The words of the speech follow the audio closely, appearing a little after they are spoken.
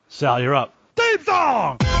Sal, you're up. Theme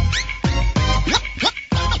song!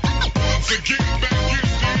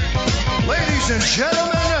 Ladies and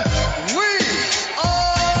gentlemen, we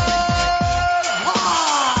are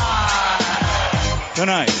live!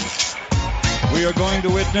 Tonight, we are going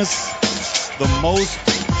to witness the most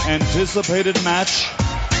anticipated match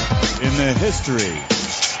in the history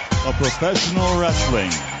of professional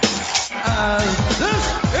wrestling. And this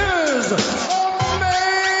is the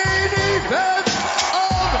main event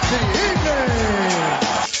of the evening!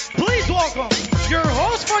 Please welcome your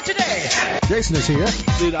host for today. Jason is here.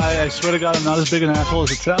 Dude, I swear to God, I'm not as big an asshole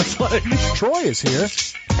as it sounds like. Troy is here.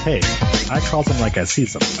 Hey, I called him like I see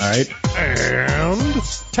him, all right? And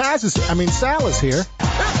Taz is here. Sal is here.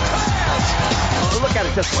 Look at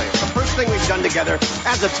it this way. It's the first thing we've done together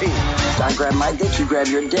as a team. I grab my dick, you grab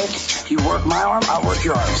your dick. You work my arm, I'll work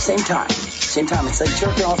your arm. Same time. Same time. It's like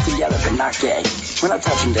jerking off together, but not gay. We're not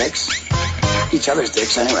touching dicks. Each other's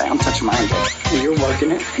dicks anyway. I'm touching my own dick. You're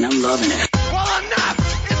working it, and I'm loving it. Well, enough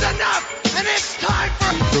is enough, and it's time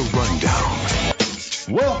for The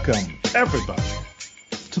Rundown. Welcome, everybody,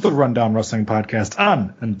 to the Rundown Wrestling Podcast,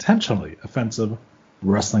 unintentionally offensive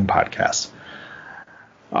wrestling podcast.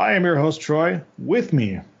 I am your host, Troy. With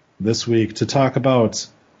me this week to talk about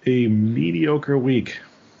a mediocre week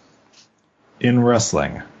in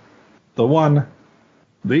wrestling. The one,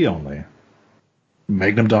 the only,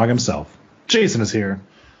 Magnum Dog himself. Jason is here.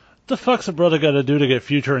 What the fuck's a brother got to do to get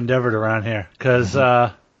future endeavored around here? Because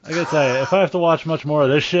I gotta tell you, if I have to watch much more of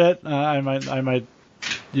this shit, I might,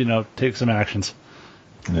 take some actions.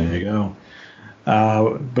 There you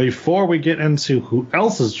go. Before we get into who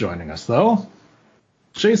else is joining us, though,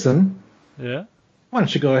 Jason, Yeah? why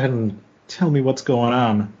don't you go ahead and tell me what's going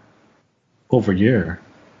on over here?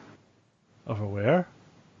 Over where?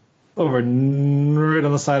 Over right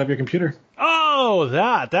on the side of your computer. Oh,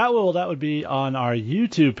 that would be on our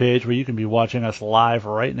YouTube page where you can be watching us live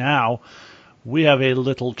right now. We have a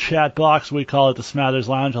little chat box. We call it the Smathers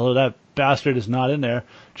Lounge, although that bastard is not in there.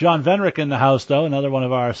 John Venrick in the house, though, another one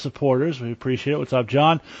of our supporters. We appreciate it. What's up,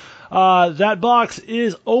 John? That box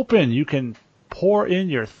is open. You can pour in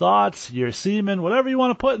your thoughts, your semen, whatever you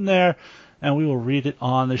want to put in there, and we will read it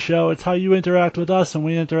on the show. It's how you interact with us, and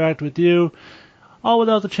we interact with you, all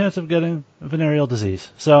without the chance of getting venereal disease.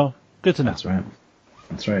 So, good to know.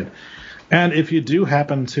 That's right. And if you do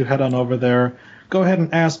happen to head on over there, go ahead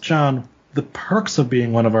and ask John the perks of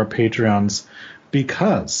being one of our Patreons,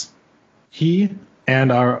 because he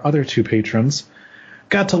and our other two patrons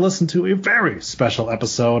got to listen to a very special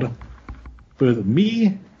episode with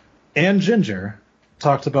me and Ginger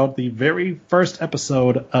talked about the very first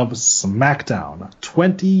episode of SmackDown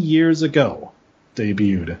 20 years ago,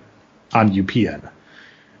 debuted on UPN.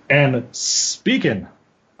 And speaking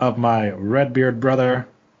of my Redbeard brother,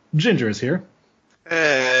 Ginger is here.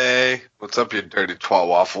 Hey, what's up, you dirty twat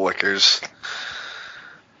waffle lickers?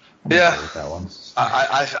 I'm Yeah, with that one.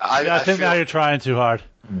 I think now you're trying too hard.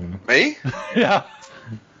 Me? Yeah.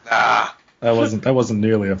 Nah. That wasn't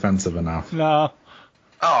nearly offensive enough. No.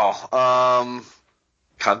 Oh,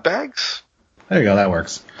 cunt bags? There you go, that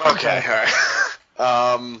works. Okay,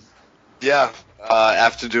 alright. Yeah,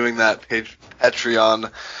 after doing that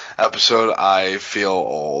Patreon episode, I feel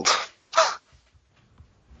old.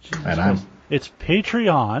 And It's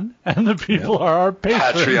Patreon, and the people are our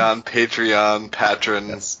patrons. Patreon, patron.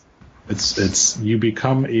 Yes. It's you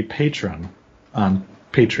become a patron on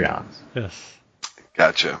Patreon. Yes.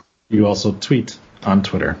 Gotcha. You also tweet on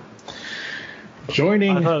Twitter.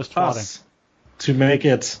 Joining us to make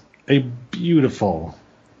it a beautiful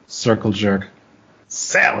circle jerk,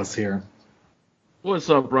 Sal is here. What's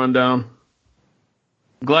up, Rundown?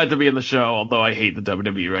 Glad to be in the show, although I hate the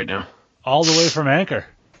WWE right now. All the way from Anchor.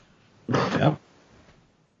 Yep.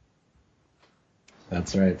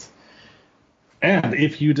 That's right. And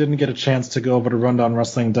if you didn't get a chance to go over to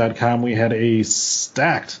rundownwrestling.com, we had a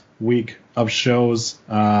stacked week of shows.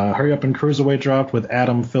 Hurry Up and Cruiserweight dropped with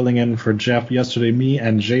Adam filling in for Jeff yesterday. Me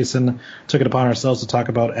and Jason took it upon ourselves to talk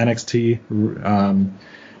about NXT.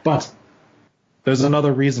 But there's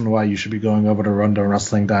another reason why you should be going over to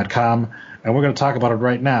rundownwrestling.com, and we're going to talk about it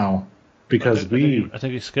right now because I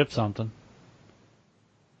think you skipped something.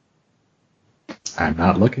 I'm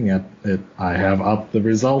not looking at it. I have up the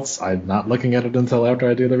results. I'm not looking at it until after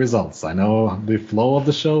I do the results. I know the flow of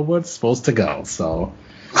the show was supposed to go, so...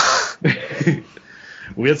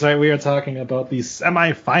 That's right, we are talking about the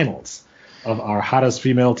semifinals of our Hottest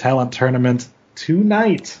Female Talent Tournament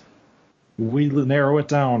tonight. We narrow it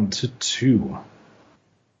down to two.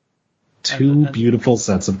 Two beautiful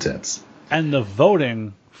sets of tits. And the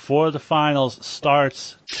voting for the finals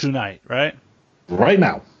starts tonight, right? Right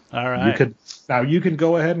now. All right. You can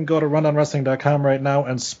go ahead and go to rundownwrestling.com right now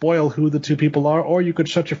and spoil who the two people are, or you could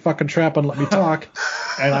shut your fucking trap and let me talk,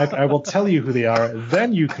 and I will tell you who they are.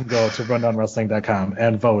 Then you can go to rundownwrestling.com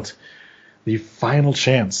and vote the final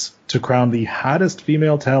chance to crown the hottest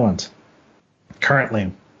female talent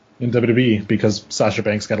currently in WWE, because Sasha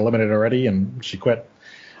Banks got eliminated already and she quit.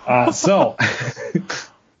 So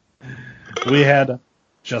we had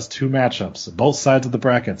just 2 matchups, both sides of the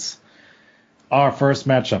brackets. Our first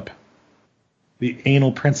matchup, the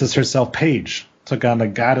anal princess herself, Paige, took on the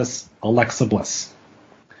goddess Alexa Bliss.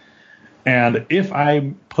 And if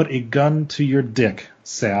I put a gun to your dick,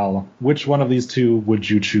 Sal, which one of these two would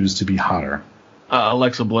you choose to be hotter?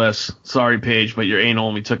 Alexa Bliss. Sorry, Paige, but your anal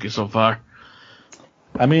only took you so far.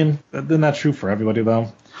 I mean, isn't that true for everybody,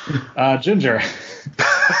 though? Ginger,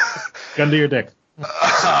 gun to your dick.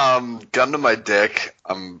 Gun to my dick.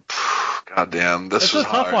 Goddamn, this It's is a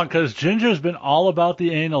tough hard. one because Ginger's been all about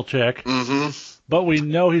the anal chick, but we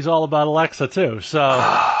know he's all about Alexa too. So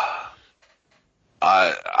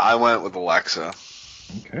I went with Alexa.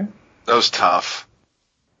 Okay. That was tough.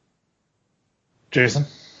 Jason?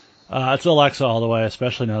 it's Alexa all the way,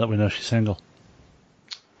 especially now that we know she's single.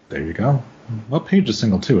 There you go. Well, Paige is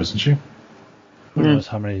single too, isn't she? Who knows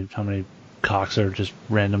how many cocks are just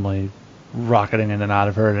randomly rocketing in and out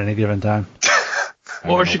of her at any given time.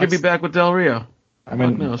 Or she could be back with Del Rio. I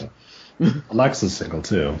mean, Who knows? Alexa's single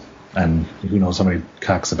too, and who knows how many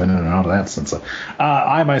cocks have been in and out of that since.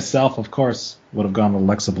 I myself, of course, would have gone with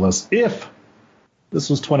Alexa Bliss if this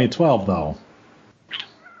was 2012, though.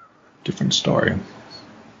 Different story.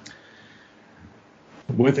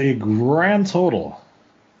 With a grand total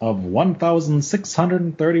of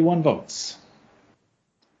 1,631 votes,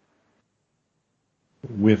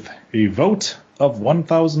 with a vote of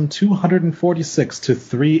 1,246 to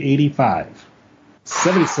 385.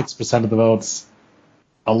 76% of the votes,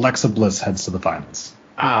 Alexa Bliss heads to the finals.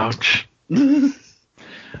 Ouch.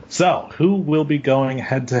 So, who will be going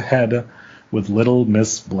head-to-head with Little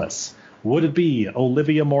Miss Bliss? Would it be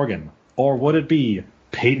Olivia Morgan, or would it be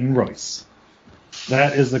Peyton Royce?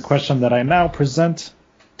 That is the question that I now present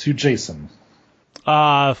to Jason.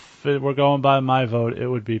 If we're going by my vote, it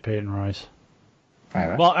would be Peyton Royce. All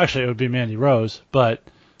right. Well, actually, it would be Mandy Rose, but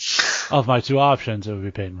of my 2 options, it would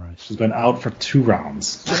be Peyton Royce. She's been out for 2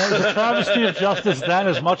 rounds. And it was a travesty of justice then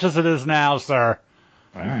as much as it is now, sir.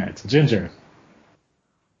 All right. Ginger.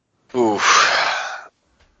 Oof.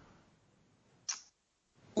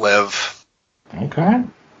 Liv. Okay.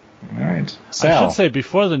 All right. Sal. I should say,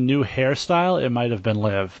 before the new hairstyle, it might have been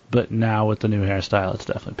Liv, but now with the new hairstyle, it's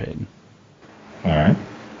definitely Peyton. All right.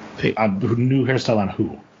 New hairstyle on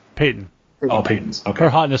who? Peyton. Oh, Peyton's. Okay. Her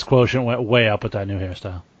hotness quotient went way up with that new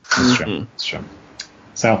hairstyle. That's true. That's true.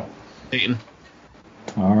 Sal. Peyton.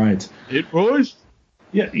 All right. Peyton Royce.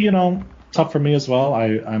 Yeah, tough for me as well.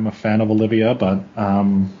 I'm a fan of Olivia, but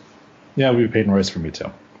yeah, it would be Peyton Royce for me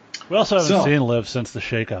too. We also haven't seen Liv since the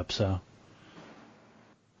shakeup, so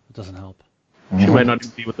it doesn't help. She might not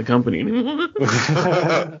be with the company.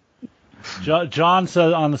 John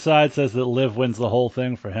says on the side says that Liv wins the whole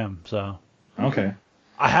thing for him. So okay.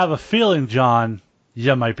 I have a feeling, John,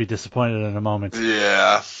 you might be disappointed in a moment.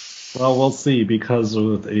 Yeah. Well, we'll see, because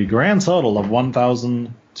with a grand total of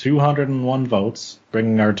 1,201 votes,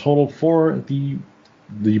 bringing our total for the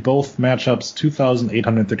both matchups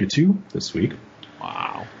 2,832 this week.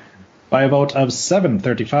 Wow. By a vote of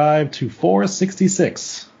 735 to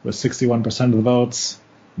 466, with 61% of the votes.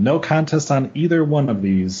 No contest on either one of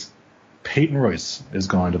these. Peyton Royce is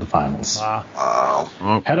going to the finals. Wow.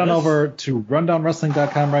 Head on over to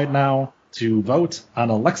rundownwrestling.com right now to vote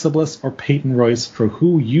on Alexa Bliss or Peyton Royce for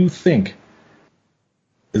who you think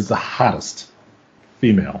is the hottest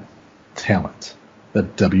female talent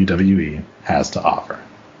that WWE has to offer.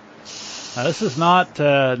 Now, this is not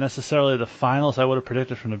necessarily the finals I would have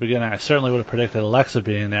predicted from the beginning. I certainly would have predicted Alexa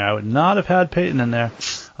being there. I would not have had Peyton in there.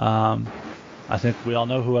 I think we all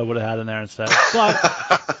know who I would have had in there instead.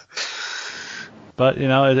 But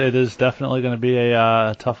it is definitely going to be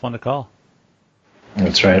a tough one to call.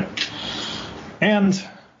 That's right. And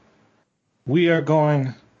we are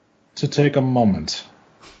going to take a moment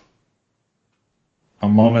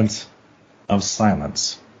of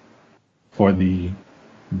silence for the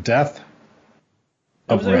death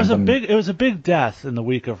of random. It was a big death in the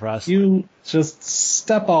week of wrestling. You just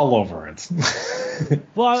step all over it.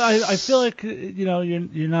 Well, I feel like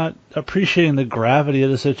you're not appreciating the gravity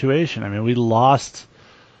of the situation. I mean, we lost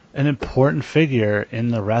an important figure in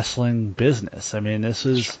the wrestling business. I mean, this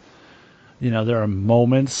is, there are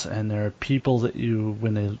moments and there are people that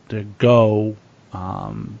when they go,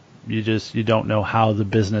 you don't know how the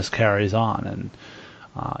business carries on. And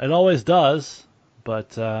It always does,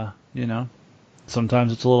 but,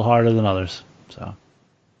 sometimes it's a little harder than others. So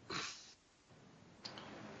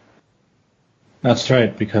That's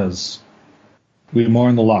right, because we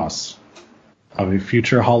mourn the loss of a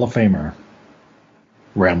future Hall of Famer,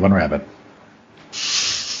 Ramblin' Rabbit.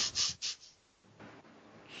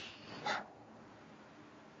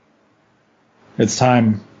 It's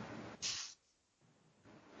time.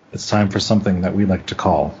 It's time for something that we like to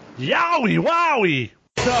call Yowie Wowie!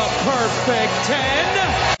 The perfect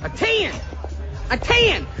 10. A 10! A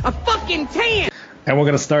 10! A fucking 10! And we're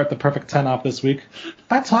going to start the Perfect 10 off this week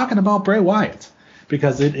by talking about Bray Wyatt,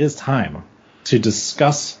 because it is time to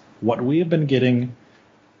discuss what we have been getting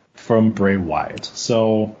from Bray Wyatt.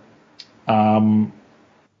 So,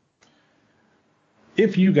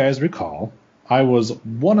 if you guys recall, I was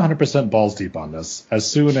 100% balls deep on this as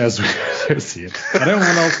soon as we could see it. And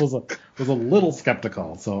everyone else was a little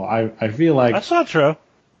skeptical. So I feel like That's not true.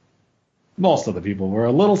 most of the people were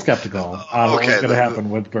a little skeptical on what was going to happen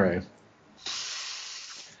with Bray.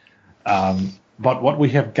 But what we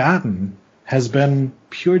have gotten has been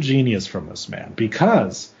pure genius from this man,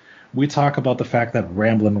 because we talk about the fact that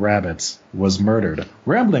Ramblin' Rabbit was murdered.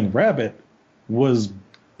 Ramblin' Rabbit was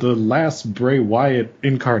the last Bray Wyatt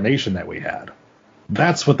incarnation that we had.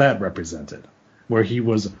 That's what that represented, where he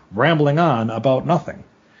was rambling on about nothing.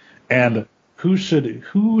 And who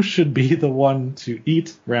should be the one to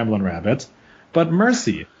eat Ramblin' Rabbit but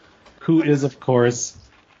Mercy, who is, of course,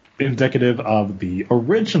 indicative of the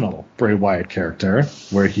original Bray Wyatt character,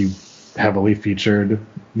 where he heavily featured,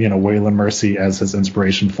 Waylon Mercy as his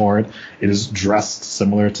inspiration for it. It is dressed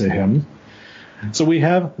similar to him. So we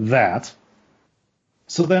have that.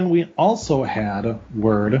 So then we also had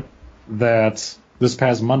word that this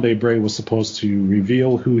past Monday, Bray was supposed to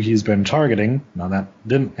reveal who he's been targeting. Now, that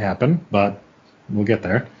didn't happen, but we'll get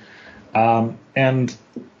there. And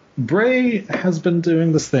Bray has been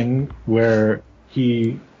doing this thing where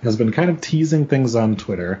he has been kind of teasing things on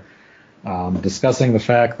Twitter, discussing the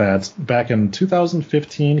fact that back in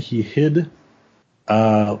 2015, he hid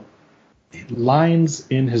lines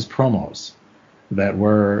in his promos that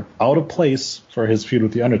were out of place for his feud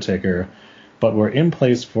with The Undertaker, but were in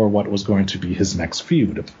place for what was going to be his next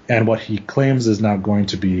feud, and what he claims is now going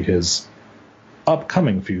to be his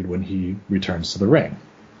upcoming feud when he returns to the ring.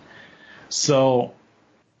 So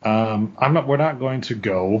we're not going to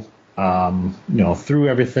go through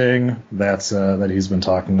everything that he's been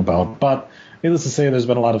talking about, but needless to say, there's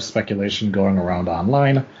been a lot of speculation going around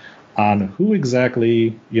online on who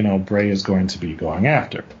exactly Bray is going to be going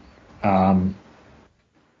after.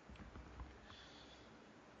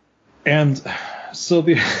 And so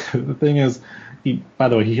the thing is, he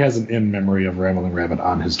has an in memory of Ramblin' Rabbit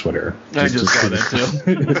on his Twitter. I just saw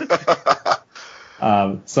that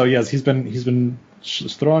too. So yes, he's been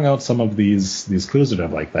throwing out some of these clues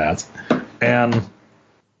like that, and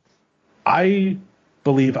I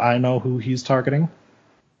believe I know who he's targeting.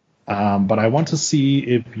 But I want to see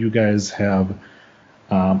if you guys have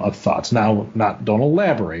a thought. Now, don't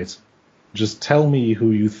elaborate. Just tell me who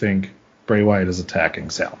you think Bray Wyatt is attacking,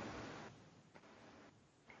 Sal.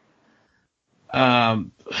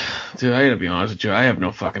 Dude, I gotta be honest with you. I have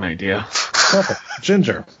no fucking idea. Perfect.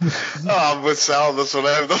 Ginger. I'm with Sal. This one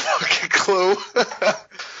I have no fucking clue.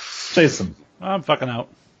 Jason. I'm fucking out.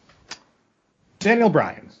 Daniel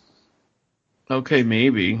Bryan. Okay,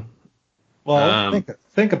 maybe. Well,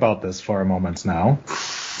 think about this for a moment now.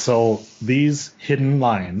 So these hidden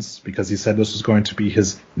lines, because he said this was going to be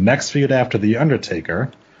his next feud after The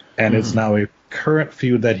Undertaker, and it's now a current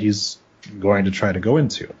feud that he's going to try to go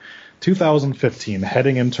into. 2015,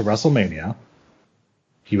 heading into WrestleMania,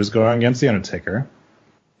 he was going against The Undertaker.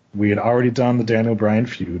 We had already done the Daniel Bryan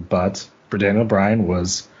feud, but Daniel Bryan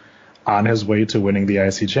was on his way to winning the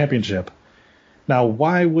IC Championship. Now,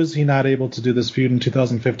 why was he not able to do this feud in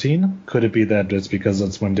 2015? Could it be that it's because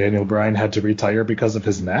it's when Daniel Bryan had to retire because of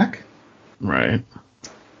his neck? Right.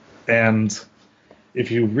 And if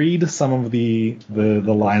you read some of the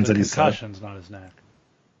lines that he said... Concussion's not his neck.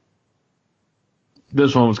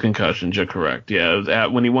 This one was concussions, you're correct. Yeah, it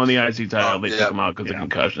was when he won the IC title, they took him out because of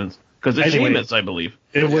concussions. Because of Sheamus, I believe.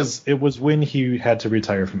 It was when he had to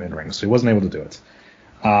retire from in-ring, so he wasn't able to do it.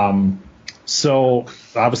 So,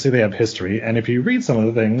 obviously they have history, and if you read some of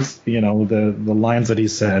the things, the lines that he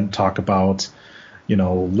said talk about,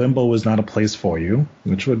 limbo is not a place for you,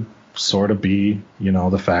 which would sort of be,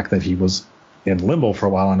 the fact that he was in limbo for a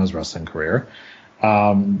while in his wrestling career.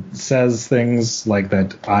 Says things like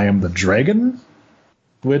that I am the Dragon,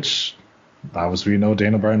 which obviously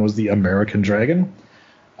Daniel Bryan was the American Dragon.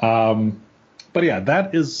 But yeah,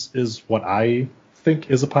 that is what I think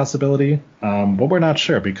is a possibility, but we're not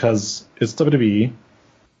sure because it's WWE.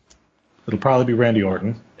 It'll probably be Randy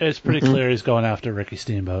Orton. It's pretty clear he's going after Ricky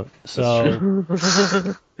Steamboat. So,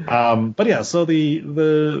 but yeah, so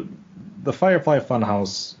the Firefly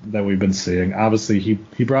Funhouse that we've been seeing, obviously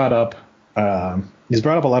he brought up he's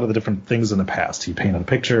brought up a lot of the different things in the past. He painted a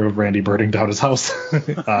picture of Randy burning down his house. He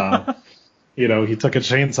took a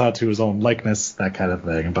chainsaw to his own likeness, that kind of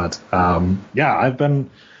thing. But yeah, I've been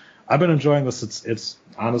enjoying this. It's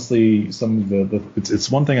honestly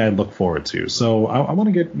it's one thing I look forward to. So I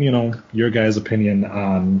want to get your guys' opinion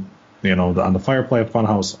on on the Firefly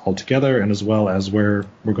Funhouse altogether, and as well as where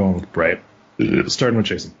we're going with Bray. Starting with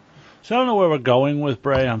Jason. So I don't know where we're going with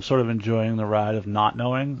Bray. I'm sort of enjoying the ride of not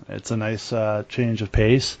knowing. It's a nice change of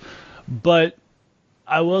pace. But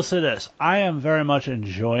I will say this. I am very much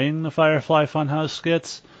enjoying the Firefly Funhouse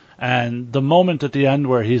skits. And the moment at the end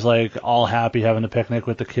where he's like all happy having a picnic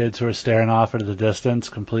with the kids who are staring off into the distance,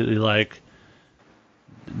 completely like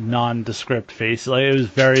nondescript face. Like, it was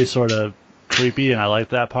very sort of creepy, and I like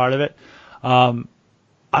that part of it.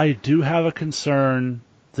 I do have a concern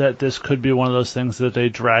that this could be one of those things that they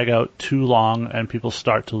drag out too long and people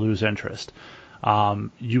start to lose interest.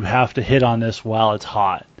 You have to hit on this while it's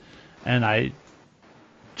hot. And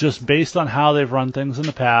just based on how they've run things in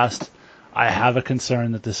the past, I have a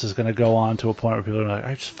concern that this is going to go on to a point where people are like,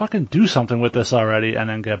 I just fucking do something with this already, and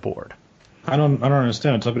then get bored. I don't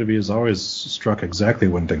understand. WWE has always struck exactly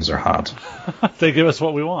when things are hot. They give us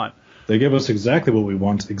what we want. They give us exactly what we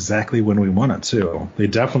want, exactly when we want it, too. They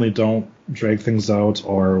definitely don't drag things out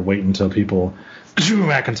or wait until people, Drew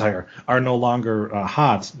McIntyre, are no longer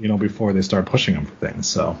hot, before they start pushing them for things.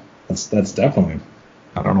 So that's definitely,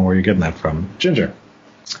 I don't know where you're getting that from. Ginger.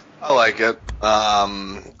 I like it.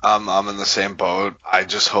 I'm in the same boat. I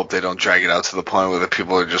just hope they don't drag it out to the point where the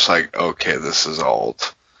people are just like, okay, this is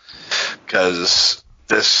old. Because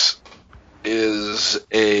this is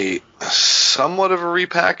a somewhat of a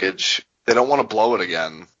repackage. They don't want to blow it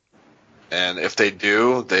again. And if they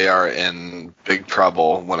do, they are in big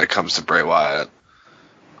trouble when it comes to Bray Wyatt.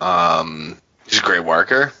 He's a great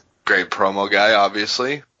worker, great promo guy,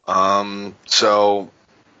 obviously. So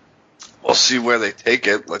we'll see where they take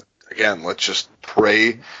it. Let's just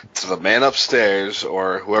pray to the man upstairs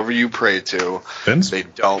or whoever you pray to. Vince? They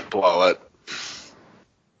don't blow it.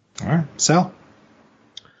 All right. Sal?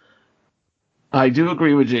 I do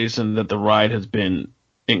agree with Jason that the ride has been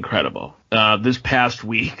incredible. This past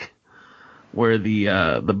week, where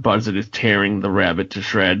the buzzard is tearing the rabbit to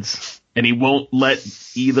shreds, and he won't let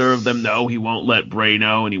either of them know. He won't let Bray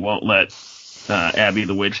know, and he won't let Abby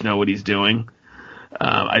the Witch know what he's doing.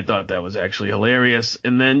 I thought that was actually hilarious.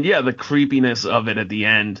 And then, the creepiness of it at the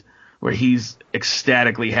end, where he's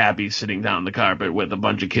ecstatically happy sitting down the carpet with a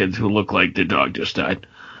bunch of kids who look like their dog just died.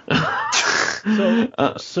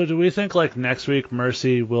 So do we think next week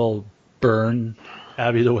Mercy will burn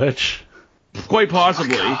Abby the Witch? Quite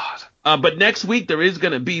possibly. But next week there is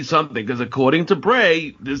going to be something, because according to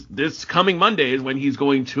Bray, this coming Monday is when he's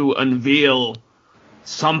going to unveil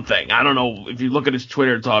something. I don't know. If you look at his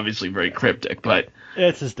Twitter, it's obviously very cryptic, but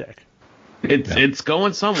it's his dick. It's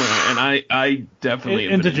going somewhere, and I definitely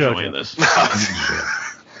am enjoying this.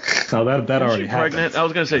 So that already happened. Pregnant? I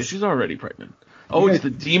was going to say she's already pregnant. Oh, it's the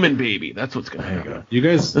demon baby. That's what's going to happen. You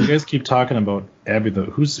guys keep talking about Abby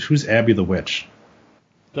who's Abby the Witch?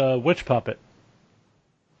 The witch puppet.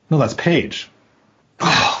 No, that's Paige.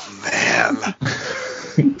 Oh man.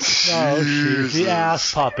 No, she's the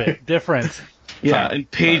ass puppet. Different. Yeah, and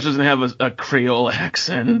Paige doesn't have a Creole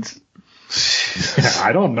accent.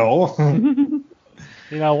 I don't know.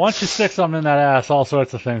 Once you stick something in that ass, all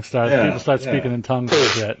sorts of things start. People start speaking in tongues and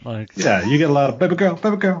shit. You get a lot of baby girl,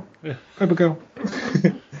 baby girl, baby girl,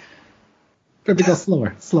 baby girl,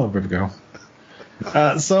 slower, baby girl.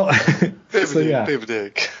 Baby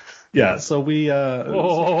dick. Yeah, so we.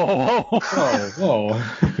 Whoa.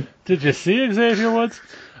 Did you see Xavier Woods?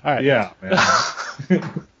 All right. Yeah,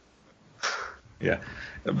 man. Yeah.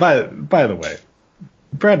 By the way,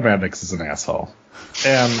 Brad Maddox is an asshole,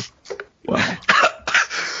 and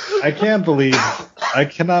I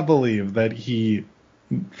cannot believe that he,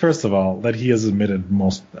 first of all, that he has admitted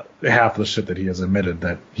half the shit that he has admitted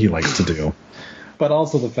that he likes to do, but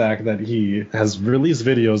also the fact that he has released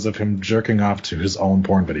videos of him jerking off to his own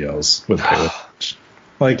porn videos with Baywatch.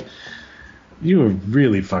 You are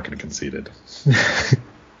really fucking conceited.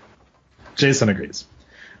 Jason agrees.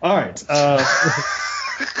 All right.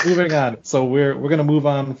 Moving on. So we're gonna move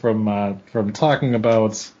on from talking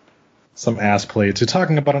about some ass play to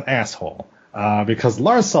talking about an asshole, because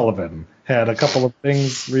Lars Sullivan had a couple of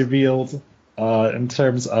things revealed in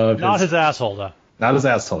terms of not his asshole though. Not his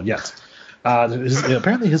asshole yet.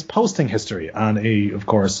 Apparently his posting history on a, of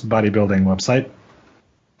course, bodybuilding website.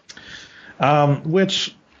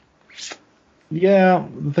 Which, yeah,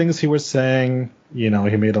 the things he was saying, he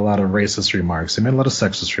made a lot of racist remarks. He made a lot of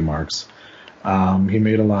sexist remarks. He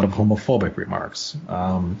made a lot of homophobic remarks.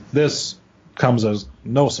 This comes as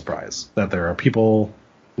no surprise that there are people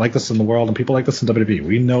like this in the world and people like this in WWE.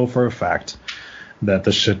 We know for a fact that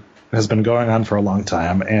this shit has been going on for a long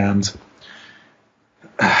time. And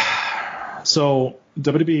so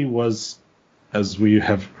WWE was, as we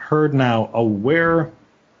have heard now, aware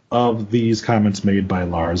of these comments made by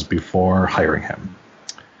Lars before hiring him.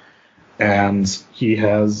 And he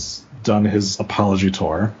has done his apology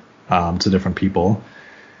tour to different people.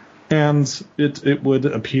 And it would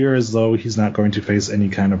appear as though he's not going to face any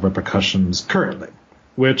kind of repercussions currently,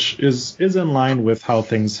 which is in line with how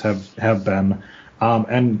things have been,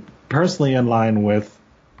 and personally in line with,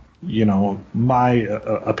 my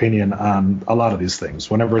opinion on a lot of these things.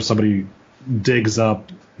 Whenever somebody digs up,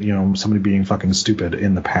 somebody being fucking stupid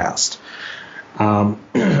in the past,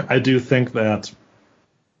 I do think that,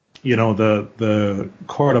 the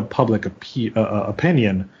court of public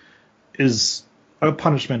opinion is a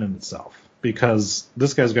punishment in itself, because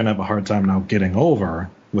this guy's going to have a hard time now getting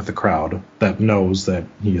over with the crowd that knows that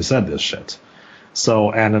he has said this shit.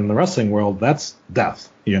 So, and in the wrestling world, that's death,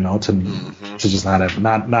 to just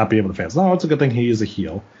not be able to fans. No, it's a good thing he is a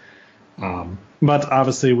heel. But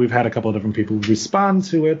obviously we've had a couple of different people respond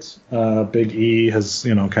to it. Big E has,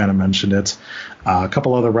 kind of mentioned it. A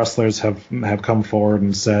couple other wrestlers have come forward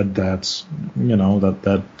and said that,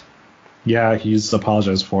 that yeah, he's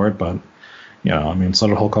apologized for it, but so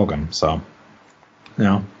did Hulk Hogan. So,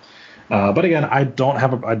 but again, I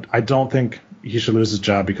don't think he should lose his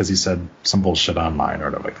job because he said some bullshit online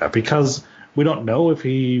or whatever like that, because we don't know if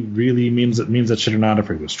he really means that shit or not, if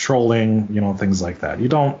he was trolling, things like that. You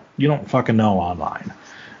don't fucking know online.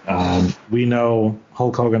 We know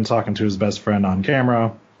Hulk Hogan talking to his best friend on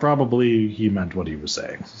camera. Probably he meant what he was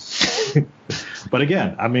saying. But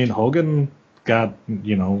again, Hogan got,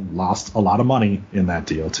 lost a lot of money in that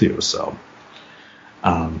deal too. So,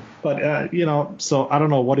 so I don't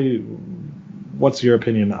know. What's your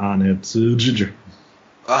opinion on it, Ginger?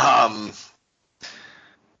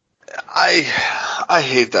 I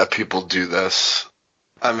hate that people do this.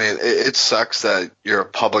 It sucks that you're a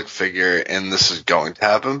public figure and this is going to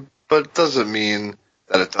happen, but it doesn't mean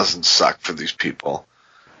that it doesn't suck for these people.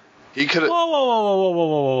 He could.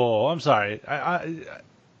 Whoa! I'm sorry.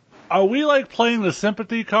 Are we playing the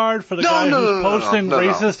sympathy card for the guy who's posting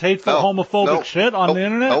racist, hateful, homophobic shit on the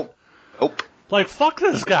internet? Nope. Fuck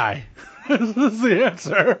this guy. This is the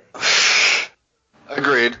answer.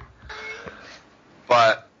 Agreed.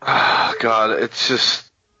 But, God, it's just.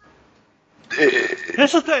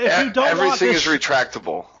 Here's the thing. If you don't everything want is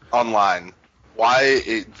retractable online.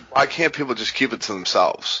 Why can't people just keep it to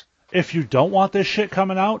themselves? If you don't want this shit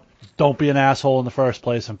coming out, don't be an asshole in the first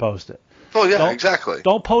place and post it. Oh, yeah, exactly.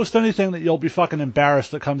 Don't post anything that you'll be fucking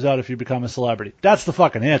embarrassed that comes out if you become a celebrity. That's the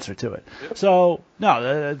fucking answer to it. Yep. So,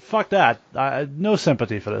 no, fuck that. No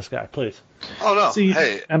sympathy for this guy, please. Oh, no. See,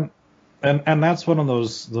 hey. And that's one of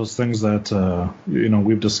those things that,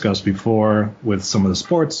 we've discussed before with some of the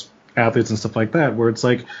sports athletes and stuff like that, where it's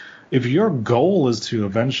like, if your goal is to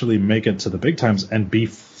eventually make it to the big times and be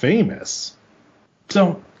famous,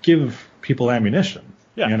 don't give people ammunition.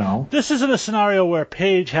 Yeah. This isn't a scenario where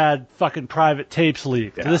Paige had fucking private tapes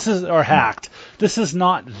leaked. Yeah. Or hacked. This is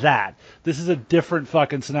not that. This is a different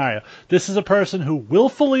fucking scenario. This is a person who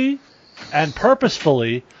willfully and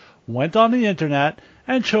purposefully went on the internet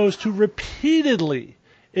and chose to repeatedly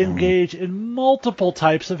engage in multiple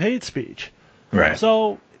types of hate speech. Right.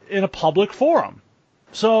 So, in a public forum.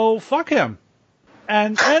 So, fuck him.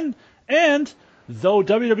 And though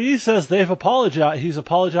WWE says he's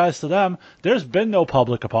apologized to them, there's been no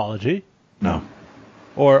public apology. No.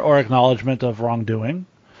 Or acknowledgement of wrongdoing.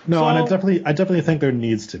 No, so, and I definitely think there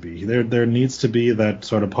needs to be. There needs to be that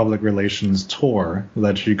sort of public relations tour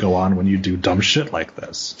that you go on when you do dumb shit like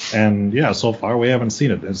this. And yeah, so far we haven't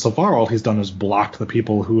seen it. And so far all he's done is blocked the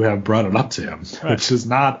people who have brought it up to him, right. Which is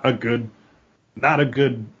not a good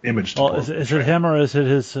image to is it him or is it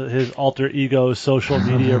his alter ego social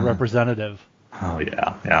media representative? Oh,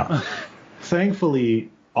 yeah. Thankfully,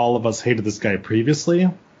 all of us hated this guy previously,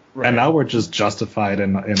 right. And now we're just justified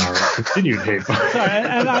in our continued hate. Sorry,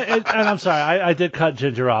 and I'm sorry, I did cut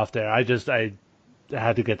Ginger off there. I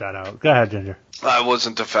had to get that out. Go ahead, Ginger. I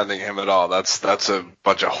wasn't defending him at all. That's a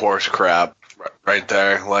bunch of horse crap right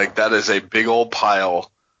there. That is a big old pile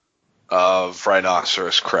of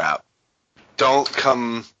rhinoceros crap. Don't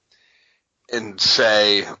come and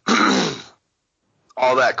say...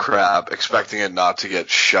 all that crap, expecting it not to get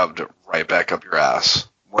shoved right back up your ass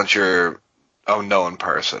once you're a known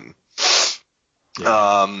person.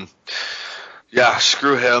 Yeah,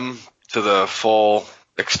 screw him to the full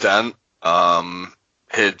extent. I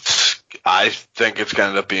think it's going to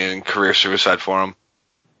end up being career suicide for him.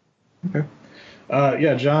 Okay.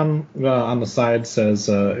 John on the side says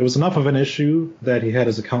it was enough of an issue that he had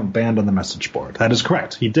his account banned on the message board. That is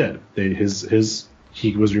correct. He did.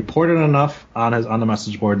 He was reported enough on the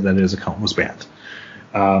message board that his account was banned.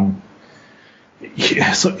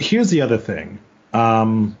 So here's the other thing.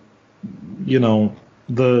 All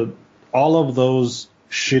of those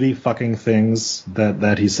shitty fucking things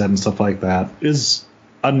that he said and stuff like that is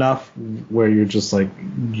enough where you're just like,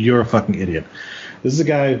 you're a fucking idiot. This is a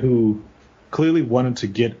guy who clearly wanted to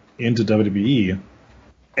get into WWE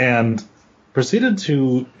and proceeded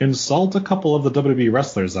to insult a couple of the WWE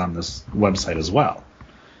wrestlers on this website as well.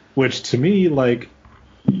 Which to me, like,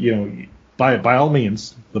 by all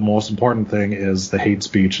means, the most important thing is the hate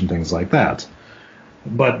speech and things like that.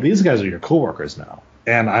 But these guys are your coworkers now.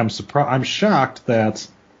 And I'm shocked that,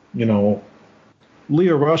 Leo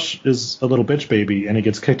Rush is a little bitch baby and he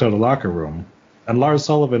gets kicked out of the locker room. And Lars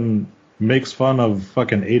Sullivan makes fun of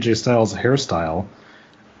fucking AJ Styles' hairstyle.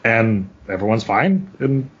 And everyone's fine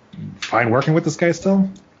and fine working with this guy still.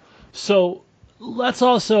 So let's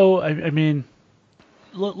also,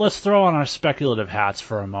 let's throw on our speculative hats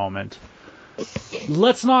for a moment.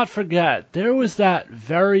 Let's not forget, there was that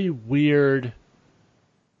very weird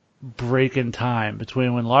break in time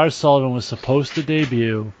between when Lars Sullivan was supposed to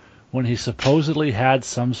debut, when he supposedly had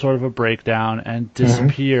some sort of a breakdown and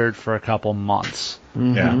disappeared for a couple months.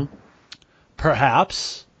 Mm-hmm. Yeah.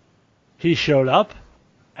 Perhaps he showed up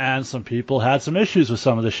and some people had some issues with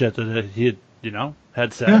some of the shit that he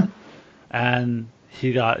had said. Yeah. And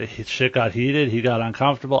shit got heated, he got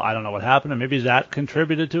uncomfortable. I don't know what happened, and maybe that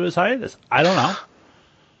contributed to his hiatus. I don't know.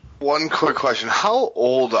 One quick question. How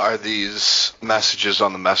old are these messages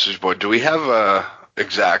on the message board? Do we have a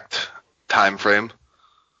exact time frame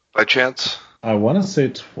by chance? I want to say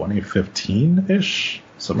 2015-ish,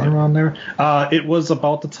 somewhere around there. It was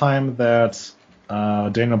about the time that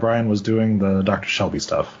Daniel Bryan was doing the Dr. Shelby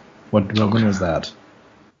stuff. When was that?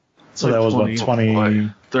 So like that was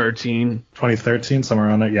 2013, somewhere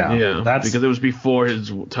around there. Yeah, because it was before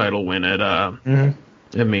his title win at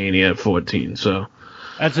Mania 14. So,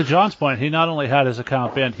 and to John's point, he not only had his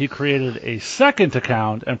account banned, he created a second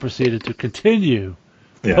account and proceeded to continue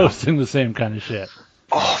posting the same kind of shit.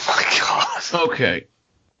 Oh my god. Okay.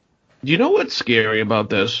 You know what's scary about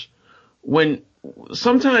this? When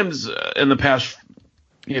sometimes in the past,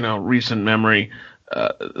 recent memory,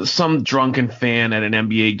 some drunken fan at an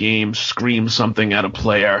NBA game screams something at a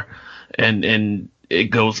player and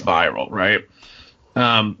it goes viral, right?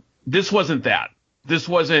 This wasn't that. This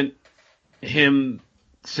wasn't him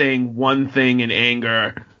saying one thing in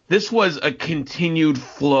anger. This was a continued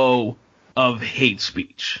flow of hate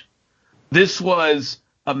speech. This was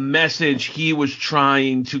a message he was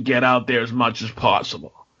trying to get out there as much as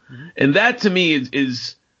possible. Mm-hmm. And that to me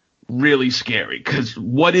is really scary, because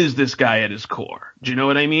what is this guy at his core? Do you know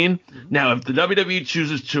what I mean? Mm-hmm. Now, if the WWE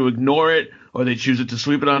chooses to ignore it or they choose to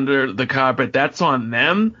sweep it under the carpet, that's on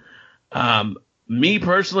them. Me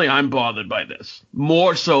personally, I'm bothered by this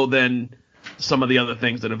more so than some of the other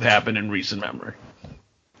things that have happened in recent memory.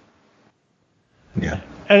 Yeah.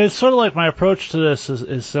 And it's sort of like my approach to this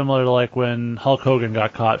is similar to like when Hulk Hogan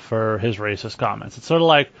got caught for his racist comments. It's sort of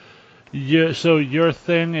like, so your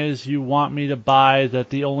thing is you want me to buy that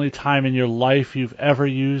the only time in your life you've ever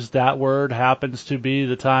used that word happens to be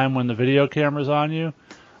the time when the video camera's on you?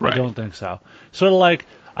 Right. I don't think so. Sort of like,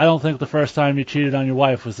 I don't think the first time you cheated on your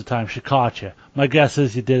wife was the time she caught you. My guess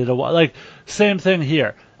is you did it a while. Like, same thing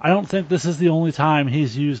here. I don't think this is the only time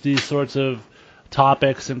he's used these sorts of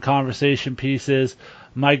topics and conversation pieces.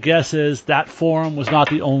 My guess is that forum was not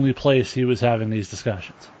the only place he was having these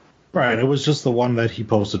discussions. Right, it was just the one that he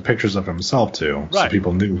posted pictures of himself to, so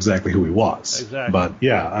people knew exactly who he was. Exactly. But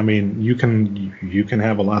yeah, I mean, you can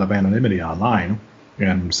have a lot of anonymity online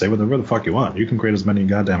and say whatever the fuck you want. You can create as many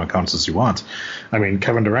goddamn accounts as you want. I mean,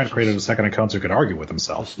 Kevin Durant created a second account so he could argue with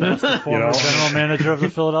himself. That's the former general manager of the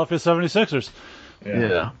Philadelphia 76ers.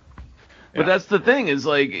 Yeah. But that's the thing, is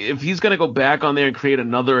like, if he's going to go back on there and create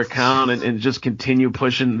another account and just continue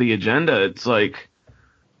pushing the agenda, it's like,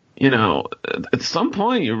 at some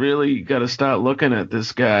point you really got to start looking at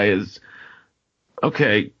this guy as,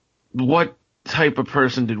 okay, what type of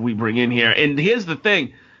person did we bring in here? And here's the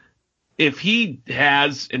thing. If he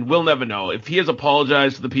has, and we'll never know, if he has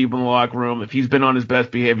apologized to the people in the locker room, if he's been on his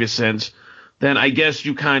best behavior since, then I guess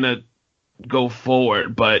you kind of go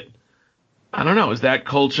forward. But I don't know. Is that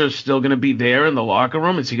culture still going to be there in the locker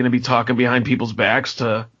room? Is he going to be talking behind people's backs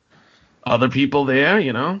to other people there,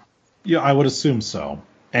 Yeah, I would assume so.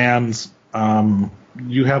 And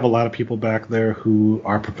you have a lot of people back there who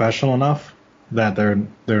are professional enough that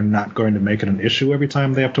they're not going to make it an issue every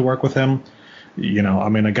time they have to work with him.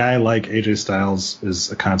 A guy like AJ Styles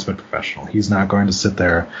is a consummate professional. He's not going to sit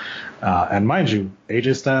there. And mind you,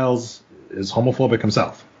 AJ Styles is homophobic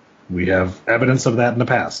himself. We have evidence of that in the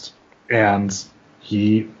past. And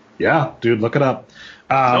dude, look it up.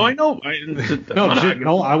 No, I know.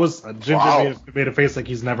 Ginger made a face like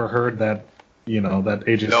he's never heard that, that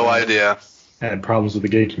AJ No idea. had problems with the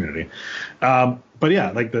gay community. But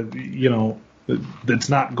yeah, it's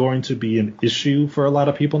not going to be an issue for a lot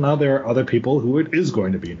of people now. There are other people who it is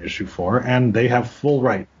going to be an issue for, and they have full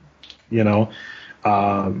right.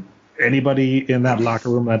 Anybody in that locker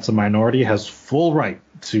room that's a minority has full right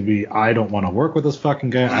to be, I don't want to work with this fucking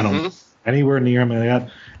guy. I don't anywhere near him. Like that.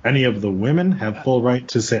 Any of the women have full right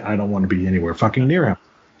to say, I don't want to be anywhere fucking near him.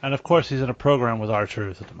 And of course, he's in a program with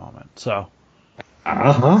R-Truth at the moment. So.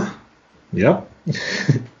 Yep.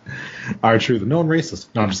 R-Truth, known racist.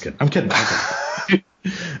 No, I'm just kidding. I'm kidding.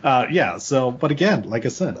 But again, like I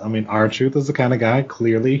said, R-Truth is the kind of guy,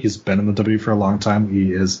 clearly, he's been in the WWE for a long time.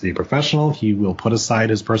 He is a professional. He will put aside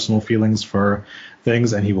his personal feelings for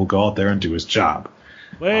things, and he will go out there and do his job.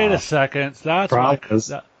 Wait a second. That's why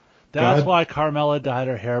Carmella dyed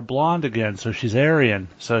her hair blonde again, so she's Aryan,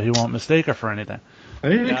 so he won't mistake her for anything.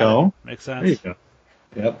 There you go. Makes sense. There you go.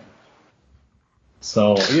 Yep.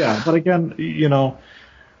 So, yeah, but again,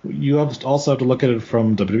 you also have to look at it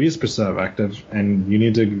from WWE's perspective, and you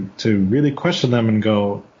need to really question them and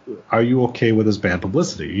go, are you okay with this bad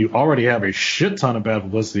publicity? You already have a shit ton of bad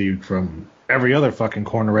publicity from every other fucking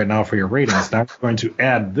corner right now for your ratings. Now you're going to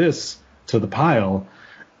add this to the pile,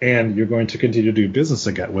 and you're going to continue to do business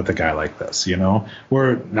again with a guy like this,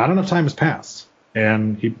 where not enough time has passed,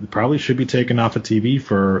 and he probably should be taken off of TV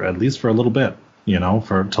for at least for a little bit,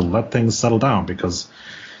 to let things settle down, because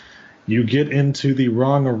you get into the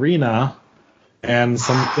wrong arena and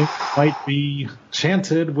something might be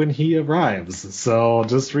chanted when he arrives. So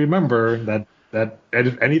just remember that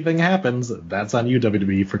if anything happens, that's on you,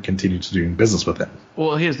 WWE, for continuing to doing business with him.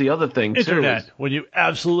 Well, here's the other thing, Internet, too. When you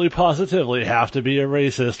absolutely positively have to be a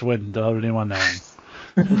racist when anyone knows.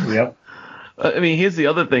 Yep. Here's the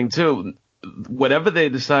other thing, too. Whatever they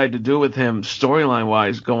decide to do with him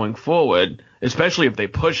storyline-wise going forward, especially if they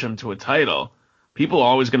push him to a title, people are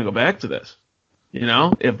always going to go back to this.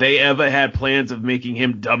 If they ever had plans of making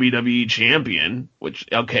him WWE champion, which,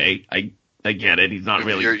 okay, I get it. He's not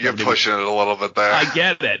really. You're pushing it a little bit there. I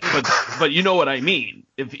get it, but you know what I mean.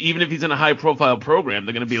 Even if he's in a high-profile program,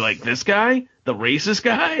 they're going to be like, this guy, the racist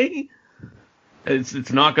guy.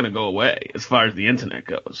 It's not going to go away as far as the internet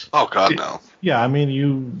goes. Oh God, no. Yeah,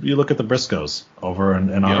 you look at the Briscoes over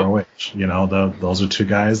in ROH. Those are two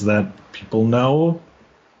guys that people know.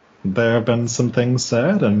 There have been some things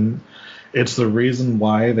said, and it's the reason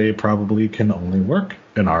why they probably can only work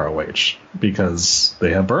in ROH, because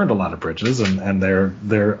they have burned a lot of bridges, and they're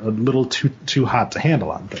a little too hot to handle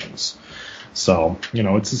on things. So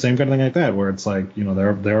it's the same kind of thing like that, where it's like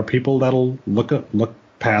there are people that'll look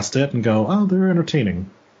past it and go, oh, they're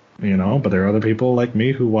entertaining, but there are other people like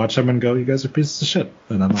me who watch them and go, you guys are pieces of shit,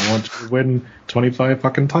 and I don't want you to win 25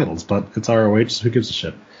 fucking titles, but it's ROH, so who gives a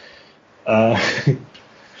shit?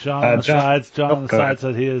 John on the side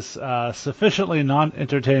said he is sufficiently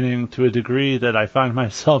non-entertaining to a degree that I find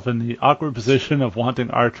myself in the awkward position of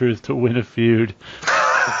wanting R-Truth to win a feud.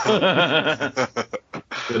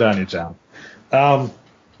 Good on you, John.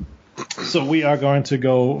 So we are going to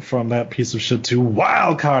go from that piece of shit to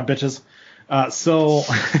wild card, bitches.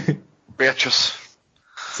 Bitches.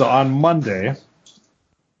 So on Monday,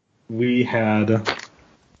 we had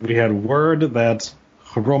word that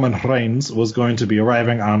Roman Reigns was going to be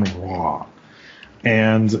arriving on Raw,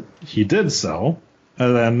 and he did so,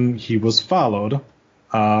 and then he was followed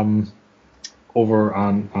over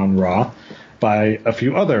on Raw by a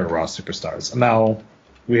few other Raw superstars. Now,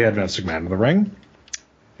 we had Vince McMahon in the ring,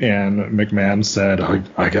 and McMahon said,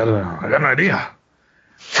 I got an idea.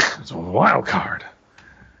 It's a wild card.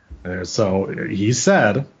 So he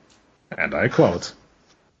said, and I quote,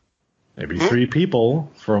 maybe 3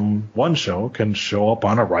 people from one show can show up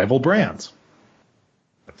on a rival brand.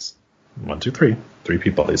 That's 1, 2, 3. 3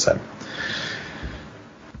 people, he said.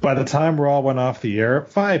 By the time Raw went off the air,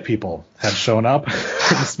 5 people had shown up in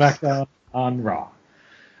SmackDown on Raw.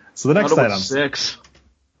 So the next item. 6.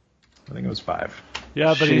 I think it was 5.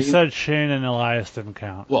 Yeah, but he said Shane and Elias didn't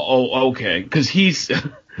count. Well, okay, because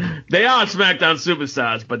they are SmackDown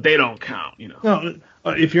superstars, but they don't count, No,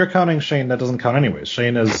 If you're counting Shane, that doesn't count anyways.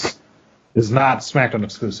 Shane is not SmackDown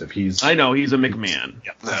exclusive. I know he's a McMahon.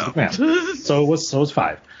 Yeah, McMahon. So it was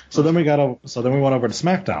 5. So then we went over to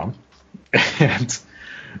SmackDown, and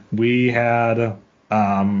we had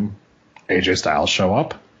AJ Styles show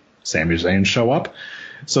up, Sami Zayn show up.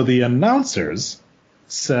 So the announcers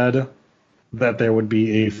said that there would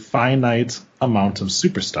be a finite amount of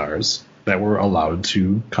superstars that were allowed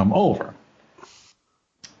to come over.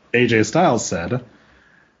 AJ Styles said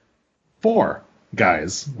 4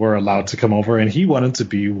 guys were allowed to come over, and he wanted to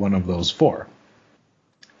be one of those 4.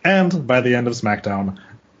 And by the end of SmackDown,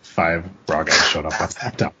 5 Raw guys showed up on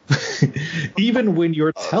SmackDown. Even when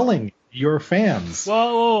you're telling your fans,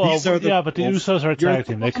 but the Usos are a tag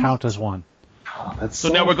team. They count as one. Oh, so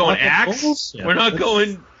now we're going acts? Bullshit. We're not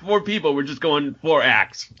going 4 people. We're just going 4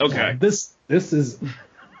 acts. Okay. This is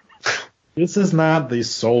not the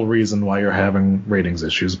sole reason why you're having ratings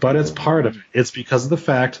issues, but it's part of it. It's because of the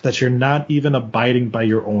fact that you're not even abiding by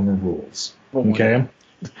your own rules. Okay?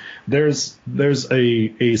 There's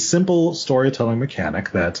a simple storytelling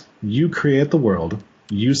mechanic that you create the world,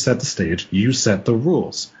 you set the stage, you set the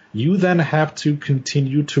rules. You then have to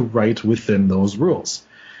continue to write within those rules.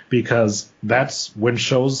 Because that's when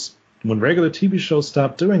regular TV shows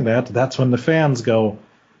stop doing that, that's when the fans go,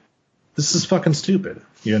 this is fucking stupid,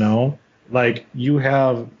 you know? Like, you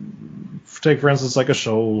have, take for instance, like a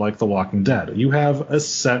show like The Walking Dead. You have a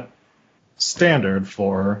set standard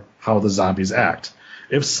for how the zombies act.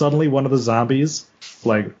 If suddenly one of the zombies,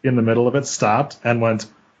 like, in the middle of it, stopped and went,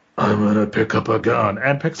 I'm gonna pick up a gun,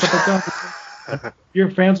 and picks up a gun,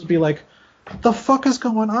 your fans would be like, what the fuck is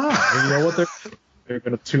going on? And you know what? They're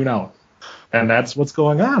gonna tune out. And that's what's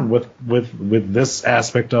going on with this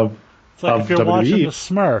aspect of It's like of if you're WWE. watching the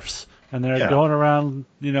Smurfs and they're going around,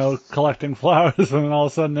 collecting flowers, and then all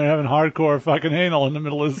of a sudden they're having hardcore fucking anal in the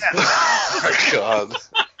middle of the Oh, God.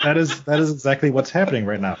 That is exactly what's happening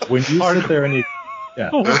right now. When you sit there and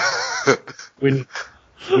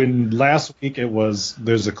when last week it was,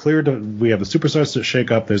 we have the superstars to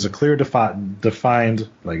shake up. There's a clear defined,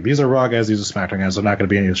 like, these are Raw guys, these are SmackDown guys. They're not going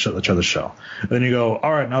to be any of each other's show. And then you go,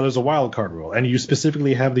 all right, now there's a wild card rule, and you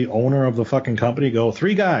specifically have the owner of the fucking company go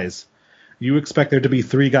 3 guys. You expect there to be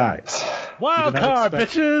 3 guys. Wild card,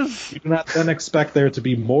 bitches! You do not then expect there to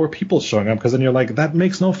be more people showing up, because then you're like, that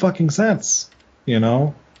makes no fucking sense, you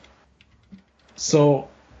know? So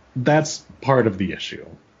that's part of the issue,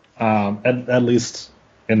 at least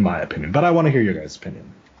in my opinion. But I want to hear your guys'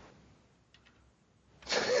 opinion.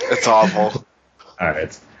 It's awful. All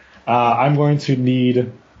right. I'm going to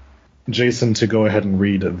need Jason to go ahead and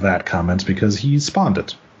read that comment because he spawned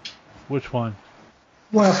it. Which one?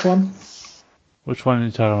 Last one. Which one are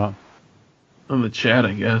you talking about? On the chat,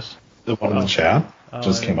 I guess. The one in the chat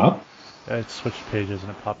just came up. It switched pages and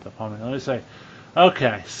it popped up on me. Let me say.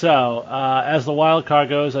 Okay, so as the wild card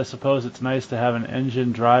goes, I suppose it's nice to have an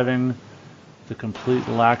engine driving the complete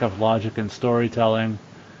lack of logic and storytelling.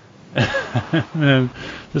 And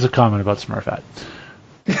there's a comment about Smurfed.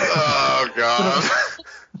 Oh, God.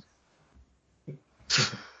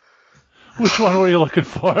 Which one were you looking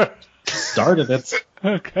for? Started it.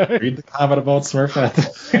 Okay. Read the comment about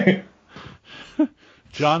Smurfette.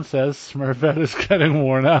 John says Smurfette is getting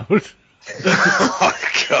worn out. Oh,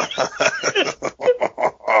 God.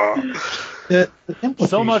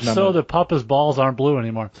 So much so that Papa's balls aren't blue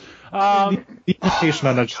anymore. The implication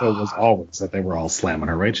on that show was always that they were all slamming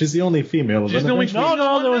her, right? She's the only female. No, there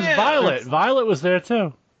was Violet. Violet was there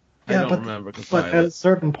too. I don't remember. But at a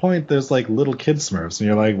certain point, there's like little kid Smurfs, and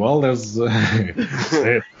you're like, well, there's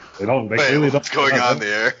they clearly what's going on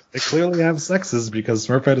there? They clearly have sexes because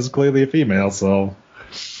Smurfette is clearly a female, so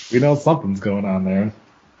we know something's going on there.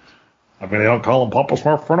 I mean, they don't call him Papa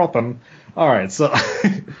Smurf for nothing. All right, so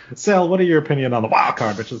Sal, what are your opinion on the wild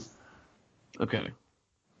card, bitches? Okay.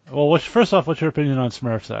 Well, first off, what's your opinion on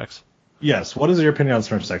Smurf sex? Yes, what is your opinion on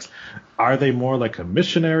Smurf sex? Are they more like a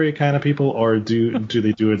missionary kind of people, or do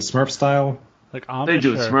they do it Smurf style? Like Amish? They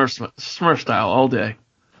do it Smurf style all day.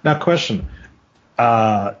 Now, question.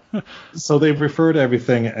 So they refer to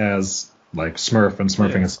everything as like Smurf and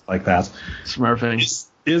smurfing and stuff like that. Smurfing.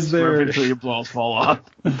 Is there Smurfing until your balls fall off?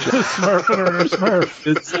 Smurfing or no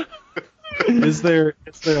Smurf? Is there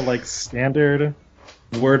like standard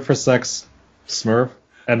word for sex, Smurf,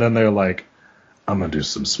 and then they're like, I'm gonna do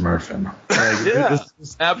some Smurfing. Like, yeah,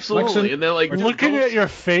 absolutely. And they're like, looking at your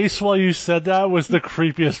face while you said that was the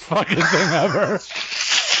creepiest fucking thing ever.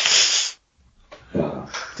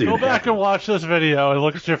 Dude, go back and watch this video and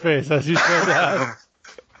look at your face as you said that.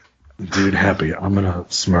 Dude, happy. I'm gonna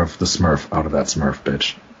Smurf the Smurf out of that Smurf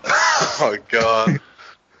bitch. Oh, God.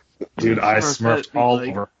 Dude, I smurfed all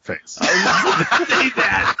over her face. I was going to say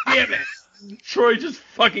that. Damn it. Troy just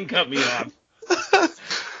fucking cut me off.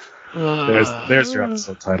 There's your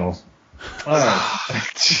episode title. All right.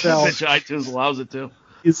 Which iTunes allows it to.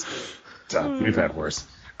 We've had worse.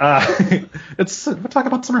 We're talking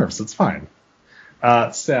about Smurfs. It's fine.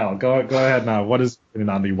 Sal, go ahead now. What is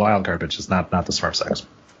on the wild card bitches, not the Smurf sex?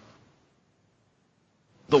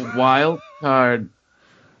 The wild card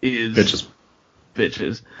is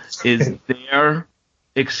bitches is their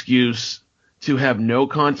excuse to have no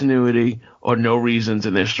continuity or no reasons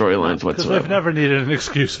in their storylines whatsoever. Because they've never needed an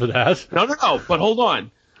excuse for that. No, but hold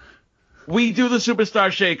on. We do the Superstar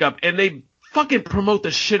Shakeup, and they fucking promote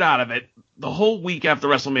the shit out of it the whole week after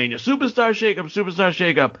WrestleMania. Superstar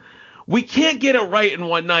Shakeup. We can't get it right in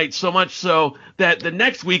one night, so much so that the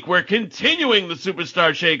next week we're continuing the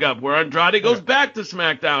Superstar Shakeup, where Andrade goes back to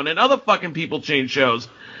SmackDown and other fucking people change shows.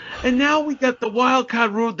 And now we got the wild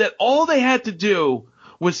card rule that all they had to do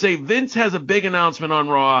was say Vince has a big announcement on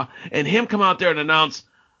Raw, and him come out there and announce,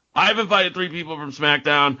 I've invited 3 people from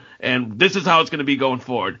SmackDown, and this is how it's going to be going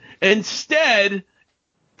forward. Instead,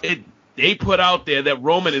 they put out there that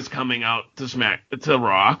Roman is coming out to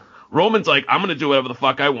Raw. Roman's like, I'm going to do whatever the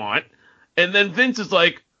fuck I want. And then Vince is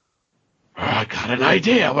like, I got an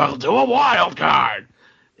idea. We'll do a wild card.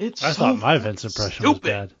 I thought my Vince impression was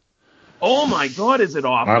bad. Oh my God, is it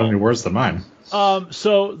awful? Not any worse than mine.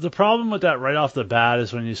 So the problem with that right off the bat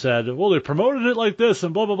is when you said, well, they promoted it like this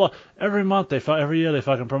and blah, blah, blah. Every year they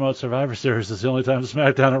fucking promote Survivor Series. It's the only time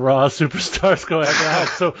SmackDown and Raw superstars go head to head.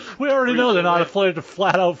 So we already know they're not afraid to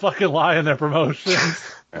flat out fucking lie in their promotions.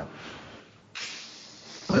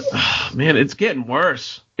 Man, it's getting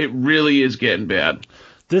worse. It really is getting bad.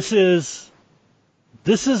 This is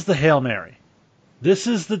the Hail Mary. This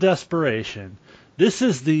is the desperation. This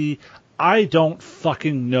is the I don't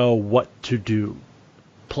fucking know what to do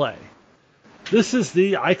play. This is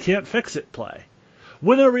the I can't fix it play.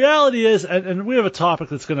 When the reality is, and we have a topic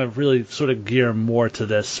that's going to really sort of gear more to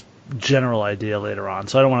this general idea later on,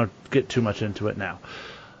 so I don't want to get too much into it now.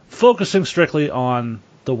 Focusing strictly on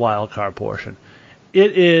the wild card portion.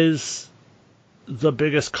 It is the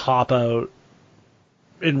biggest cop-out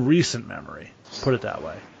in recent memory, put it that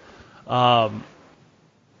way.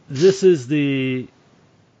 This is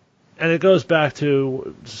and it goes back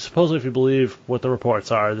to, supposedly if you believe what the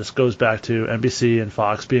reports are, this goes back to NBC and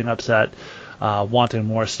Fox being upset, wanting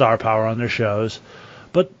more star power on their shows.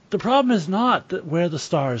 But the problem is not where the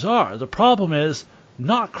stars are. The problem is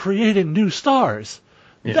not creating new stars.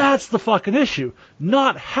 Yeah. That's the fucking issue.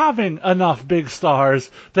 Not having enough big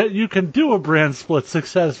stars that you can do a brand split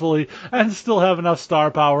successfully and still have enough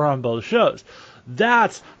star power on both shows.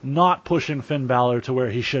 That's not pushing Finn Balor to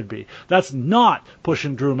where he should be. That's not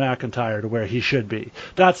pushing Drew McIntyre to where he should be.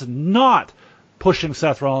 That's not pushing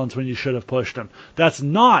Seth Rollins when you should have pushed him. That's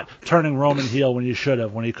not turning Roman heel when you should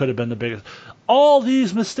have, when he could have been the biggest. All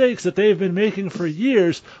these mistakes that they've been making for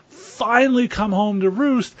years finally come home to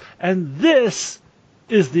roost, and this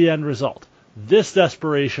is the end result. This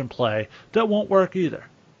desperation play that won't work either.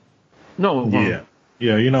 No, it won't.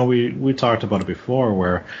 Yeah. We talked about it before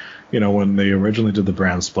where, when they originally did the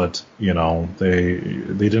brand split, they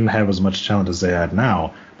didn't have as much talent as they had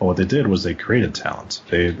now. But what they did was they created talent.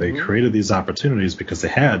 They created these opportunities because they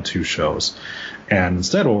had 2 shows. And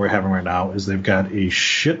instead what we're having right now is they've got a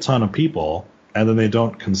shit ton of people, and then they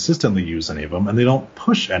don't consistently use any of them, and they don't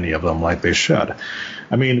push any of them like they should.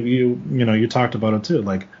 I mean, you talked about it too.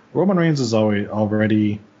 Like, Roman Reigns is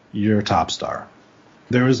already your top star.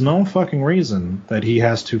 There is no fucking reason that he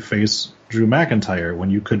has to face Drew McIntyre when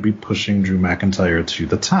you could be pushing Drew McIntyre to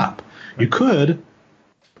the top. You could,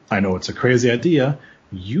 I know it's a crazy idea,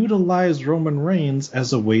 utilize Roman Reigns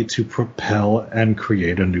as a way to propel and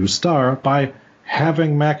create a new star by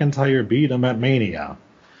having McIntyre beat him at Mania.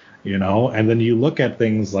 And then you look at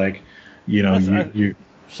things like,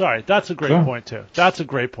 Sorry, that's a great point too. That's a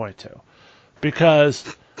great point too. Because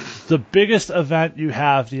the biggest event you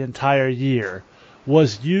have the entire year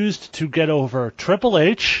was used to get over Triple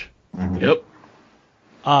H. Yep.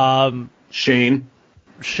 Shane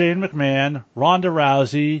McMahon, Ronda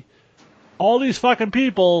Rousey, all these fucking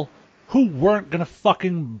people who weren't going to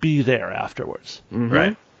fucking be there afterwards. Mm-hmm.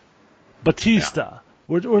 Right? Batista. Yeah.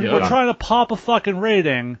 We're trying to pop a fucking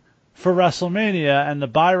rating for WrestleMania and the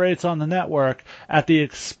buy rates on the network at the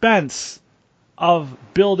expense of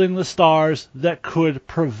building the stars that could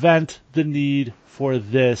prevent the need for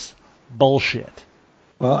this bullshit.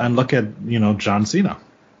 Well, and look at, John Cena.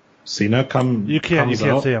 You can't see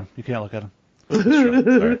him. You can't look at him. That's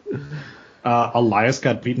true. Elias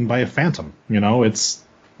got beaten by a phantom. It's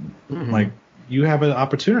like, you have an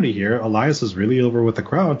opportunity here. Elias is really over with the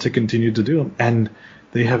crowd to continue to do them, and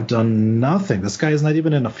they have done nothing. This guy is not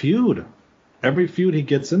even in a feud. Every feud he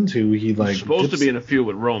gets into, he's supposed to be in a feud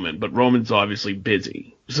with Roman, but Roman's obviously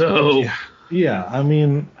busy. So yeah. I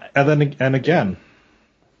mean, and again,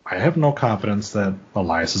 I have no confidence that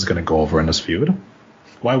Elias is going to go over in this feud.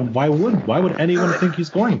 Why would anyone think he's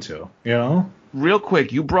going to? You know. Real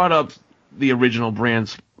quick, you brought up the original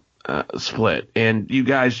brand split, and you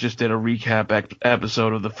guys just did a recap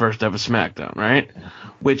episode of the first ever SmackDown, right?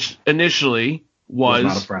 Which initially was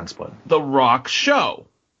not a brand split. The Rock show.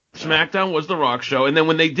 SmackDown was The Rock show, and then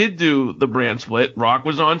when they did do the brand split, Rock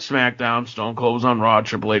was on SmackDown, Stone Cold was on Raw,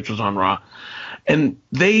 Triple H was on Raw, and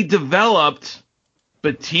they developed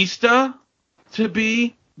Batista to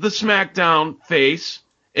be the SmackDown face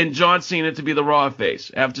and John Cena to be the Raw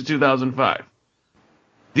face after 2005.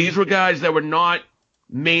 These were guys that were not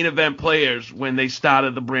main event players when they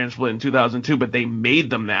started the brand split in 2002, but they made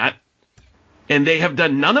them that. And they have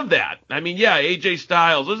done none of that. I mean, yeah, AJ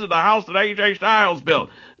Styles. This is the house that AJ Styles built.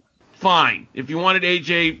 Fine. If you wanted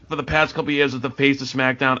AJ for the past couple of years as the face of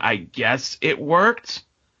SmackDown, I guess it worked.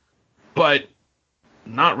 But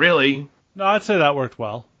not really. No, I'd say that worked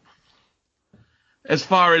well. As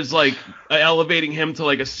far as, elevating him to,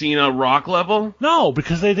 a Cena Rock level? No,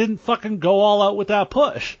 because they didn't fucking go all out with that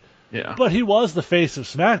push. Yeah. But he was the face of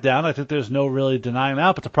SmackDown. I think there's no really denying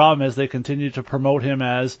that. But the problem is they continue to promote him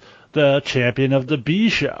as the champion of the B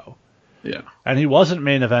show. Yeah. And he wasn't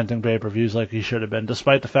main eventing pay-per-views like he should have been,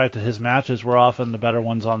 despite the fact that his matches were often the better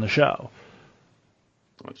ones on the show.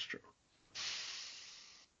 That's true.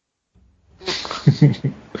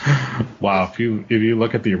 Wow, if you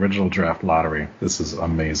look at the original draft lottery, this is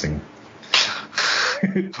amazing.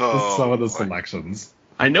 Some of the selections.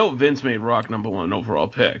 I know Vince made Rock #1 overall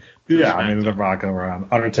pick. Yeah, I mean, The Rock around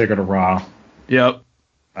Undertaker to Raw. Yep.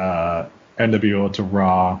 NWO to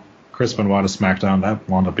Raw. Chris Benoit to SmackDown. That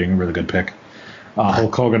wound up being a really good pick.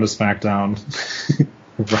 Hulk Hogan to SmackDown.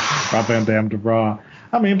 Rob Van Dam to Raw.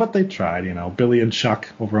 I mean, but they tried, Billy and Chuck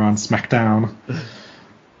over on SmackDown.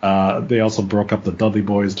 They also broke up the Dudley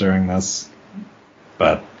Boys during this.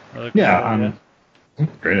 But,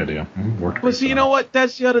 great idea. Worked. Well, see, you know what?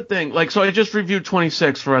 That's the other thing. So I just reviewed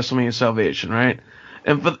 26 for WrestleMania Salvation, right?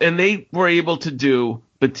 And they were able to do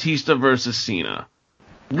Batista versus Cena.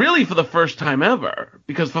 Really for the first time ever.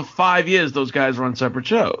 Because for 5 years, those guys were on separate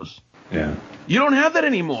shows. Yeah. You don't have that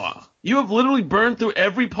anymore. You have literally burned through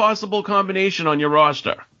every possible combination on your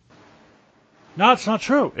roster. No, it's not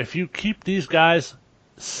true. If you keep these guys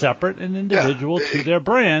separate and individual to their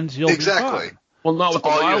brands, you'll be fine. Well, not with the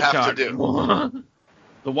all wild you have card. to do.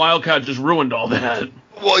 The wild card just ruined all that.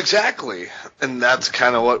 Well, exactly. And that's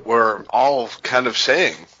kind of what we're all kind of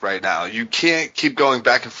saying right now. You can't keep going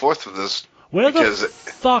back and forth with this. Where the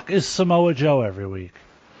fuck is Samoa Joe every week?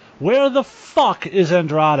 Where the fuck is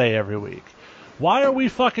Andrade every week? Why are we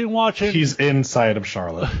fucking watching... He's inside of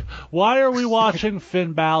Charlotte. Why are we watching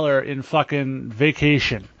Finn Balor in fucking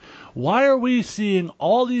Vacation? Why are we seeing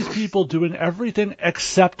all these people doing everything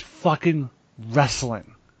except fucking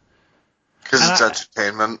wrestling? Because it's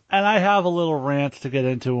entertainment. And I have a little rant to get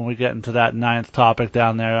into when we get into that 9th topic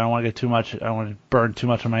down there. I don't want to get too much... I don't want to burn too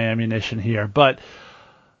much of my ammunition here. But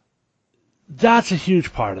that's a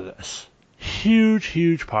huge part of this.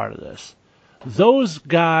 Huge part of this. Those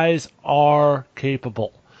guys are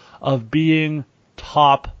capable of being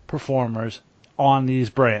top performers on these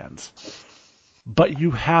brands. But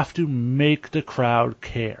you have to make the crowd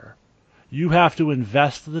care. You have to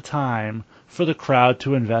invest the time for the crowd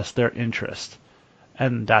to invest their interest.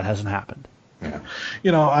 And that hasn't happened. Yeah.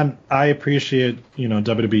 I appreciate,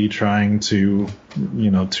 WWE trying to,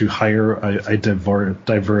 to hire a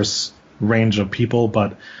diverse range of people,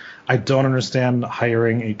 but I don't understand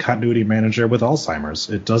hiring a continuity manager with Alzheimer's.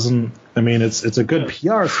 It doesn't, it's a good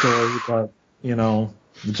PR story, but,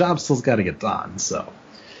 the job still's got to get done, so.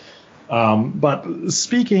 But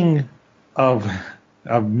speaking of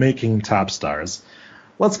making top stars,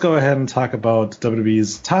 let's go ahead and talk about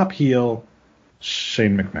WWE's top heel,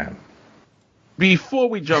 Shane McMahon. Before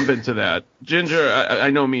we jump into that, Ginger,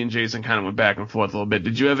 I know me and Jason kind of went back and forth a little bit.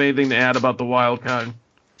 Did you have anything to add about the wild card?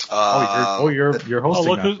 You're hosting.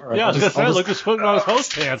 Look now. Look who's putting on his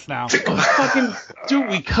host pants now. Fucking dude,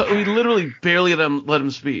 we literally barely let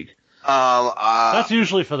him speak. That's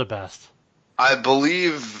usually for the best. I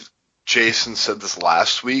believe Jason said this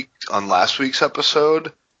last week on last week's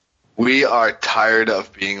episode. We are tired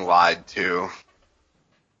of being lied to,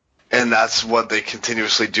 and that's what they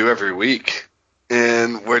continuously do every week.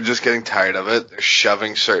 And we're just getting tired of it. They're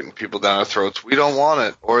shoving certain people down our throats. We don't want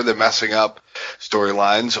it. Or they're messing up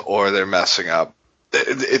storylines, or they're messing up.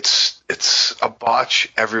 It's a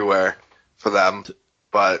botch everywhere for them,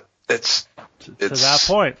 but it's to that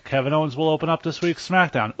point. Kevin Owens will open up this week's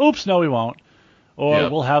SmackDown. Oops, no, he won't. Or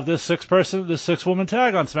we'll have this 6-woman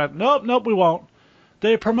tag on SmackDown. Nope, we won't.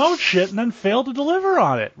 They promote shit and then fail to deliver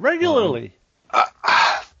on it regularly.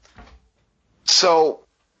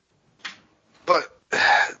 But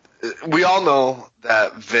we all know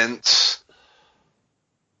that Vince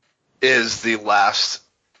is the last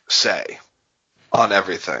say on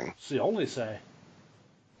everything. It's the only say.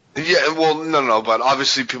 Yeah, well, no, but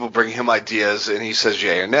obviously people bring him ideas and he says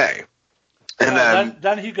yay or nay. And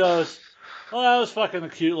then he goes, well, that was fucking a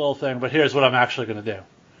cute little thing, but here's what I'm actually going to do.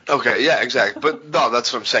 Okay, yeah, exactly. But no,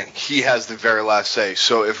 that's what I'm saying. He has the very last say.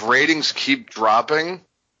 So if ratings keep dropping,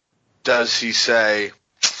 does he say,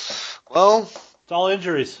 well... It's all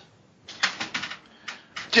injuries.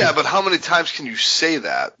 Yeah, but how many times can you say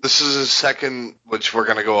that? This is his second, which we're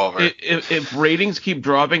going to go over. If ratings keep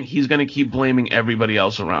dropping, he's going to keep blaming everybody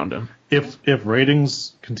else around him. If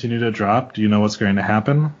ratings continue to drop, do you know what's going to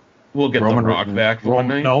happen? We'll get The Rock back for one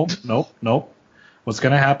night. No. What's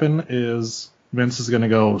going to happen is Vince is going to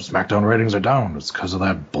go, SmackDown ratings are down. It's because of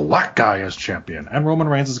that black guy as champion. And Roman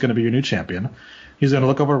Reigns is going to be your new champion. He's going to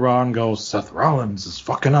look over Raw and go, Seth Rollins is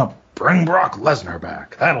fucking up. Bring Brock Lesnar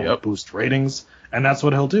back. That'll boost ratings. And that's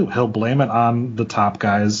what he'll do. He'll blame it on the top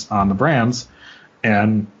guys on the brands,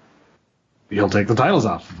 and he'll take the titles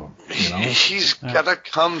off of them. You know? He's got to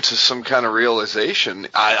come to some kind of realization.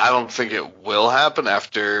 I don't think it will happen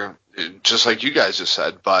after, just like you guys just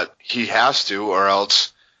said, but he has to, or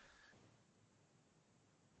else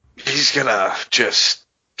he's going to just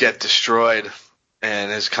get destroyed,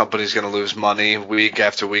 and his company's going to lose money week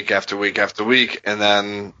after week after week after week. And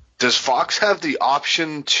then does Fox have the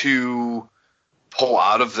option to pull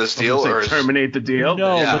out of this deal or terminate the deal?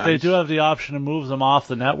 No, but they do have the option to move them off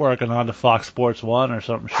the network and onto Fox Sports 1 or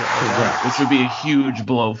something shit like that. Which would be a huge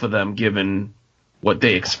blow for them given what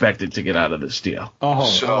they expected to get out of this deal.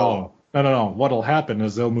 No. What'll happen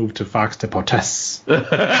is they'll move to Fox Deportes.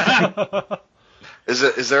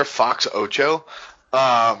 Is there Fox Ocho?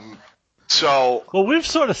 Well, we've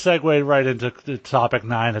sort of segued right into topic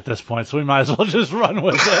 9 at this point, so we might as well just run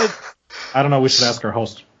with it. I don't know. We should ask our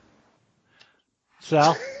host.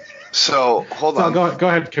 Sal? So, hold on. Go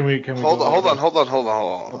ahead. Can we hold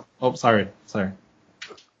on. Oh, sorry.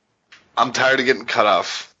 I'm tired of getting cut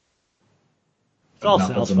off. It's all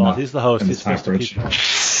Sal's fault. He's the host. He's supposed to keep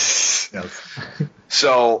Yes.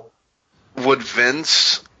 So, would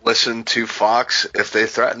Vince listen to Fox if they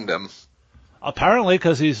threatened him? Apparently,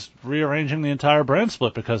 because he's rearranging the entire brand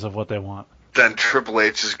split because of what they want. Then Triple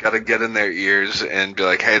H has got to get in their ears and be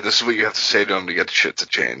like, hey, this is what you have to say to him to get the shit to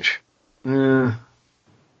change. The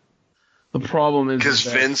problem is because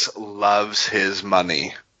Vince loves his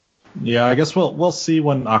money. Yeah, I guess we'll see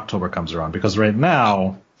when October comes around, because right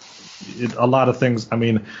now, a lot of things. I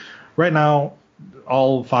mean, right now,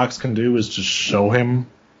 all Fox can do is just show him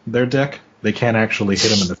their dick. They can't actually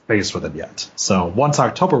hit him in the face with it yet. So once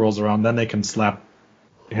October rolls around, then they can slap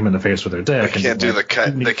him in the face with their dick. They can't do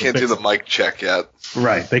the mic check yet.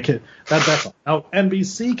 Right. They can. That's all. Now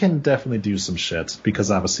NBC can definitely do some shit, because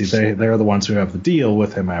obviously they're the ones who have the deal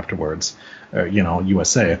with him afterwards.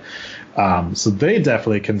 USA. So they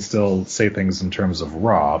definitely can still say things in terms of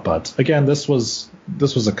Raw. But again, this was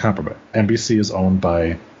a compromise. NBC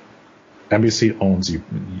owns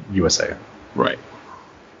USA. Right.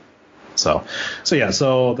 So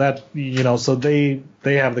that, so they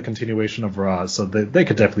have the continuation of Raw, so they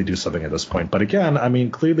could definitely do something at this point. But again, I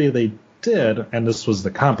mean, clearly they did, and this was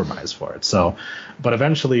the compromise for it. So, but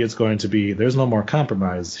eventually it's going to be, there's no more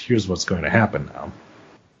compromise. Here's what's going to happen now.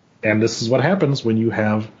 And this is what happens when you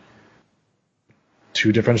have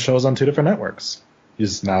 2 different shows on 2 different networks.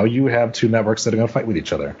 Is now you have 2 networks that are going to fight with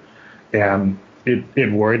each other. And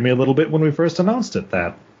it worried me a little bit when we first announced it,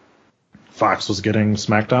 that Fox was getting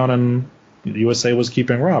SmackDown and USA was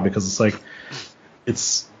keeping Raw, because it's like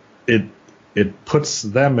it puts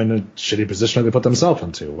them in a shitty position that they put themselves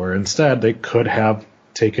into, where instead they could have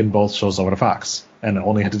taken both shows over to Fox and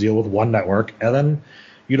only had to deal with one network, and then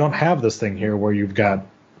you don't have this thing here where you've got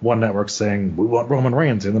one network saying we want Roman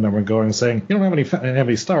Reigns, and the network going saying you don't have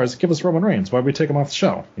any stars, give us Roman Reigns, why would we take him off the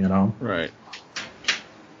show? Right.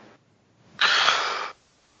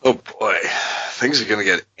 Oh boy, things are going to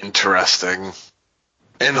get interesting.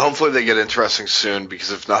 And hopefully they get interesting soon,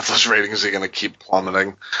 because if not, those ratings are going to keep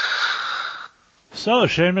plummeting. So,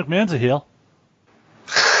 Shane McMahon's a heel.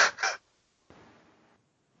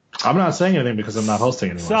 I'm not saying anything because I'm not hosting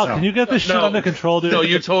anymore. Sal, can you get this shit under control, dude? No,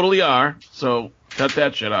 you totally are. So, cut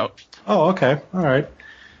that shit out. Oh, okay. All right.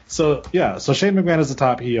 So Shane McMahon is the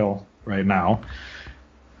top heel right now.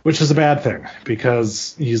 Which is a bad thing,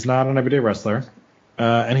 because he's not an everyday wrestler,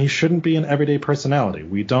 and he shouldn't be an everyday personality.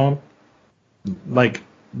 We don't, like,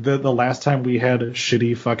 the last time we had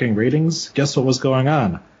shitty fucking ratings, guess what was going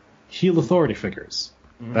on? Heel authority figures.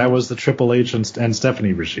 Mm-hmm. That was the Triple H and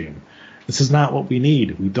Stephanie regime. This is not what we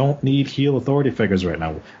need. We don't need heel authority figures right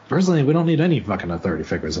now. Personally, we don't need any fucking authority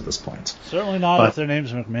figures at this point. Certainly not if their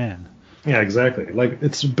name's McMahon. Yeah, exactly. Like,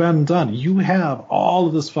 it's been done. You have all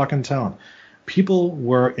of this fucking talent. People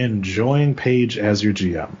were enjoying Paige as your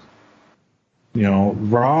GM. You know,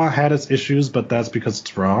 Raw had its issues, but that's because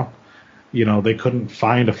it's Raw. You know, they couldn't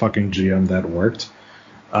find a fucking GM that worked.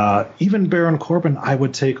 Even Baron Corbin, I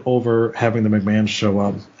would take over having the McMahon show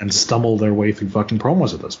up and stumble their way through fucking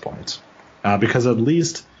promos at this point. Because at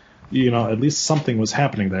least something was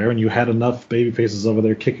happening there, and you had enough babyfaces over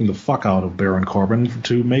there kicking the fuck out of Baron Corbin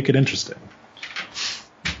to make it interesting.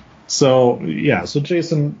 So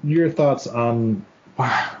Jason, your thoughts on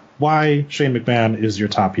why Shane McMahon is your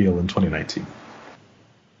top heel in 2019?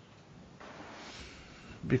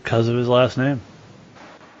 Because of his last name.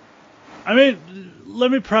 I mean, let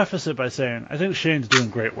me preface it by saying I think Shane's doing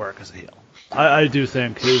great work as a heel. I do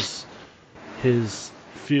think his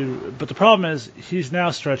feud, but the problem is he's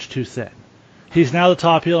now stretched too thin. He's now the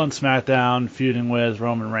top heel on SmackDown, feuding with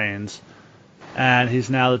Roman Reigns. And he's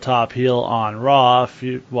now the top heel on Raw.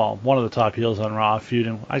 One of the top heels on Raw,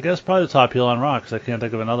 feuding. I guess probably the top heel on Raw because I can't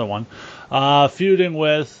think of another one. Feuding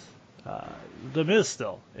with The Miz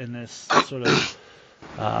still in this sort of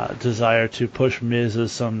desire to push Miz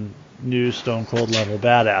as some new Stone Cold level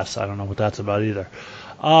badass. I don't know what that's about either.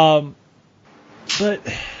 But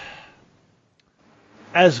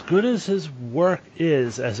as good as his work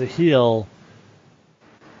is as a heel,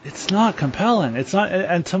 it's not compelling. It's not.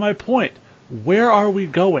 And to my point. Where are we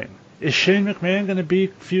going? Is Shane McMahon going to be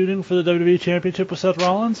feuding for the WWE Championship with Seth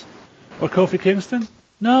Rollins? Or Kofi Kingston?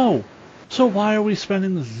 No. So why are we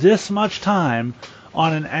spending this much time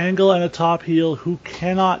on an angle and a top heel who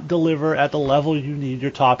cannot deliver at the level you need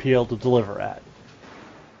your top heel to deliver at?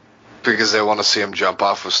 Because they want to see him jump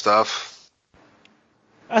off with stuff?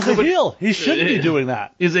 As a heel, he shouldn't be doing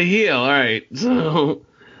that. He's a heel, alright. So...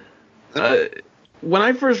 when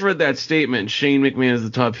I first read that statement, Shane McMahon is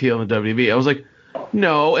the top heel in the WWE, I was like,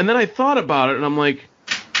 no. And then I thought about it, and I'm like,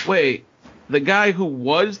 wait, the guy who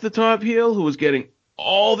was the top heel, who was getting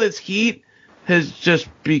all this heat, has just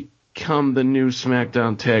become the new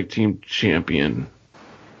SmackDown Tag Team Champion.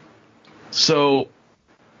 So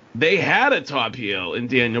they had a top heel in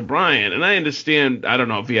Daniel Bryan, and I understand, I don't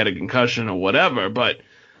know if he had a concussion or whatever, but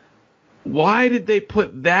why did they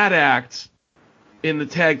put that act in the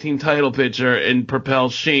tag team title picture and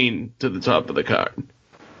propel Shane to the top of the card?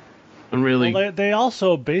 And really, well, they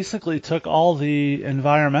also basically took all the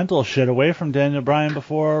environmental shit away from Daniel Bryan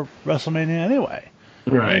before WrestleMania anyway.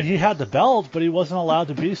 Right. I mean, he had the belt, but he wasn't allowed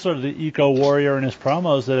to be sort of the eco-warrior in his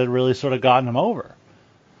promos that had really sort of gotten him over.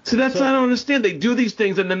 So I don't understand. They do these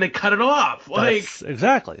things and then they cut it off.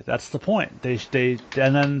 Exactly. That's the point. They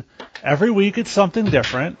and then every week it's something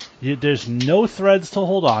different. There's no threads to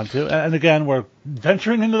hold on to. And again, we're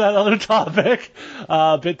venturing into that other topic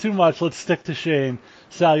a bit too much. Let's stick to Shane.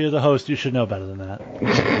 Sal, you're the host. You should know better than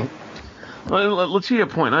that. Well, let's hear your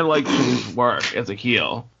point. I like Shane's work as a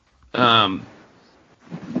heel. And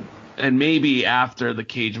maybe after the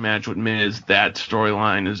cage match with Miz, that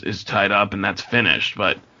storyline is tied up and that's finished.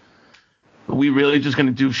 But are we really just going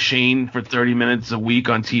to do Shane for 30 minutes a week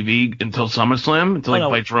on TV until SummerSlam, until he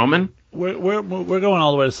fights Roman? We're going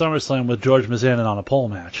all the way to SummerSlam with George Mizanin on a pole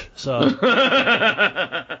match. So.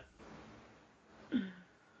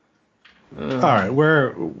 All right,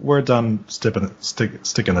 we're done sticking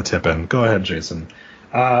the tip in. Go ahead, Jason.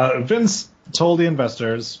 Vince told the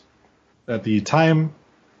investors that the time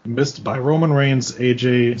missed by Roman Reigns,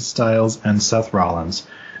 AJ Styles, and Seth Rollins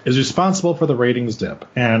is responsible for the ratings dip,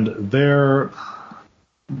 and their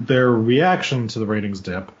reaction to the ratings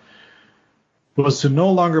dip was to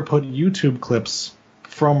no longer put YouTube clips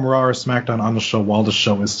from Raw or SmackDown on the show while the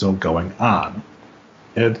show is still going on.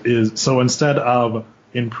 It is so instead of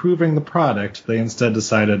improving the product, they instead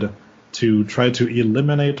decided to try to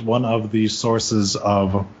eliminate one of the sources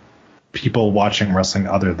of people watching wrestling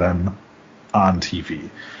other than on TV.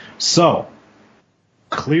 So,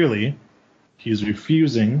 clearly, he's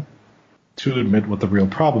refusing to admit what the real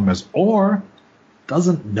problem is, or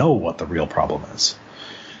doesn't know what the real problem is.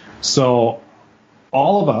 So,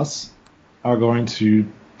 all of us are going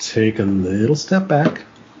to take a little step back,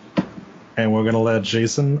 and we're going to let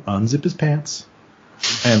Jason unzip his pants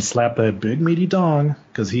and slap that big meaty dong,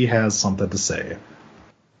 because he has something to say.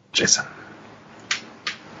 Jason.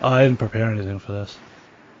 I didn't prepare anything for this.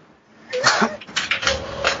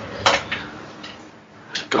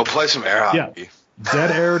 Go play some air hockey. Yeah.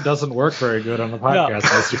 Dead air doesn't work very good on the podcast,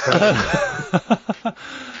 Mr.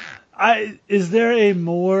 President.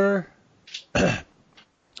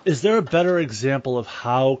 Is there a better example of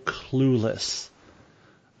how clueless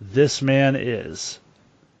this man is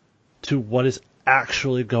to what is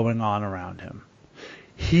actually going on around him?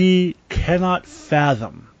 He cannot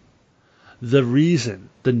fathom the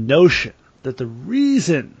notion that the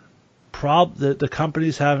reason that the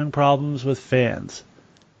company's having problems with fans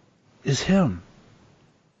is him.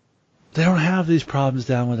 They don't have these problems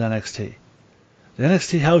down with NXT. The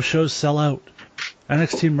NXT house shows sell out.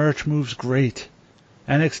 NXT merch moves great.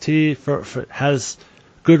 NXT has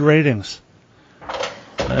good ratings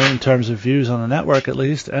in terms of views on the network at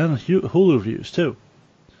least, and Hulu views too.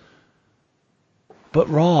 But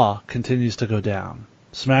Raw continues to go down.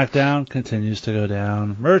 SmackDown continues to go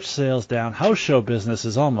down. Merch sales down. House show business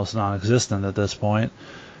is almost non-existent at this point.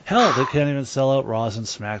 Hell, they can't even sell out Raws and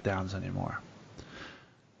SmackDowns anymore.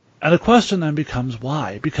 And the question then becomes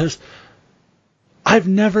why? Because I've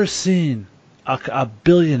never seen a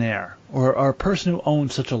billionaire or a person who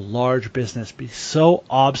owns such a large business be so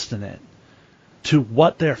obstinate to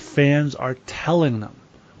what their fans are telling them,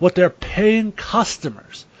 what their paying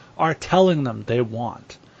customers are telling them they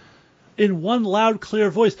want, in one loud,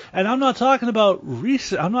 clear voice. And I'm not talking about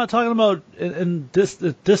recent. I'm not talking about in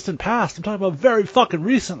distant past. I'm talking about very fucking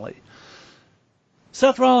recently.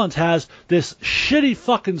 Seth Rollins has this shitty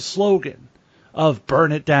fucking slogan of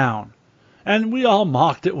 "Burn it down," and we all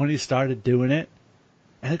mocked it when he started doing it,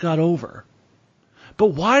 and it got over. But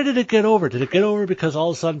why did it get over? Did it get over because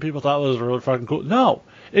all of a sudden people thought it was really fucking cool? No.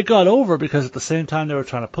 It got over because at the same time they were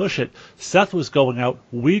trying to push it, Seth was going out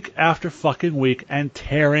week after fucking week and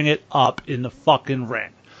tearing it up in the fucking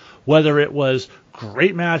ring. Whether it was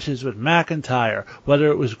great matches with McIntyre, whether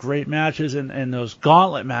it was great matches in those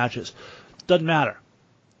gauntlet matches, doesn't matter.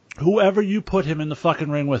 Whoever you put him in the fucking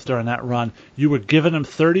ring with during that run, you were giving him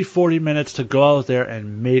 30, 40 minutes to go out there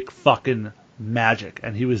and make fucking magic,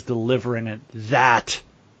 and he was delivering it. That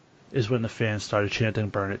is when the fans started chanting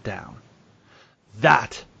 "Burn it down."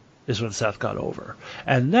 That is when Seth got over.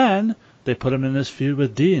 And then they put him in this feud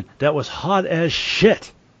with Dean that was hot as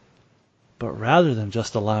shit. But rather than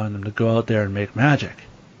just allowing them to go out there and make magic,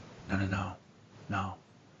 no,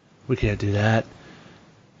 we can't do that.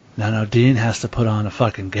 No, Dean has to put on a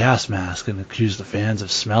fucking gas mask and accuse the fans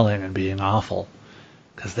of smelling and being awful.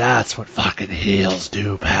 Because that's what fucking heels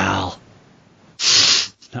do, pal.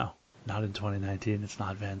 No, not in 2019. It's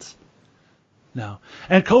not Vince. No.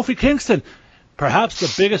 And Kofi Kingston, perhaps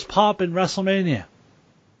the biggest pop in WrestleMania.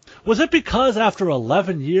 Was it because after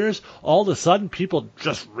 11 years, all of a sudden people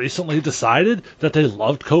just recently decided that they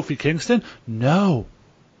loved Kofi Kingston? No.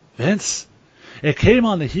 Vince. It came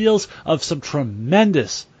on the heels of some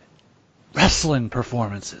tremendous wrestling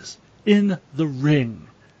performances in the ring,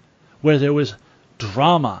 where there was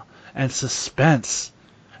drama and suspense,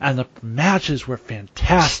 and the matches were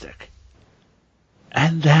fantastic.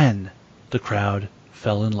 And then the crowd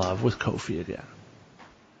fell in love with Kofi again.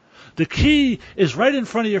 The key is right in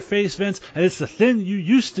front of your face, Vince, and it's the thing you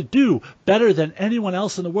used to do better than anyone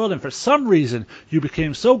else in the world, and for some reason you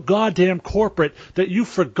became so goddamn corporate that you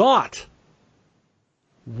forgot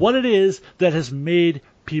what it is that has made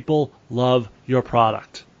people love your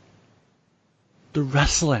product. The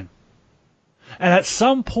wrestling. And at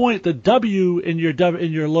some point, the W in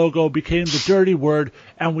your logo became the dirty word,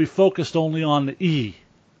 and we focused only on the E.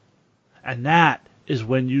 And that is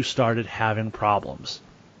when you started having problems.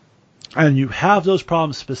 And you have those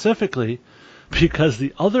problems specifically because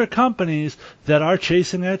the other companies that are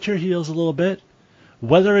chasing at your heels a little bit,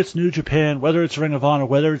 whether it's New Japan, whether it's Ring of Honor,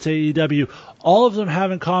 whether it's AEW, all of them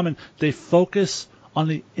have in common, they focus on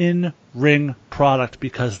the in-ring product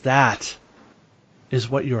because that is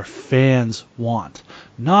what your fans want.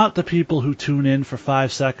 Not the people who tune in for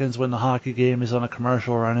 5 seconds when the hockey game is on a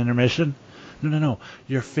commercial or on intermission. No.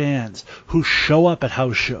 Your fans who show up at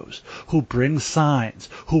house shows, who bring signs,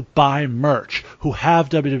 who buy merch, who have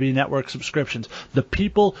WWE Network subscriptions. The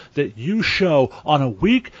people that you show on a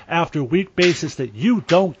week after week basis that you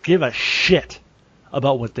don't give a shit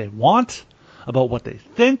about what they want, about what they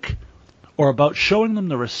think, or about showing them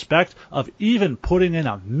the respect of even putting in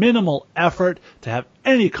a minimal effort to have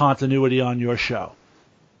any continuity on your show.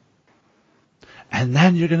 And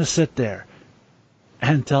then you're going to sit there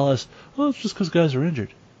and tell us, well, it's just because guys are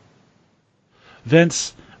injured.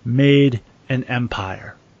 Vince made an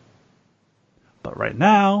empire. But right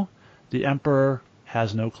now, the emperor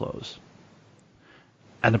has no clothes.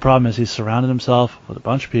 And the problem is he's surrounded himself with a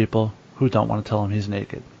bunch of people who don't want to tell him he's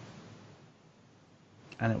naked.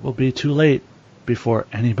 And it will be too late before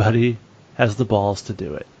anybody has the balls to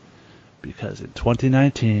do it. Because in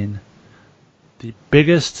 2019, the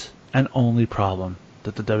biggest and only problem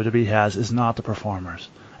that the WWE has is not the performers.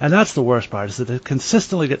 And that's the worst part, is that it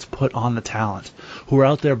consistently gets put on the talent who are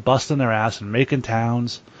out there busting their ass and making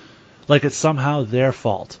towns like it's somehow their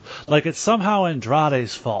fault. Like it's somehow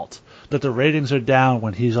Andrade's fault that the ratings are down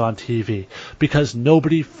when he's on TV, because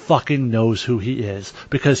nobody fucking knows who he is,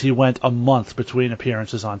 because he went a month between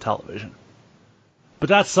appearances on television. But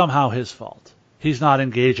that's somehow his fault. He's not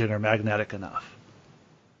engaging or magnetic enough.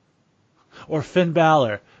 Or Finn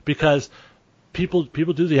Balor, because people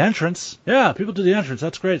do the entrance. Yeah, people do the entrance.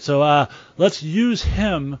 That's great. So let's use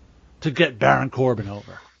him to get Baron Corbin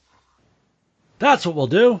over. That's what we'll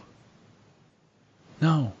do.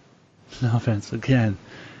 No, Vince. Again,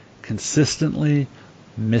 consistently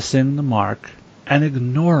missing the mark and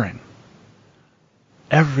ignoring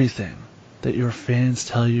everything that your fans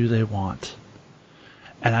tell you they want.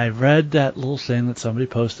 And I read that little thing that somebody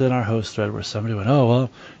posted in our host thread where somebody went, oh, well,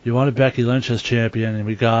 you wanted Becky Lynch as champion and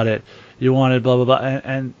we got it. You wanted blah, blah, blah.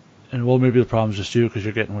 And well, maybe the problem's just you because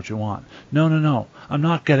you're getting what you want. No. I'm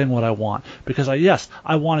not getting what I want. Because,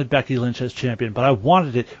 I wanted Becky Lynch as champion, but I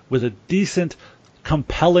wanted it with a decent,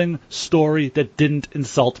 compelling story that didn't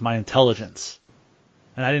insult my intelligence.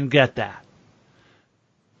 And I didn't get that.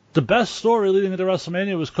 The best story leading into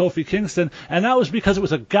WrestleMania was Kofi Kingston, and that was because it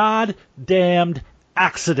was a goddamned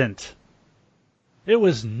accident. It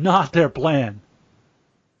was not their plan.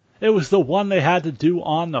 It was the one they had to do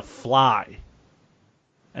on the fly.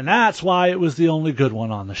 And that's why it was the only good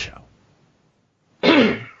one on the show.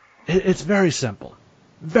 It's very simple.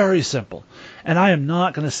 Very simple. And I am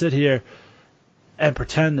not going to sit here and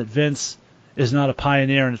pretend that Vince is not a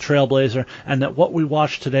pioneer and a trailblazer, and that what we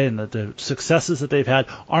watched today and the successes that they've had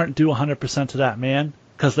aren't due 100% to that man,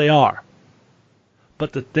 because they are.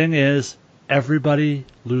 But the thing is, everybody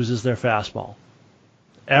loses their fastball.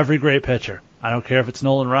 Every great pitcher. I don't care if it's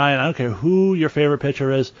Nolan Ryan. I don't care who your favorite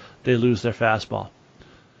pitcher is. They lose their fastball.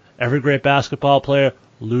 Every great basketball player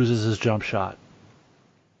loses his jump shot.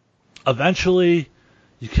 Eventually,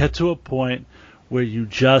 you get to a point where you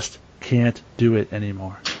just can't do it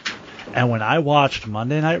anymore. And when I watched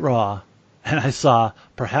Monday Night Raw, and I saw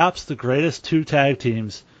perhaps the greatest two tag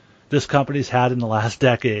teams this company's had in the last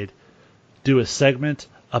decade do a segment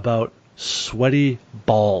about sweaty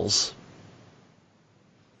balls,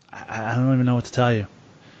 I don't even know what to tell you.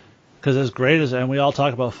 Because as great as, and we all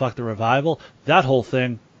talk about fuck the revival, that whole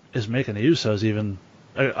thing is making the Usos even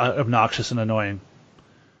obnoxious and annoying.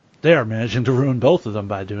 They are managing to ruin both of them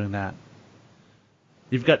by doing that.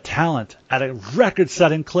 You've got talent at a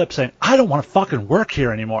record-setting clip saying, I don't want to fucking work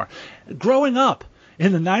here anymore. Growing up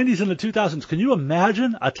in the 90s and the 2000s, can you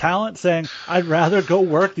imagine a talent saying, I'd rather go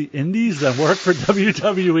work the indies than work for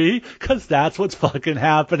WWE? Because that's what's fucking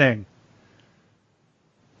happening.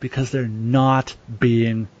 Because they're not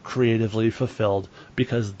being creatively fulfilled.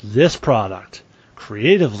 Because this product,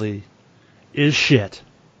 creatively, is shit.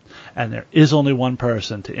 And there is only one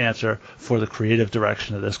person to answer for the creative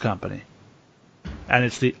direction of this company. And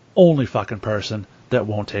it's the only fucking person that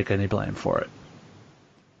won't take any blame for it.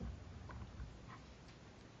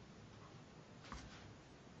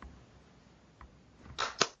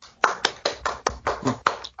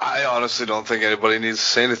 I honestly don't think anybody needs to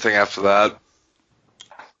say anything after that.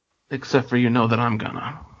 Except for that I'm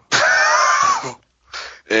gonna.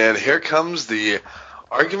 And here comes the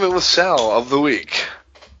argument with Sal of the week.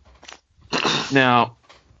 Now,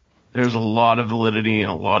 there's a lot of validity in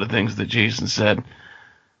a lot of things that Jason said.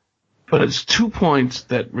 But it's 2 points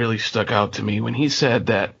that really stuck out to me when he said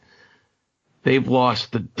that they've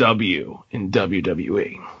lost the W in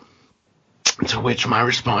WWE. To which my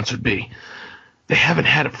response would be, they haven't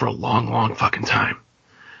had it for a long, long fucking time.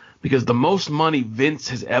 Because the most money Vince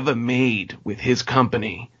has ever made with his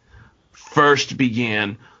company first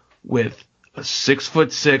began with a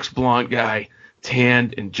 6'6" blonde guy,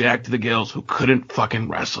 tanned and jacked to the gills, who couldn't fucking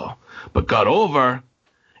wrestle, but got over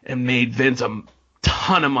and made Vince a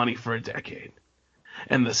ton of money for a decade.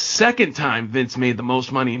 And the second time Vince made the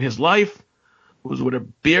most money in his life was with a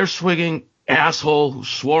beer-swigging asshole who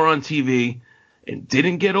swore on TV and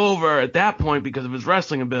didn't get over at that point because of his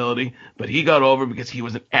wrestling ability, but he got over because he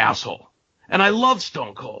was an asshole. And I love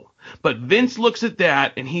Stone Cold. But Vince looks at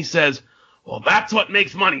that and he says, well, that's what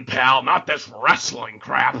makes money, pal, not this wrestling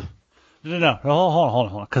crap. No.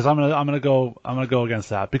 Hold on. Because I'm gonna go against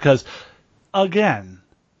that. Because again,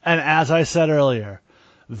 and as I said earlier,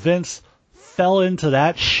 Vince fell into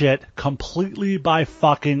that shit completely by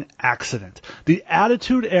fucking accident. The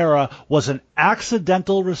Attitude Era was an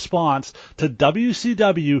accidental response to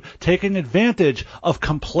WCW taking advantage of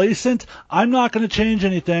complacent, I'm not going to change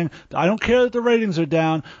anything. I don't care that the ratings are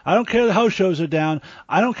down. I don't care that house shows are down.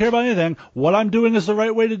 I don't care about anything. What I'm doing is the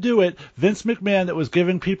right way to do it. Vince McMahon that was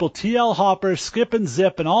giving people TL Hopper, Skip and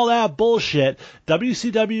Zip and all that bullshit.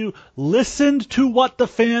 WCW listened to what the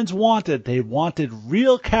fans wanted. They wanted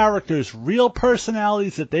real characters, real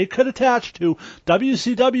personalities that they could attach to.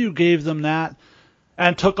 WCW gave them that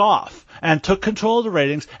and took off and took control of the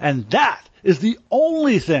ratings, and that is the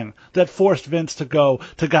only thing that forced Vince to go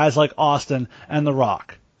to guys like Austin and The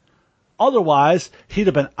Rock. Otherwise, he'd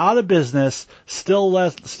have been out of business, still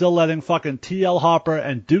letting fucking TL Hopper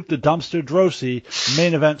and Duke the Dumpster Droese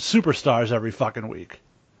main event superstars every fucking week.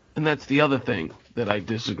 And that's the other thing that I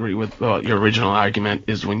disagree with your original argument,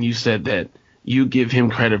 is when you said that you give him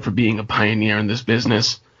credit for being a pioneer in this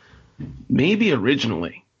business. Maybe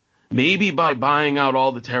originally. Maybe by buying out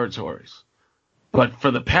all the territories. But for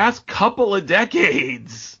the past couple of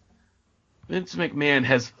decades, Vince McMahon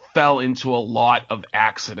has fell into a lot of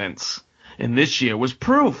accidents. And this year was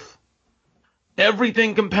proof.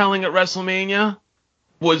 Everything compelling at WrestleMania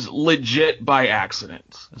was legit by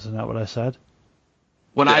accident. Isn't that what I said?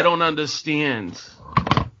 What I don't understand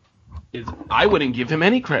is I wouldn't give him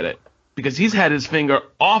any credit, because he's had his finger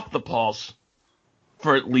off the pulse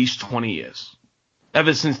for at least 20 years.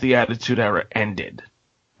 Ever since the Attitude Era ended,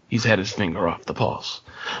 he's had his finger off the pulse.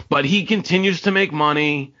 But he continues to make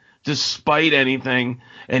money despite anything,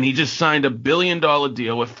 and he just signed $1 billion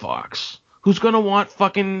deal with Fox. Who's going to want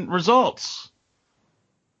fucking results?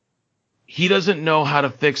 He doesn't know how to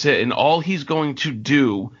fix it, and all he's going to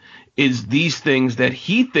do is these things that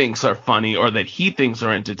he thinks are funny or that he thinks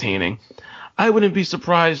are entertaining. I wouldn't be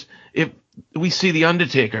surprised if we see The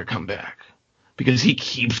Undertaker come back, because he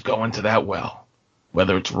keeps going to that well.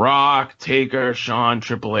 Whether it's Rock, Taker, Shawn,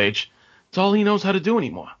 Triple H, it's all he knows how to do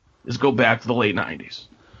anymore, is go back to the late 90s.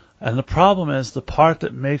 And the problem is, the part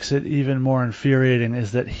that makes it even more infuriating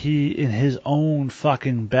is that he, in his own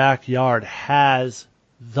fucking backyard, has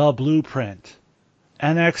the blueprint.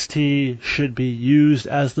 NXT should be used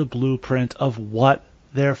as the blueprint of what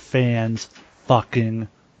their fans fucking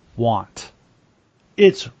want.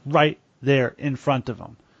 It's right there in front of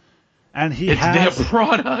them. And he has their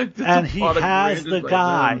product. And he has the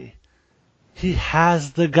guy. He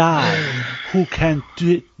has the guy who can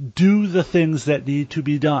do the things that need to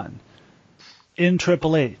be done in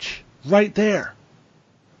Triple H. Right there.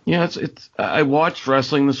 Yeah, it's. I watched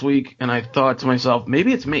wrestling this week, and I thought to myself,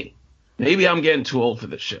 maybe it's me. Maybe I'm getting too old for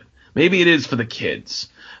this shit. Maybe it is for the kids.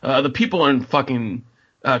 The people in fucking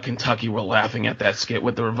Kentucky were laughing at that skit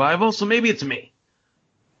with the Revival, so maybe it's me.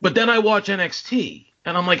 But then I watch NXT,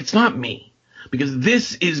 and I'm like, it's not me. Because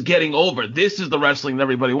this is getting over. This is the wrestling that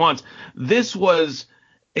everybody wants. This was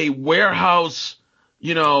a warehouse,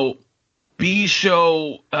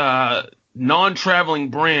 B-show, non-traveling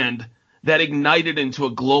brand that ignited into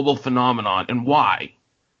a global phenomenon. And why?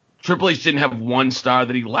 Triple H didn't have one star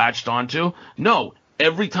that he latched onto. No.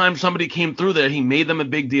 Every time somebody came through there, he made them a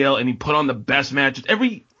big deal, and he put on the best matches.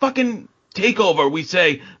 Every fucking takeover, we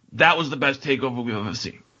say, that was the best takeover we've ever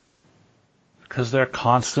seen. Because they're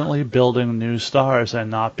constantly building new stars and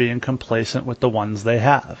not being complacent with the ones they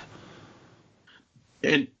have.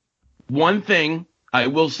 And one thing I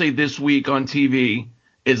will say this week on TV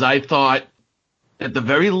is I thought, at the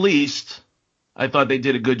very least, I thought they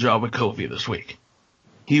did a good job with Kofi this week.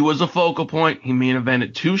 He was a focal point. He main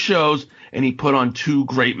evented 2 shows, and he put on 2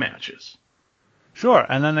 great matches. Sure,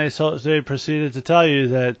 and then they proceeded to tell you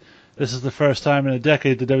that this is the first time in a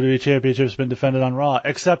decade the WWE Championship has been defended on Raw,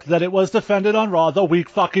 except that it was defended on Raw the week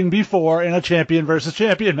fucking before in a champion versus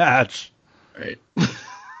champion match. Right.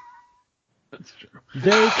 That's true.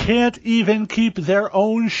 They can't even keep their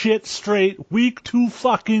own shit straight week to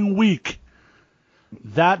fucking week.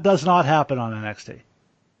 That does not happen on NXT.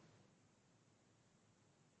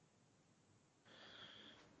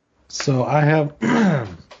 So I have...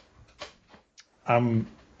 Sorry,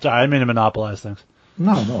 I didn't mean to monopolize things.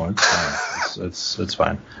 No, it's fine. It's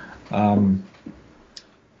fine.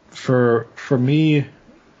 For me,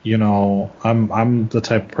 I'm the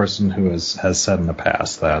type of person who has said in the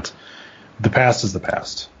past that the past is the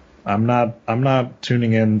past. I'm not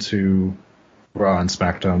tuning in to Raw and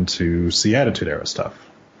SmackDown to see Attitude Era stuff,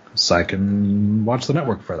 because I can watch the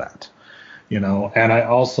network for that. And I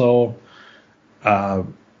also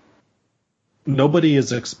nobody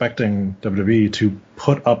is expecting WWE to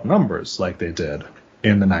put up numbers like they did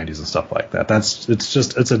in the 90s and stuff like that.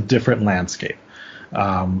 It's a different landscape.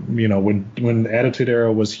 When Attitude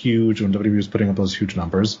Era was huge, when WWE was putting up those huge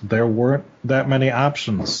numbers, there weren't that many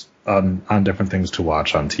options on different things to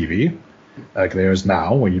watch on TV. like there is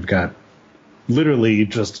now, where you've got literally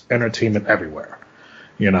just entertainment everywhere.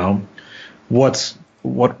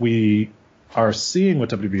 What we are seeing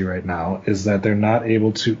with WWE right now is that they're not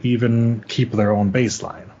able to even keep their own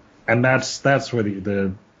baseline, and that's where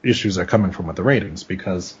the issues are coming from with the ratings,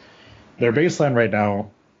 because their baseline right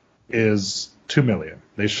now is 2 million.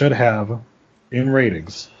 They should have in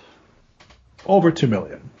ratings over 2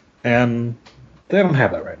 million, and they don't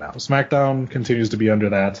have that right now. SmackDown continues to be under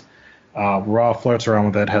that. Raw flirts around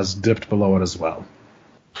with that, has dipped below it as well.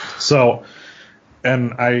 So,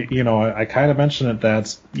 and I kind of mentioned it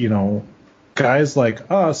that, guys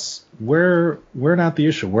like us, we're not the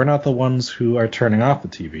issue. We're not the ones who are turning off the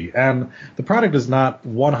TV. And the product is not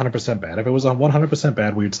 100% bad. If it was 100%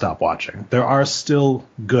 bad, we'd stop watching. There are still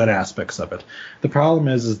good aspects of it. The problem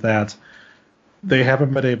is that they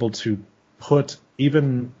haven't been able to put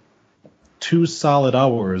even 2 solid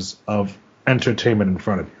hours of entertainment in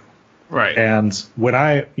front of you. Right. And when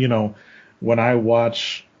I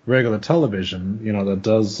watch regular television, that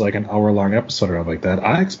does like an hour-long episode or like that,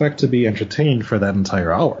 I expect to be entertained for that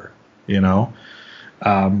entire hour, even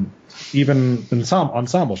in some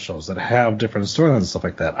ensemble shows that have different storylines and stuff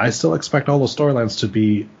like that, I still expect all those storylines to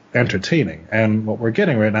be entertaining. And what we're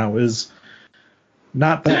getting right now is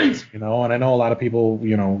not that, and I know a lot of people,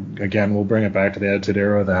 again, we'll bring it back to the Attitude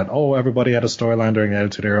Era that, everybody had a storyline during the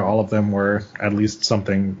Attitude Era. All of them were at least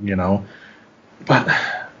something, But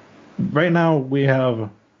right now we have,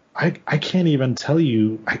 I can't even tell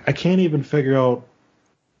you, I can't even figure out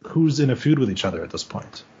who's in a feud with each other at this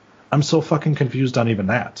point. I'm so fucking confused on even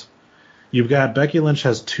that. You've got Becky Lynch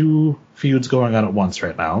has 2 feuds going on at once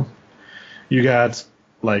right now. You got,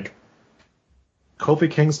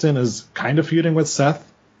 Kofi Kingston is kind of feuding with Seth,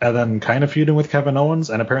 and then kind of feuding with Kevin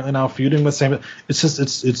Owens, and apparently now feuding with Sami. It's just,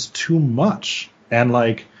 it's too much.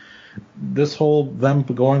 And, this whole them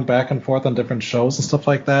going back and forth on different shows and stuff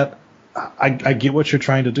like that, I get what you're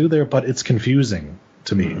trying to do there, but it's confusing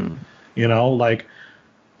to me. Mm-hmm.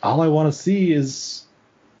 All I want to see is,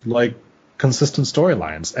 consistent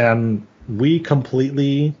storylines. And we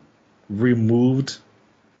completely removed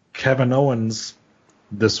Kevin Owens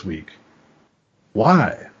this week.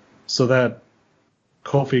 Why? So that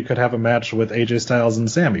Kofi could have a match with AJ Styles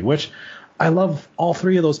and Sami, which I love all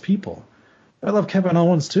 3 of those people. I love Kevin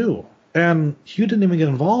Owens too. And he didn't even get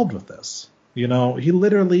involved with this. He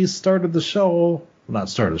literally started the show, not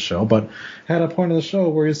started the show, but had a point of the show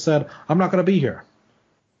where he said, I'm not going to be here.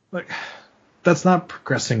 That's not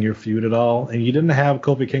progressing your feud at all. And you didn't have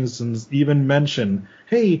Kofi Kingston's even mention,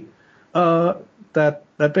 hey, that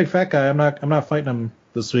big fat guy, I'm not fighting him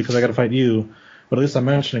this week because I got to fight you. But at least I'm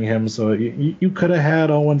mentioning him, so you could have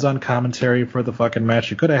had Owens on commentary for the fucking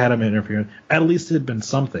match. You could have had him interfering. At least it had been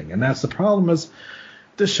something. And that's the problem is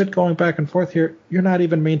this shit going back and forth here, you're not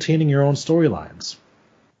even maintaining your own storylines.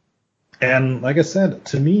 And like I said,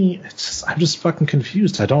 to me, I'm just fucking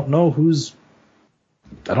confused. I don't know who's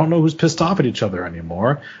pissed off at each other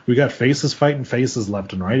anymore. We got faces fighting faces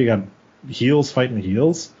left and right. You got heels fighting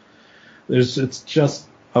heels. It's just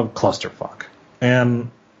a clusterfuck.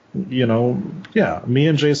 And me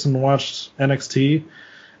and Jason watched NXT,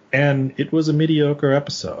 and it was a mediocre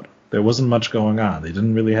episode. There wasn't much going on. They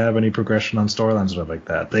didn't really have any progression on storylines or stuff like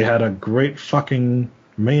that. They had a great fucking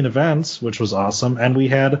main event, which was awesome, and we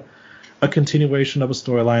had a continuation of a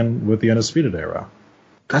storyline with the Undisputed Era.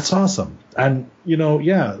 That's awesome. And,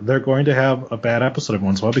 they're going to have a bad episode every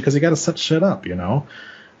once in a while because you got to set shit up,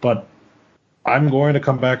 But I'm going to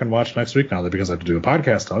come back and watch next week now, not because I have to do a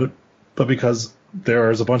podcast on it, but because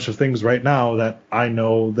there's a bunch of things right now that I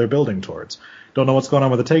know they're building towards. Don't know what's going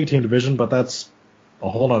on with the tag team division, but that's a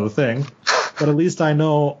whole other thing. But at least I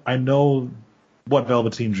know what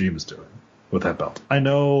Velveteen Dream is doing with that belt. I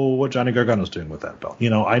know what Johnny Gargano's doing with that belt.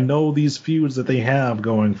 I know these feuds that they have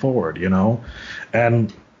going forward,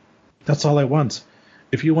 and that's all I want.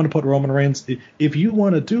 If you want to put Roman Reigns, if you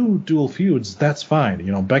want to do dual feuds, that's fine.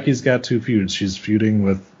 Becky's got 2 feuds. She's feuding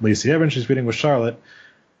with Lacey Evans. She's feuding with Charlotte.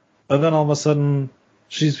 And then all of a sudden,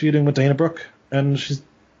 she's feuding with Dana Brooke, and she's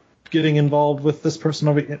getting involved with this person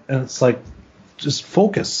over here. And it's just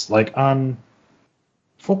focus on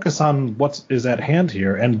what is at hand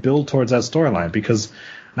here and build towards that storyline, because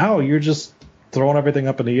now you're just throwing everything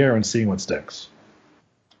up in the air and seeing what sticks.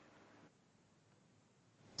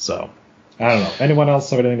 So, I don't know. Anyone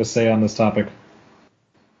else have anything to say on this topic?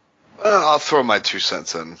 I'll throw my 2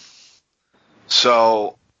 cents in.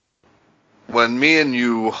 So, when me and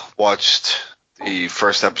you watched the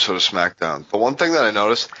first episode of SmackDown, the one thing that I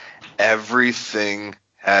noticed, everything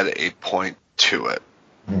had a point to it.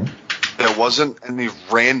 Mm-hmm. There wasn't any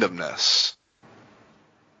randomness.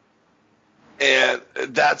 And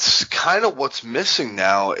that's kind of what's missing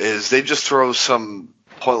now is they just throw some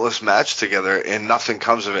pointless match together and nothing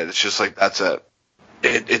comes of it. It's just like, that's it.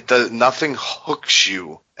 It does, nothing hooks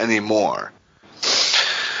you anymore.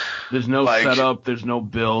 There's no setup, there's no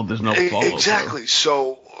build, there's no follow-through. Exactly.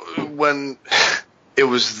 So when it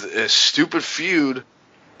was a stupid feud,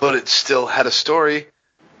 but it still had a story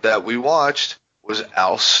that we watched, was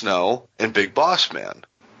Al Snow and Big Boss Man.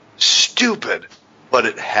 Stupid, but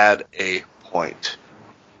it had a point.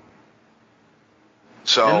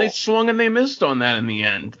 So, and they swung and they missed on that in the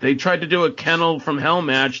end. They tried to do a Kennel from Hell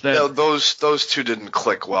match that... No, those two didn't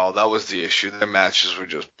click well. That was the issue. Their matches were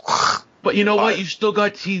just... But you know what? You still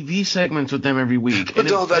got TV segments with them every week. But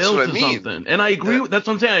no, that's what I mean. Something. And I agree. That's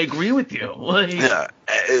what I'm saying. I agree with you. Like, yeah,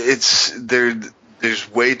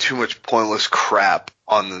 there's way too much pointless crap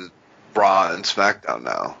on the Raw and SmackDown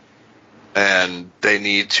now. And they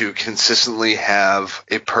need to consistently have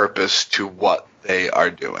a purpose to what they are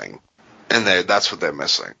doing. And that's what they're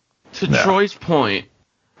missing. To Troy's point,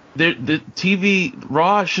 the TV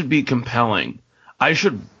Raw should be compelling. I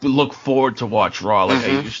should look forward to watch Raw like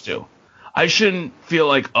I used to. I shouldn't feel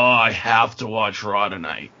like, oh, I have to watch Raw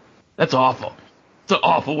tonight. That's awful. It's an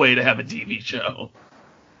awful way to have a TV show.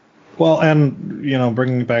 Well, and,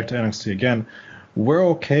 bringing it back to NXT again,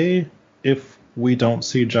 we're okay if we don't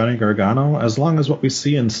see Johnny Gargano, as long as what we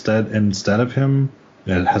see instead of him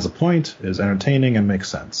has a point, is entertaining, and makes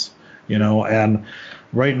sense. And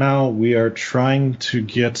right now we are trying to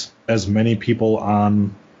get as many people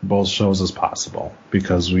on both shows as possible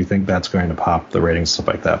because we think that's going to pop the ratings, stuff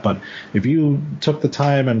like that. But if you took the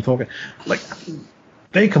time and focus, like,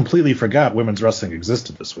 they completely forgot women's wrestling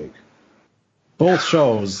existed this week. Both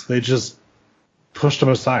shows, they just pushed them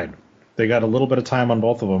aside. They got a little bit of time on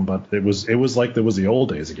both of them, but it was like there was the old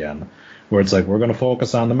days again, where it's like, we're going to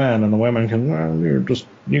focus on the men and the women can,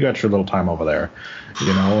 you got your little time over there,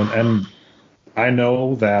 and I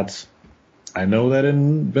know that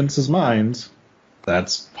in Vince's mind,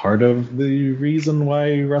 that's part of the reason why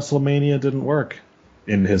WrestleMania didn't work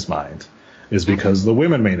in his mind, is because the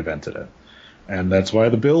women main evented it. And that's why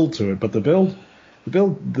the build to it, but the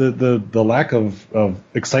lack of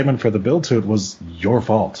excitement for the build to it was your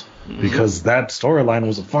fault, because that storyline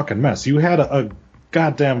was a fucking mess. You had a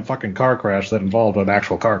goddamn fucking car crash that involved an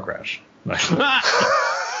actual car crash.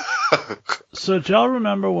 So do y'all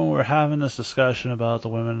remember when we were having this discussion about the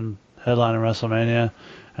women headlining WrestleMania,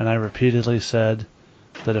 and I repeatedly said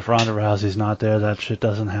that if Ronda Rousey's not there, that shit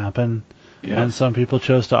doesn't happen? Yeah. And some people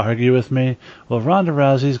chose to argue with me. Well, Ronda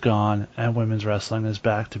Rousey's gone, and women's wrestling is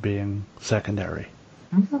back to being secondary.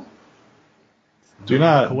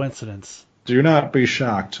 Coincidence. Do not be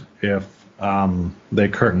shocked if they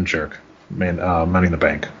curtain jerk Money in the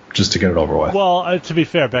Bank just to get it over with. Well, to be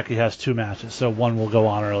fair, Becky has 2 matches, so one will go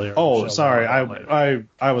on earlier. Oh, sorry,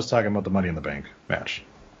 I was talking about the Money in the Bank match.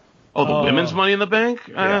 Oh, the women's Money in the Bank?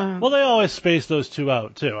 Yeah. Well, they always space those 2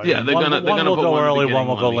 out too. I mean, they're gonna put go early, one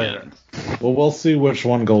will go later. Well, we'll see which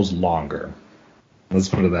one goes longer. Let's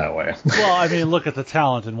put it that way. Well, I mean, look at the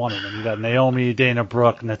talent in one of them. You got Naomi, Dana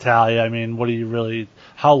Brooke, Natalya. I mean,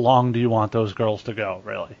 how long do you want those girls to go,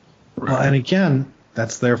 really? Well, and again,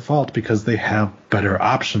 that's their fault because they have better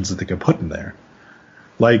options that they can put in there.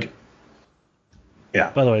 Like,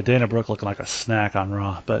 yeah. By the way, Dana Brooke looking like a snack on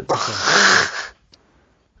Raw, but just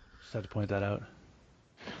had to point that out.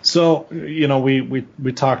 So,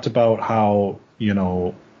 we talked about how,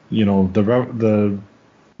 the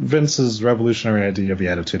Vince's revolutionary idea of the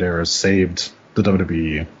Attitude Era saved the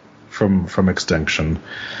WWE from extinction.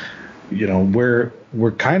 We're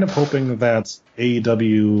kind of hoping that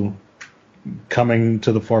AEW coming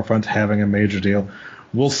to the forefront, having a major deal,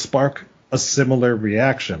 will spark a similar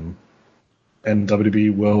reaction, and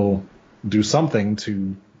WWE will do something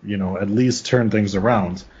to, at least turn things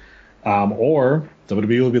around. Or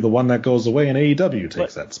WWE will be the one that goes away and AEW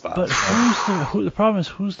takes that spot. But the problem is,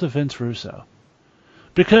 who's the Vince Russo?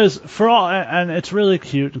 Because for all, and it's really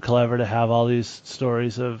cute and clever to have all these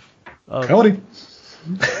stories of Cody.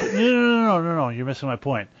 No, you're missing my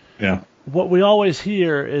point. Yeah. What we always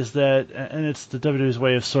hear is that, and it's the WWE's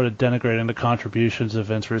way of sort of denigrating the contributions of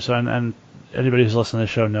Vince Russo, and anybody who's listening to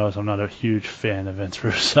the show knows I'm not a huge fan of Vince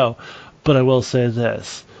Russo, but I will say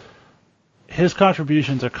this. His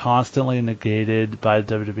contributions are constantly negated by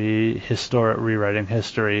WWE, rewriting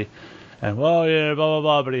history, and, well, yeah, blah, blah,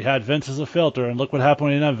 blah, but he had Vince as a filter, and look what happened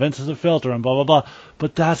when he didn't have Vince as a filter, and blah, blah, blah.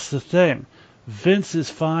 But that's the thing. Vince is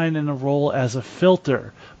fine in a role as a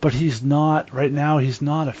filter, but he's not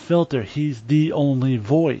a filter. He's the only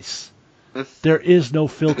voice. There is no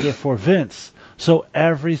filter for Vince. So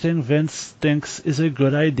everything Vince thinks is a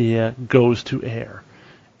good idea goes to air.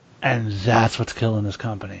 And that's what's killing this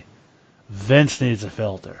company. Vince needs a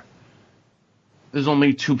filter. There's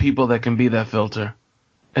only 2 people that can be that filter,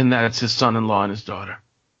 and that's his son-in-law and his daughter.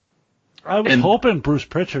 I was hoping Bruce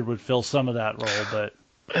Pritchard would fill some of that role, but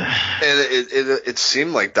it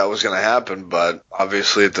seemed like that was going to happen, but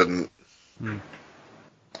obviously it didn't.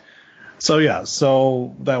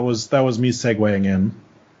 So that was me segueing in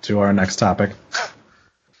to our next topic.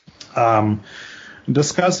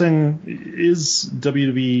 Discussing, is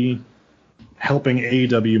WWE helping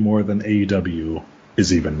AEW more than AEW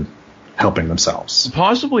is even helping themselves?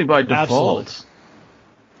 Possibly by default. Absolutely.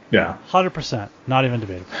 Yeah. 100%. Not even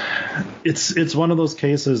debatable. It's one of those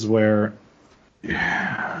cases where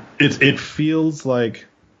it feels like,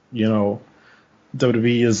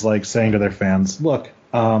 WWE is like saying to their fans, look,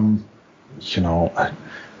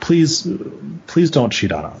 please don't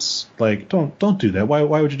cheat on us. Like, don't do that. Why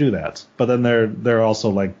would you do that? But then they're also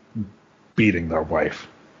like beating their wife.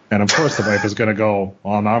 And of course the wife is gonna go,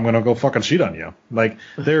 well, now I'm gonna go fucking cheat on you. Like,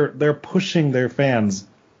 they're pushing their fans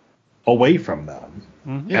away from them.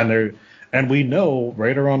 Mm-hmm. And we know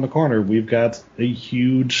right around the corner we've got a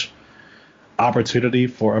huge opportunity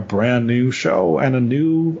for a brand new show and a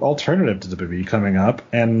new alternative to WWE coming up,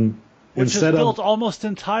 and which is built almost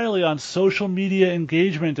entirely on social media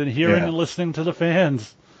engagement and hearing and listening to the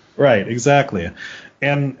fans. Right, exactly.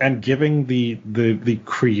 And giving the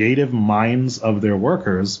creative minds of their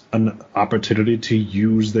workers an opportunity to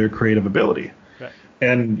use their creative ability. Right.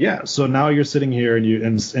 And so now you're sitting here and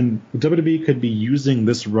WWE could be using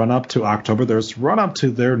this run up to October, this run up to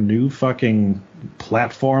their new fucking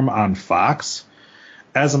platform on Fox,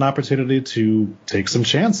 as an opportunity to take some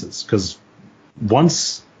chances, because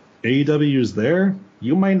once AEW is there,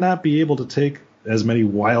 you might not be able to take as many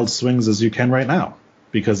wild swings as you can right now.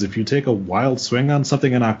 Because if you take a wild swing on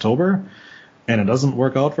something in October and it doesn't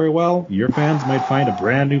work out very well, your fans might find a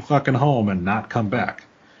brand new fucking home and not come back.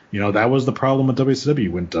 That was the problem with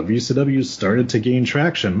WCW. When WCW started to gain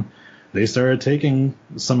traction, they started taking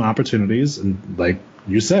some opportunities, and like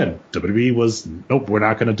you said, WWE was, nope, we're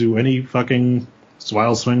not going to do any fucking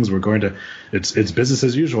wild swings. We're going to, it's business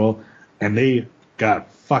as usual. And they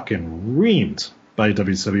got fucking reamed by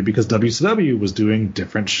WCW because WCW was doing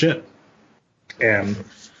different shit. And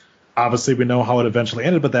obviously we know how it eventually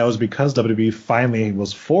ended, but that was because WWE finally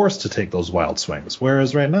was forced to take those wild swings.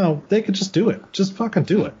 Whereas right now, they could just do it. Just fucking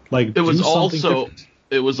do it. Like, it was also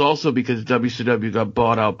because WCW got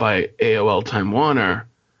bought out by AOL Time Warner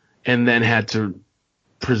and then had to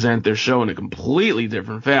present their show in a completely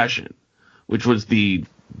different fashion, which was the,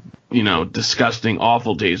 disgusting,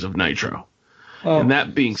 awful days of Nitro. And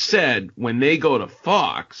that being said, when they go to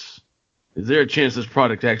Fox, is there a chance this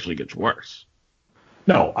product actually gets worse?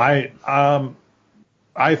 No, I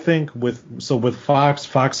think with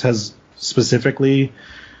Fox has specifically,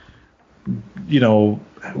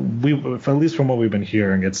 at least from what we've been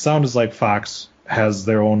hearing, it sounds like Fox has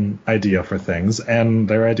their own idea for things, and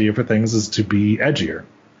their idea for things is to be edgier,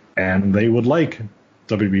 and they would like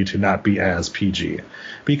WWE to not be as PG,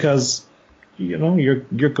 because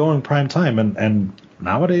you're going prime time, and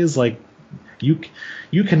nowadays, like,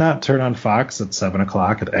 you cannot turn on Fox at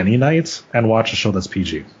 7:00 at any night and watch a show that's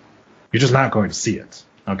PG. You're just not going to see it.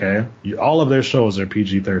 Okay, all of their shows are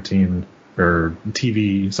PG-13 or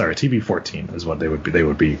TV-14 is what they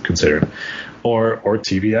would be considered, or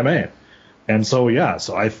TVMA. And so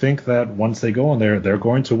I think that once they go in there, they're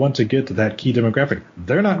going to want to get to that key demographic.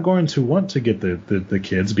 They're not going to want to get the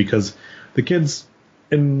kids, because the kids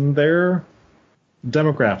in their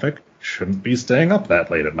demographic shouldn't be staying up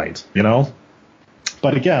that late at night,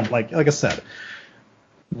 But again, like I said,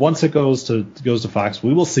 once it goes to Fox,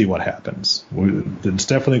 we will see what happens. It's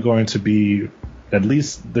definitely going to be, at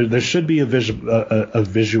least there should be a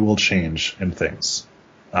visual change in things,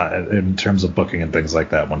 in terms of booking and things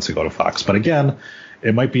like that once you go to Fox. But again,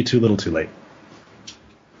 it might be too little too late.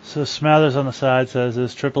 So Smathers on the side says,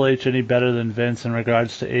 is Triple H any better than Vince in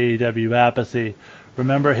regards to AEW apathy?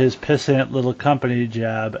 Remember his pissant little company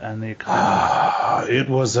jab and the it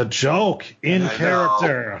was a joke in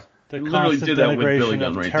character. The constant denigration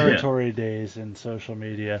of territory days in social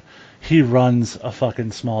media. He runs a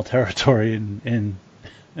fucking small territory in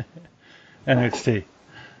NXT.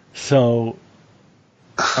 So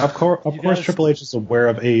of course Triple H is aware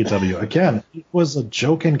of AEW. Again, it was a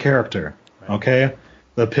joke in character. Right. Okay?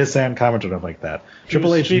 The pissant commented like that.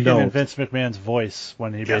 Triple H speaking in Vince McMahon's voice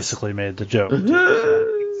when he basically made the joke.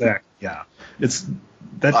 Exactly. Yeah.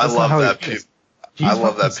 I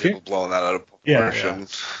love that people blowing that out of proportion.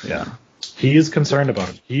 Yeah. He is concerned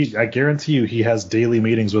about it. I guarantee you, he has daily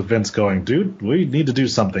meetings with Vince going, dude, we need to do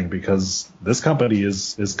something because this company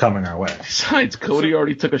is coming our way. Besides, Cody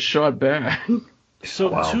already took a shot back. So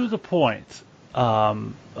to the point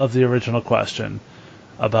of the original question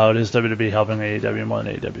about is WWE helping AEW more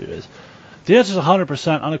than AEW is, the answer is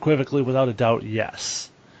 100% unequivocally, without a doubt, yes.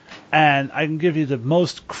 And I can give you the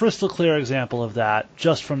most crystal clear example of that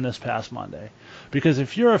just from this past Monday. Because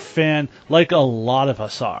if you're a fan, like a lot of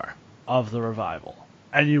us are, of the Revival,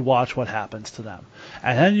 and you watch what happens to them,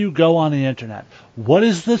 and then you go on the internet, what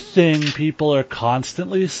is the thing people are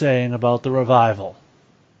constantly saying about the Revival?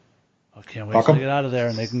 I can't wait till they get out of there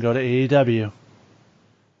and they can go to AEW,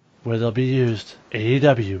 where they'll be used.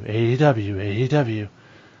 AEW, AEW, AEW.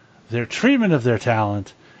 Their treatment of their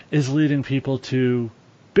talent is leading people to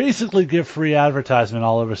basically give free advertisement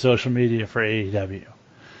all over social media for AEW.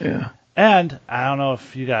 Yeah. And I don't know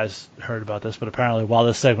if you guys heard about this, but apparently while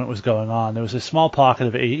this segment was going on, there was a small pocket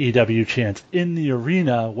of AEW chants in the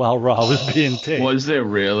arena while Raw was being taped. Was there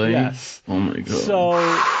really? Yes. Oh my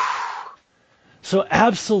god. So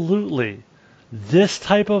absolutely, this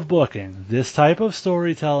type of booking, this type of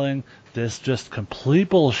storytelling, this just complete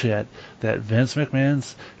bullshit that Vince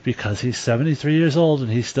McMahon's, because he's 73 years old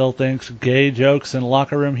and he still thinks gay jokes and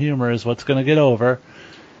locker room humor is what's going to get over,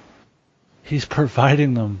 he's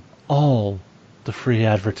providing them all the free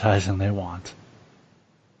advertising they want.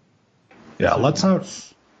 Yeah, let's not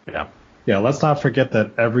forget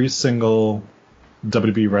that every single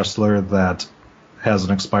WWE wrestler that has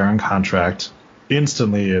an expiring contract,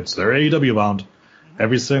 instantly they're AEW bound.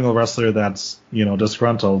 Every single wrestler that's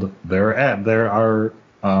disgruntled, there are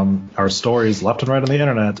stories left and right on the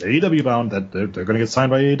internet, AEW bound, that they're going to get signed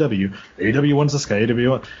by AEW. AEW wants this guy.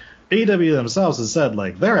 AEW themselves has said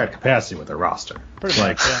they're at capacity with their roster. Pretty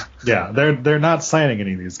much, yeah. They're not signing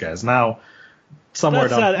any of these guys now. Somewhere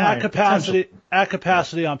down the line, at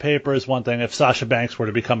capacity on paper is one thing. If Sasha Banks were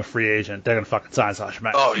to become a free agent, they're gonna fucking sign Sasha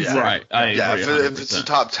Banks. Oh yeah, right. If it's a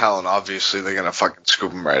top talent, obviously they're gonna fucking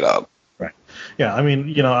scoop him right up. Right. Yeah, I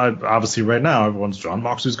mean, obviously right now everyone's John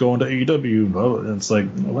Moxley's going to AEW. Well, it's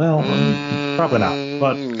probably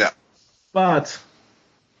not. But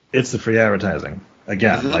it's the free advertising.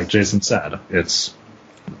 Again, like Jason said,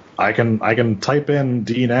 I can type in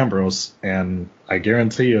Dean Ambrose and I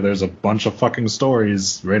guarantee you there's a bunch of fucking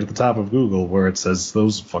stories right at the top of Google where it says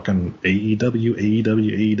those fucking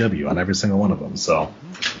AEW on every single one of them. So,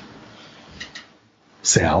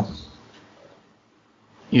 Sal.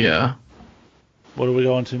 Yeah. What are we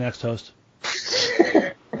going to next, host?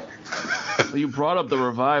 Well, you brought up the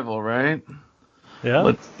Revival, right?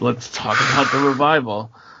 Yeah. Let's talk about the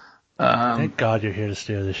Revival. Thank God you're here to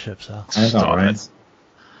steer this ship, Sal. I know, right?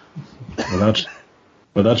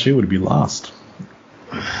 Without you, it would be lost.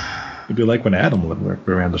 It'd be like when Adam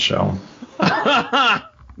ran the show.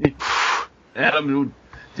 Adam, who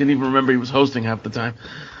didn't even remember he was hosting half the time.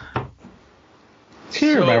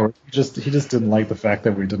 He remembered. He just didn't like the fact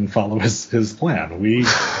that we didn't follow his plan. You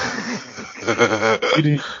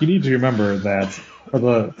need to remember that for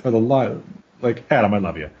the Adam, I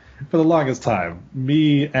love you. For the longest time,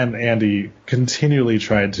 me and Andy continually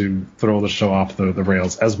tried to throw the show off the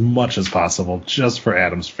rails as much as possible, just for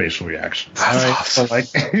Adam's facial reactions. All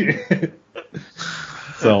right,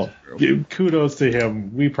 so kudos to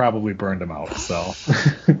him. We probably burned him out. So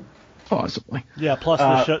possibly. Yeah.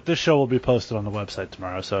 Plus, this show will be posted on the website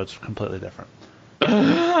tomorrow, so it's completely different.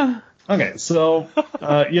 Okay, so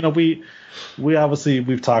we obviously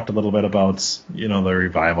we've talked a little bit about the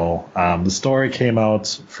Revival. The story came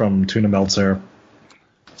out from Tuna Meltzer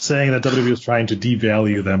saying that WWE is trying to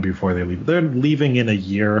devalue them before they leave. They're leaving in a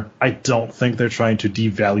year. I don't think they're trying to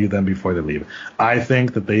devalue them before they leave. I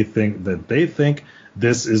think that they think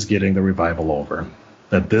this is getting the Revival over.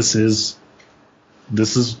 That this is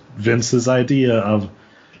Vince's idea of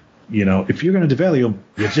if you're going to devalue them,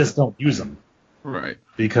 you just don't use them. Right.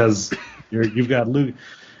 Because you've got Luke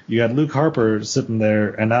Harper sitting there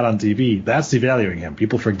and not on TV. That's devaluing him.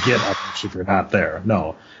 People forget if you're not there.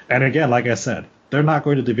 No. And again, like I said, they're not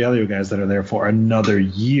going to devalue guys that are there for another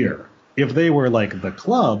year. If they were like the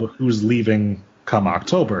Club, who's leaving come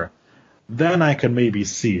October, then I could maybe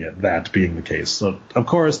see that being the case. So, of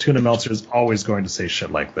course, Tuna Meltzer is always going to say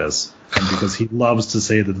shit like this, and because he loves to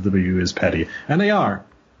say that the WWE is petty. And they are,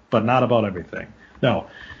 but not about everything. No.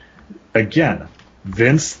 Again,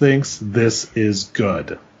 Vince thinks this is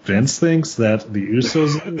good. Vince thinks that the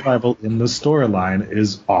Usos Revival in the storyline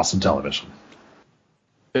is awesome television.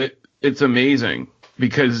 It's amazing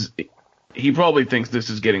because he probably thinks this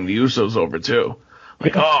is getting the Usos over too.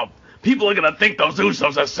 People are gonna think those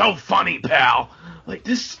Usos are so funny, pal.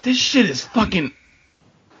 This shit is fucking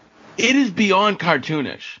It is beyond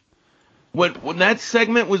cartoonish. When that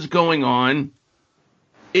segment was going on,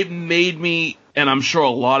 it made me, and I'm sure a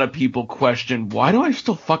lot of people question, why do I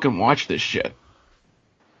still fucking watch this shit?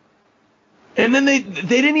 And then they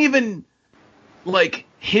didn't even, like,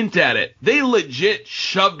 hint at it. They legit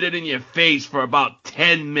shoved it in your face for about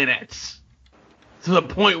 10 minutes. To the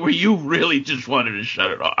point where you really just wanted to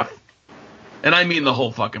shut it off. And I mean the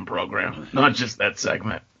whole fucking program, not just that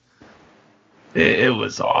segment. It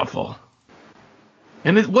was awful.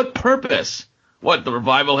 And what purpose? What, the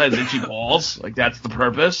Revival has itchy balls? Like, that's the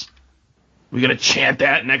purpose? We gonna chant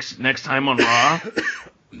that next time on Raw?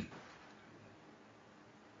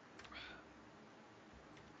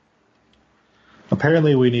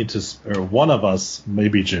 Apparently we need to, or one of us,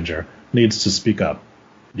 maybe Ginger, needs to speak up.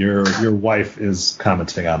 Your wife is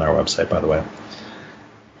commenting on our website, by the way.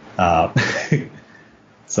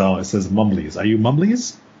 So it says Mumblies. Are you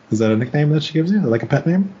Mumblies? Is that a nickname that she gives you? Like a pet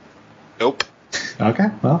name? Nope. Okay,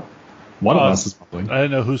 well, one of us is Mumbling. I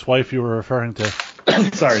didn't know whose wife you were referring to.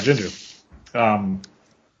 Sorry, Ginger. Well,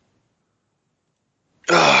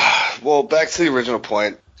 back to the original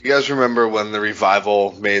point. Do you guys remember when the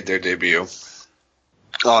Revival made their debut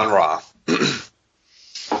on Raw?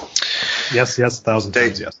 Yes, 1,000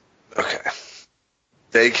 times yes. Okay.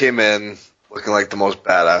 They came in looking like the most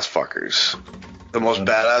badass fuckers. The most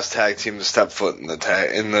badass tag team to step foot in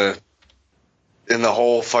the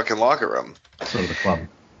whole fucking locker room. So the club.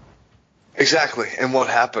 Exactly. And what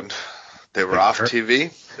happened? They were off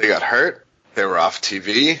TV. They got hurt. They were off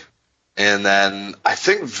TV. And then I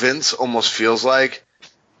think Vince almost feels like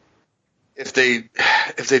if they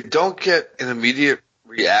don't get an immediate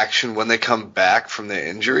reaction when they come back from the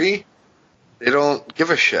injury, they don't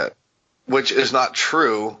give a shit, which is not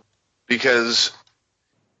true because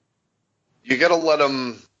you got to let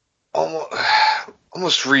them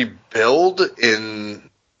almost rebuild in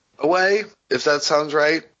a way, if that sounds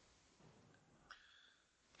right.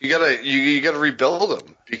 You gotta rebuild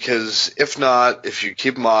them because if not, if you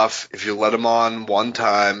keep them off, if you let them on one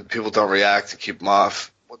time, people don't react to keep them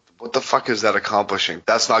off. What the fuck is that accomplishing?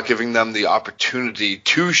 That's not giving them the opportunity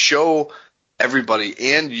to show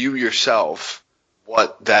everybody and you yourself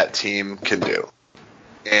what that team can do.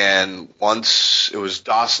 And once it was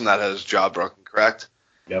Dawson that had his jaw broken, correct?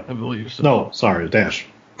 Yep. I believe so. No, sorry, Dash.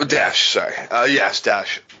 Dash, sorry. Yes,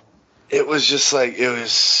 Dash. It was just like, I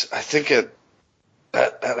think that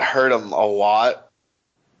hurt him a lot.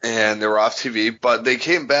 And they were off TV, but they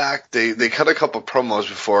came back. They cut a couple promos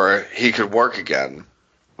before he could work again,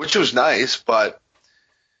 which was nice, but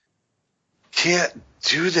can't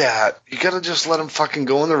do that. You gotta just let him fucking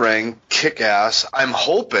go in the ring, kick ass. I'm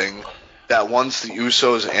hoping that once the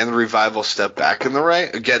Usos and the Revival step back in the ring,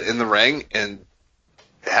 get in the ring and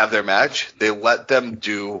have their match, they let them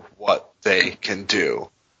do what they can do.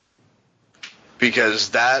 Because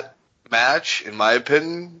that match, in my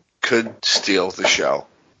opinion, could steal the show.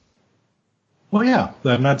 Well, yeah,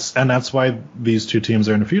 and that's why these two teams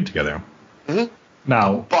are in a feud together. Mm-hmm.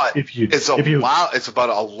 Now, but it's about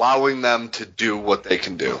allowing them to do what they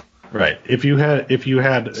can do. Right. If you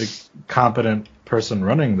had a competent person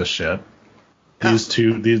running the shit, this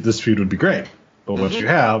feud would be great. But what you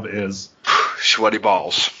have is sweaty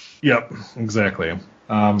balls. Yep, exactly.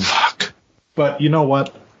 Fuck. But you know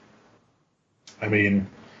what? I mean,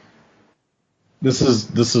 this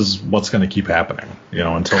is what's going to keep happening,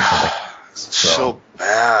 until something. So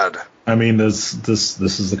bad. I mean, this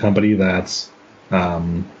is the company that's,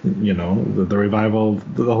 the Revival,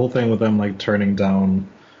 the whole thing with them like turning down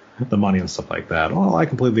the money and stuff like that. Well, I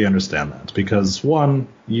completely understand that because one,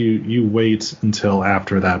 you wait until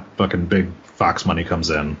after that fucking big Fox money comes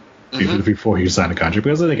in before you sign a contract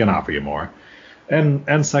because then they can offer you more.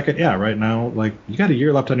 And second, yeah, right now, like you got a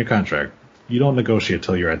year left on your contract. You don't negotiate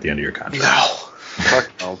till you're at the end of your contract. No,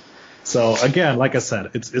 fuck no. So again, like I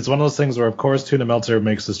said, it's one of those things where of course Tuna Meltzer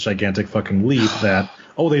makes this gigantic fucking leap that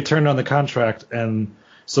they turned on the contract and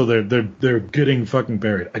so they're getting fucking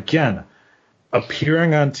buried. Again,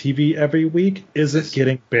 appearing on TV every week isn't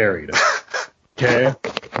getting buried. Okay?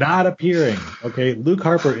 Not appearing. Okay? Luke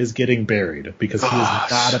Harper is getting buried because he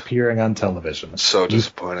is not appearing on television. So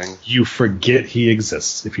disappointing. You forget he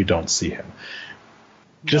exists if you don't see him.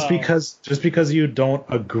 Just because you don't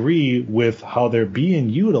agree with how they're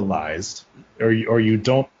being utilized, or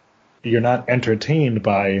you're not entertained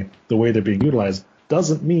by the way they're being utilized,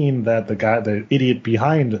 doesn't mean that the idiot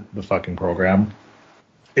behind the fucking program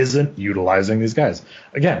isn't utilizing these guys.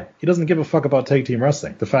 Again, he doesn't give a fuck about tag team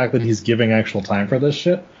wrestling. The fact that he's giving actual time for this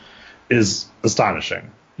shit is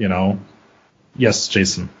astonishing. Yes,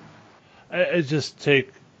 Jason. I just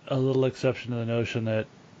take a little exception to the notion that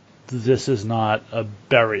this is not a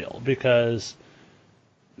burial, because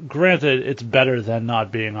granted, it's better than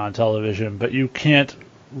not being on television, but you can't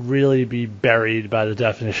really be buried by the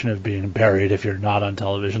definition of being buried if you're not on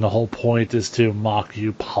television. The whole point is to mock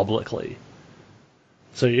you publicly.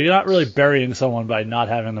 So you're not really burying someone by not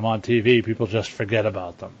having them on TV. People just forget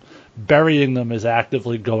about them. Burying them is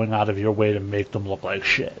actively going out of your way to make them look like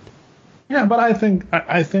shit. Yeah, but I think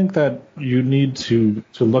that you need to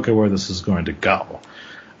look at where this is going to go.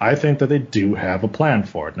 I think that they do have a plan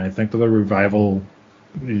for it, and I think that the Revival,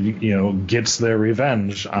 gets their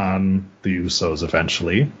revenge on the Usos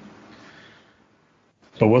eventually.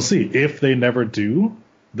 But we'll see. If they never do,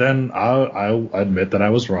 then I'll admit that I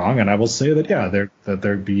was wrong, and I will say that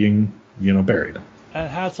they're being buried. And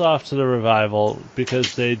hats off to the Revival,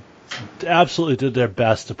 because they absolutely did their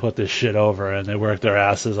best to put this shit over, and they worked their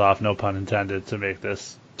asses off, no pun intended, to make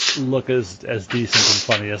this look as decent and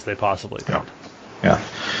funny as they possibly could. Yeah.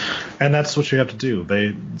 And that's what you have to do.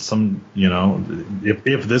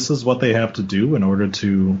 If this is what they have to do in order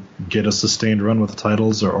to get a sustained run with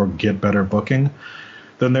titles or get better booking,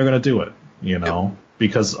 then they're going to do it,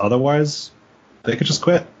 because otherwise they could just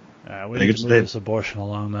quit. We need to move this abortion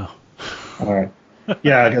along now. All right.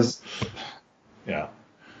 Yeah, because, yeah.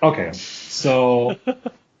 Okay, so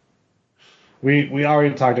we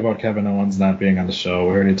already talked about Kevin Owens not being on the show.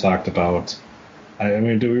 We already talked about. I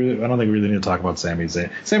don't think we really need to talk about Sami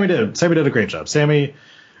Zayn. Sami did a great job. Sami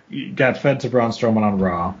got fed to Braun Strowman on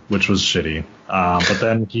Raw, which was shitty. But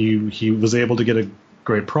then he was able to get a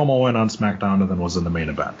great promo win on SmackDown, and then was in the main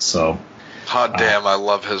event. So, hot damn, I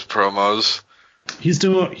love his promos. He's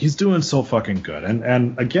doing so fucking good.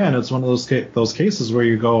 And again, it's one of those cases where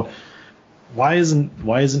you go, why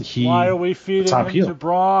isn't he? Why are we feeding top him heel? to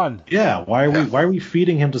Braun? Yeah, why are we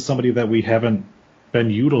feeding him to somebody that we haven't been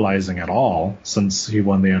utilizing at all since he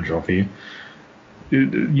won the N trophy?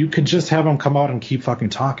 You could just have him come out and keep fucking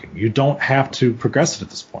talking. You don't have to progress it at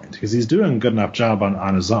this point, because he's doing a good enough job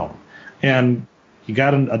on his own. And he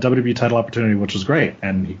got a WWE title opportunity, which was great,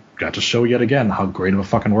 and he got to show yet again how great of a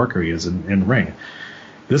fucking worker he is in ring.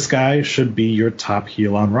 This guy should be your top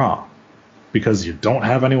heel on Raw, because you don't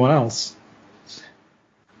have anyone else.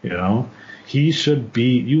 He should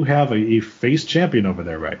be. You have a face champion over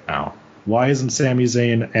there right now. Why isn't Sami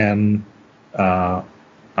Zayn and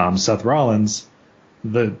Seth Rollins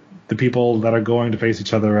the people that are going to face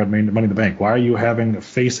each other at Money in the Bank? Why are you having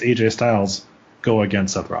face AJ Styles go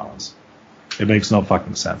against Seth Rollins? It makes no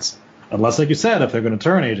fucking sense. Unless, like you said, if they're going to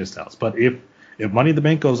turn AJ Styles. But if Money in the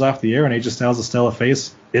Bank goes off the air and AJ Styles is still a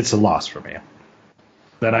face, it's a loss for me.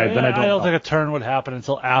 I don't think a turn would happen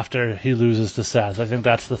until after he loses to Seth. I think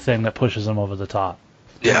that's the thing that pushes him over the top.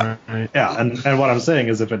 Yeah. Yeah, and what I'm saying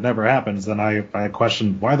is, if it never happens, then I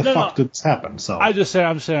question why the fuck did this happen. So I'm just saying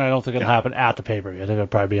I don't think it'll happen at the pay-per-view. I think it'll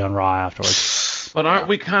probably be on Raw afterwards. But aren't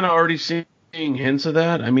we kind of already seeing hints of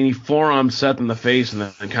that? I mean, he forearmed Seth in the face and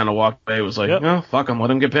then kind of walked away. It was like, no, fuck him,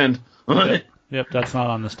 let him get pinned. Yep, that's not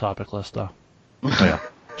on this topic list, though. Yeah,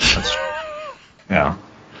 that's true. Yeah.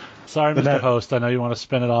 Sorry, Mr. Host. I know you want to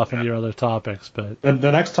spin it off into your other topics, but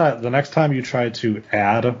the next time you try to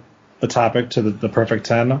add a topic to the Perfect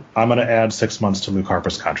 10, I'm going to add 6 months to Luke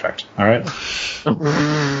Harper's contract. All right?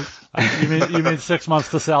 You mean 6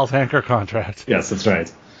 months to Sal's Hanker contract? Yes, that's right.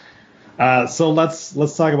 So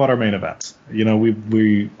let's talk about our main event.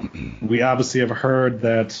 We obviously have heard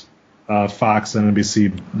that Fox and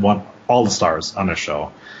NBC want all the stars on their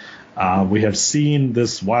show. We have seen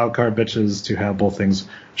this wildcard bitches to have both things.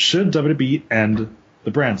 Should WWE end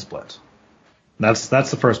the brand split? That's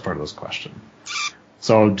the first part of this question.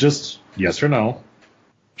 So just yes or no.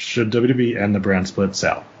 Should WWE end the brand split,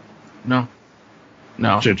 Sal? No.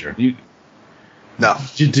 Ginger. No.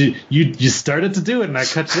 You started to do it and I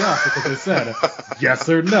cut you off because I said yes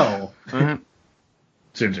or no. Mm-hmm.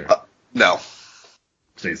 Ginger. No.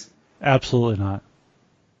 Please. Absolutely not.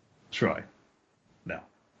 Troy. No.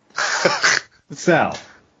 Sal,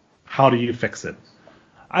 how do you fix it?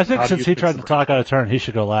 I think since he tried to talk out of turn, he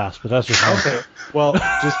should go last, but that's just me. Okay. Well,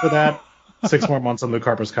 just for that, 6 more months on Luke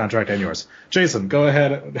Harper's contract and yours. Jason, go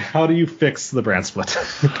ahead. How do you fix the brand split?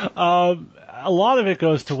 A lot of it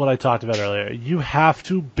goes to what I talked about earlier. You have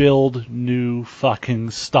to build new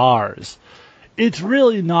fucking stars. It's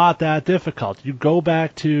really not that difficult. You go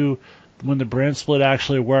back to when the brand split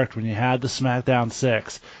actually worked, when you had the SmackDown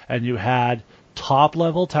 6, and you had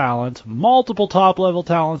top-level talent, multiple top-level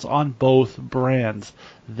talents on both brands.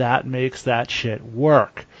 That makes that shit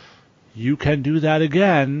work. You can do that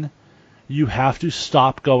again. You have to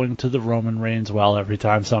stop going to the Roman Reigns well every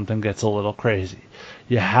time something gets a little crazy.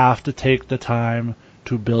 You have to take the time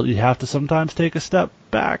to build. You have to sometimes take a step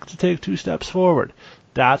back to take 2 steps forward.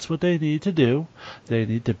 That's what they need to do. They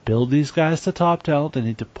need to build these guys to top talent. They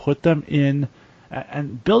need to put them in.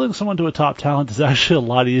 And building someone to a top talent is actually a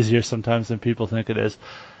lot easier sometimes than people think it is.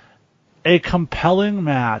 A compelling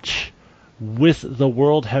match with the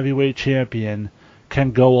World Heavyweight Champion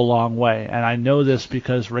can go a long way. And I know this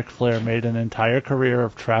because Ric Flair made an entire career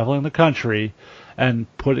of traveling the country and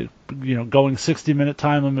going 60-minute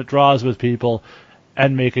time limit draws with people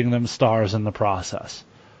and making them stars in the process.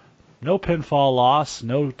 No pinfall loss,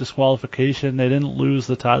 no disqualification. They didn't lose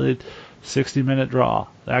the title. 60-minute draw.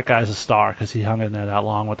 That guy's a star because he hung in there that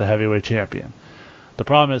long with the heavyweight champion. The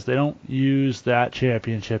problem is they don't use that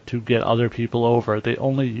championship to get other people over. They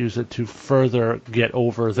only use it to further get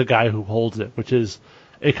over the guy who holds it, which is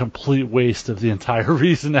a complete waste of the entire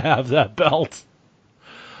reason to have that belt.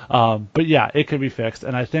 But yeah, it can be fixed.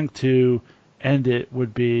 And I think to end it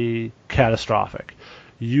would be catastrophic.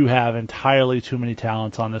 You have entirely too many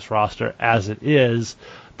talents on this roster as it is,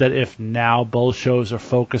 that if now both shows are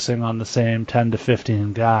focusing on the same 10 to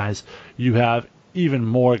 15 guys, you have even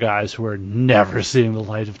more guys who are never seeing the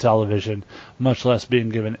light of television, much less being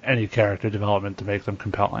given any character development to make them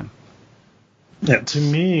compelling. Yeah, to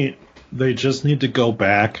me, they just need to go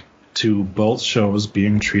back to both shows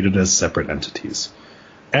being treated as separate entities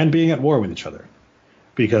and being at war with each other.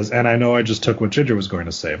 And I know I just took what Ginger was going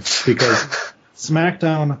to say, because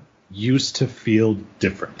SmackDown used to feel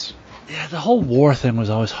different. Yeah, the whole war thing was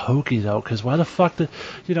always hokey, though, because why the fuck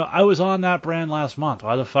I was on that brand last month.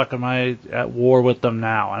 Why the fuck am I at war with them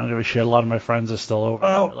now? I don't give a shit. A lot of my friends are still over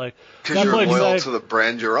there. Because you're loyal to the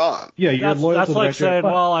brand you're on. Yeah, you're loyal to the That's like saying,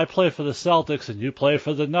 brand. well, I play for the Celtics and you play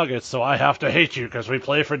for the Nuggets, so I have to hate you because we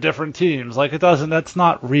play for different teams. That's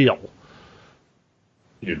not real.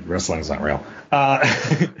 Dude, wrestling's not real.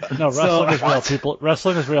 No, wrestling is real.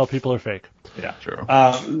 Wrestling is real. People are fake. Yeah, true.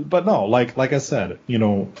 But no, like I said,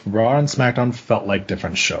 Raw and SmackDown felt like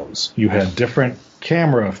different shows. You had different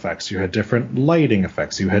camera effects. You had different lighting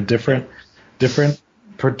effects. You had different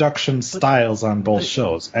production styles on both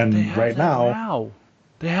shows. And right now,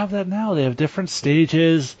 they have that now. They have different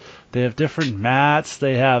stages. They have different mats.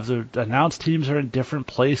 They have the announced teams are in different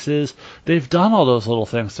places. They've done all those little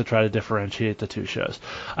things to try to differentiate the two shows.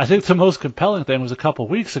 I think the most compelling thing was a couple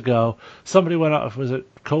weeks ago, somebody went out, was it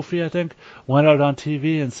Kofi, I think, went out on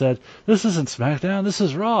TV and said, "This isn't SmackDown, this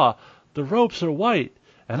is Raw. The ropes are white,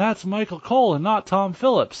 and that's Michael Cole and not Tom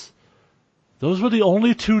Phillips." Those were the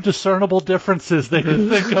only two discernible differences they could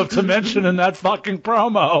think of to mention in that fucking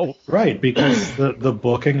promo. Right, because the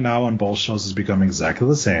booking now on both shows has become exactly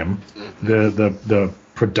the same. The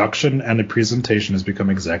production and the presentation has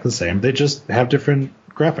become exactly the same. They just have different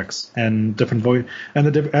graphics and different voice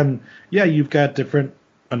and you've got different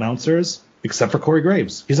announcers, except for Corey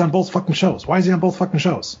Graves. He's on both fucking shows. Why is he on both fucking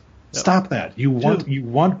shows? Yep. Stop that. You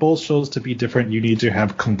want both shows to be different. You need to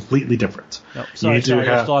have completely different. Nope. Sorry, you're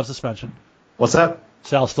still on suspension. What's that?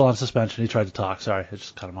 Sal's still on suspension. He tried to talk. Sorry, I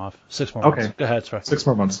just cut him off. 6 more months. Go ahead, sorry. 6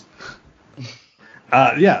 more months.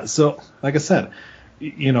 So, like I said,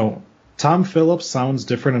 Tom Phillips sounds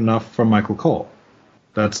different enough from Michael Cole.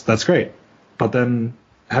 That's great. But then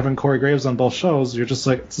having Corey Graves on both shows, you're just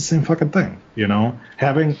like, it's the same fucking thing,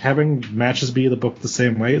 Having matches be booked the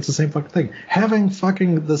same way, it's the same fucking thing. Having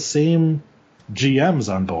fucking the same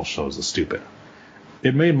GMs on both shows is stupid.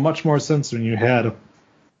 It made much more sense when you had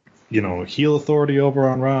heel authority over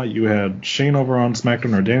on Raw, you had Shane over on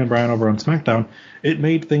SmackDown or Daniel Bryan over on SmackDown. It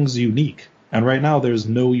made things unique. And right now there's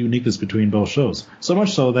no uniqueness between both shows. So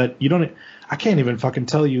much so that I can't even fucking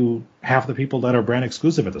tell you half the people that are brand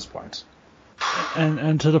exclusive at this point.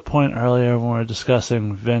 And to the point earlier when we were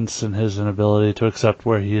discussing Vince and his inability to accept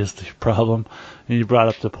where he is the problem, and you brought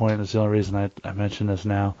up the point, that's the only reason I mention this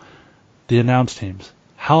now, the announce teams.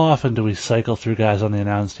 How often do we cycle through guys on the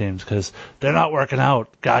announce teams because they're not working out?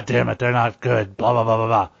 God damn it, they're not good. Blah, blah, blah, blah,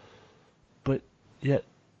 blah. But yet,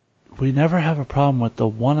 we never have a problem with the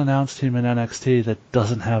one announce team in NXT that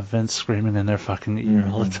doesn't have Vince screaming in their fucking ear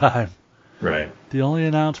all the time. Right. The only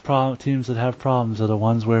announce teams that have problems are the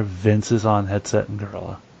ones where Vince is on headset and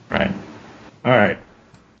gorilla. Right. All right.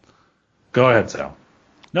 Go ahead, Sal.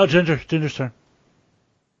 No, Ginger's turn.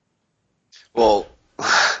 Well,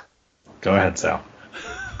 go ahead, Sal.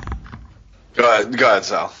 Go ahead,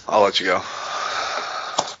 Sal. I'll let you go.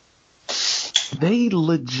 They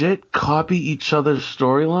legit copy each other's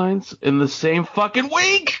storylines in the same fucking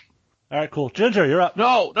week. All right, cool. Ginger, you're up.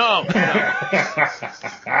 No.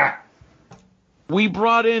 We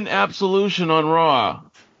brought in Absolution on Raw,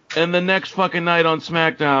 and the next fucking night on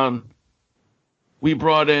SmackDown, we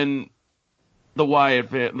brought in the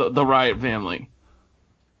the Riot family.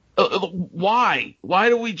 Why? Why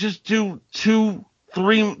do we just do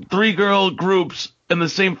three girl groups and the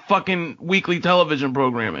same fucking weekly television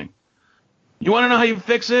programming. You want to know how you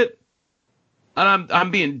fix it? And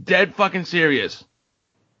I'm being dead fucking serious.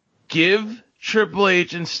 Give Triple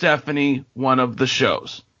H and Stephanie one of the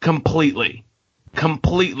shows. Completely.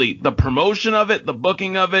 The promotion of it, the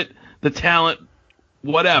booking of it, the talent,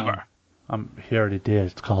 whatever. He already did.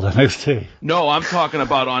 It's called NXT. No, I'm talking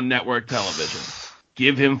about on network television.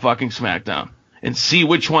 Give him fucking SmackDown. And see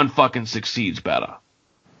which one fucking succeeds better.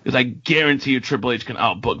 Because I guarantee you Triple H can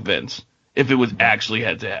outbook Vince if it was actually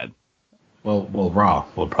head-to-head. Well, Raw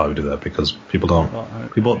will probably do that because people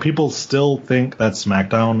don't. People still think that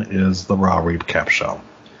SmackDown is the Raw recap show.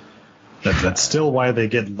 That's still why they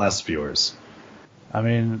get less viewers. I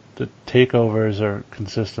mean, the takeovers are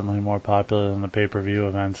consistently more popular than the pay-per-view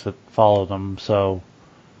events that follow them, so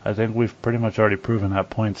I think we've pretty much already proven that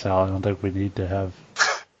point, Sal. I don't think we need to have...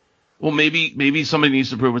 Well, maybe somebody needs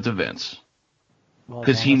to prove it to Vince. Well,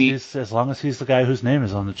 as long as he's the guy whose name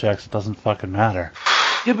is on the checks, it doesn't fucking matter.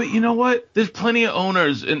 Yeah, but you know what? There's plenty of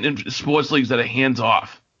owners in sports leagues that are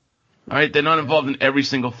hands-off. All right? They're not involved in every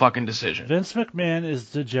single fucking decision. Vince McMahon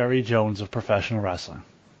is the Jerry Jones of professional wrestling.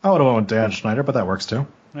 I would have went with Dan Schneider, but that works too.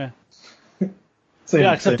 Yeah.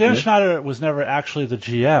 Except Dan Schneider was never actually the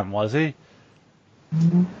GM, was he?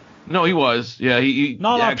 No, he was. Yeah, he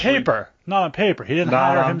Not on paper. Not on paper. He didn't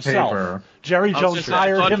hire himself. Paper. Jerry Jones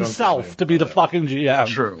hired himself to be the fucking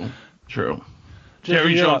GM. True.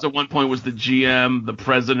 Jerry Jones at one point was the GM, the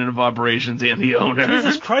president of operations, and the owner.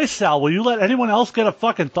 Jesus Christ, Sal, will you let anyone else get a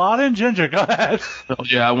fucking thought in? Ginger, go ahead. Oh,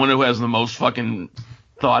 yeah, I wonder who has the most fucking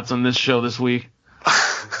thoughts on this show this week.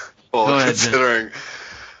 Well, go ahead, considering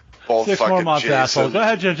both fucking Go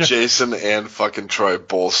ahead, Ginger. Jason and fucking Troy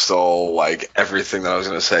both stole like everything that I was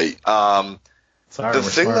gonna say. The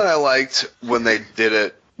thing that I liked when they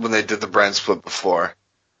did the brand split before,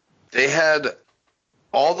 they had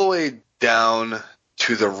all the way down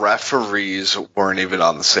to the referees weren't even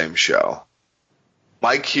on the same show.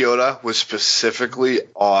 Mike Chioda was specifically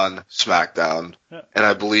on SmackDown, and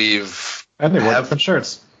I believe... And they wore different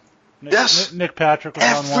shirts. Nick Patrick was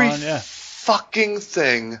on one, yeah. Fucking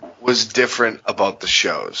thing was different about the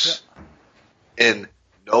shows. Yeah. And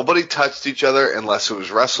nobody touched each other unless it was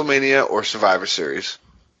WrestleMania or Survivor Series.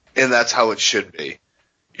 And that's how it should be.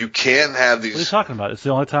 You can't have these... What are you talking about? It's the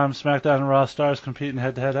only time SmackDown and Raw stars compete in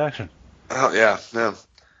head-to-head action. Oh, yeah.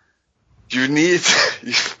 You need...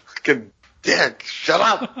 You fucking dick. Shut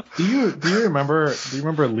up. Do you remember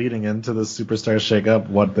leading into the Superstar shakeup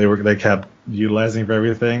what they kept utilizing for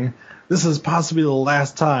everything? This is possibly the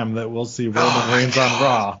last time that we'll see Roman Reigns on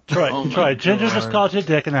Raw. Troy, Ginger just called you a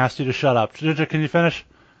dick and asked you to shut up. Ginger, can you finish?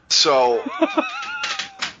 So...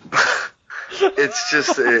 It's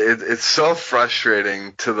just, it's so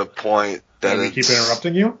frustrating to the point that we keep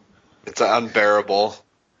interrupting you? It's unbearable.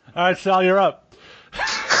 All right, Sal, you're up.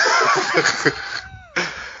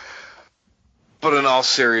 But in all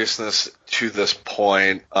seriousness, to this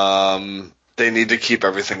point, they need to keep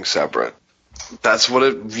everything separate. That's what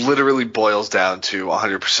it literally boils down to,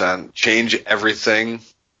 100%. Change everything,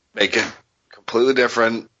 make it completely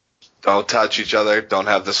different, don't touch each other, don't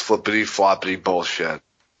have this flippity-floppity bullshit.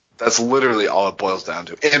 That's literally all it boils down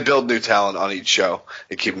to. And build new talent on each show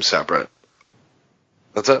and keep them separate.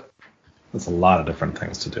 That's it. That's a lot of different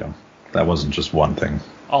things to do. That wasn't just one thing.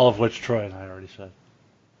 All of which Troy and I already said.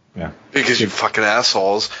 Yeah. Because you fucking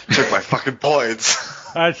assholes took my fucking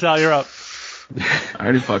points. All right, Sal, you're up. I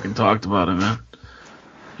already fucking talked about it, man.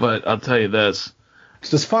 But I'll tell you this.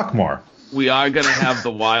 Just fuck more. We are going to have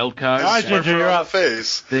the wild card. All right, Ginger, you're up.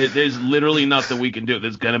 There's literally nothing we can do.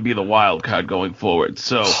 There's going to be the wild card going forward.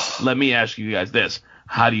 So let me ask you guys this.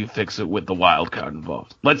 How do you fix it with the wild card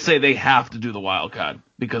involved? Let's say they have to do the wild card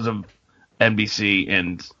because of NBC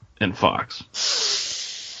and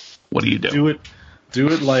Fox. What do you do? Do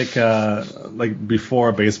it like before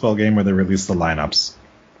a baseball game where they release the lineups.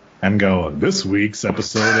 And go, this week's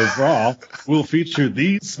episode of Raw will feature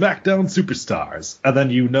these SmackDown superstars. And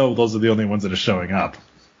then those are the only ones that are showing up.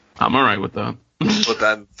 I'm all right with that. But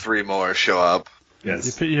then 3 more show up.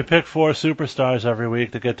 Yes. You pick 4 superstars every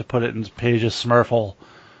week to get to put it in Paige's Smurfle.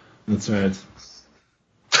 That's right.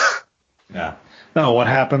 Yeah. No, what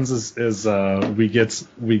happens is we get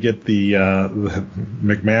the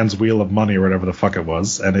McMahon's Wheel of Money or whatever the fuck it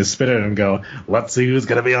was, and they spin it and go, let's see who's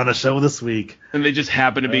gonna be on the show this week. And they just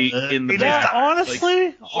happen to be in the back.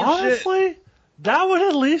 Honestly, that would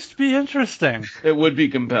at least be interesting. It would be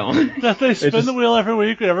compelling. That they spin the wheel every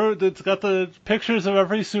week. It's got the pictures of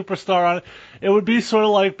every superstar on it. It would be sort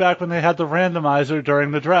of like back when they had the randomizer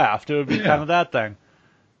during the draft. It would be kind of that thing.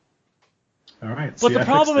 All right. But See, the I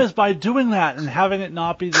problem fixed is, by doing that and having it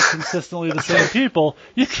not be consistently the same people,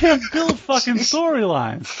 you can't build fucking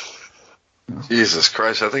storylines. Jesus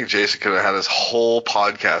Christ, I think Jason could have had his whole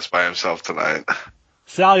podcast by himself tonight.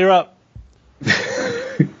 Sal, you're up.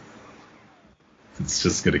 it. It's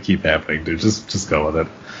just gonna keep happening, dude. Just go with it.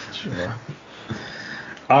 Sure.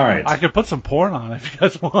 All right. I could put some porn on if you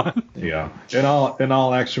guys want. Yeah. In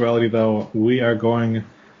all actuality, though, we are going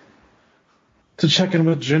to check in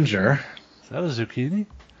with Ginger. Is that a zucchini?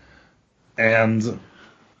 And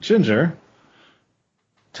Ginger,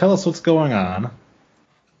 tell us what's going on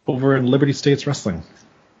over in Liberty States Wrestling.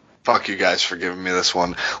 Fuck you guys for giving me this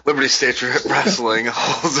one. Liberty State Wrestling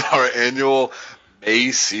holds our annual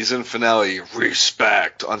May season finale,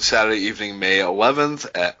 Respect, on Saturday evening, May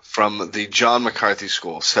 11th from the John McCarthy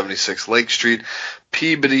School, 76 Lake Street,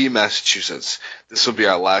 Peabody, Massachusetts. This will be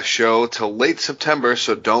our last show till late September,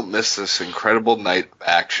 so don't miss this incredible night of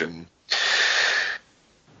action.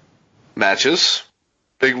 Matches.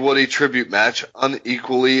 Big Woody tribute match,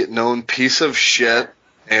 unequally known piece of shit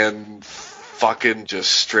and fucking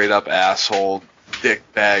just straight up asshole,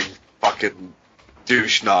 dickbag, fucking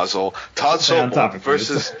douche nozzle. Todd Sobel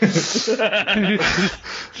versus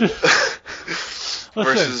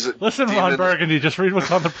Listen, Ron Burgundy, just read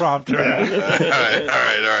what's on the prompter. All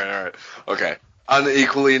right. Okay.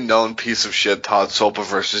 Unequally known piece of shit, Todd Sobel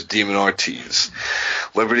versus Demon Ortiz.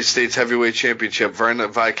 Liberty States Heavyweight Championship,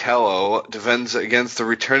 Vernon Vichello defends against the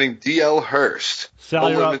returning D.L. Hurst.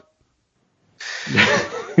 No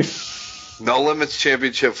Limits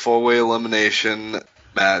Championship 4-way elimination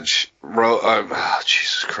match.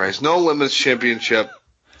 Jesus Christ. No Limits Championship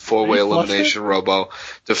 4-way elimination Robo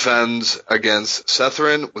defends against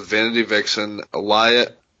Sethrin with Vanity Vixen, Ilya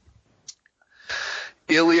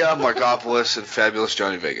Margopoulos, and Fabulous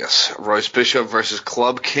Johnny Vegas. Royce Bishop versus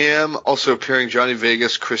Club Cam. Also appearing Johnny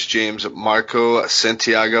Vegas, Chris James, Marco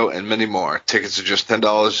Santiago, and many more. Tickets are just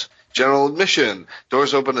 $10. General admission.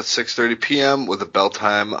 Doors open at 6:30 p.m. with a bell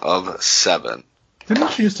time of 7.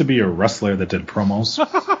 Didn't you used to be a wrestler that did promos?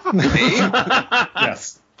 Me?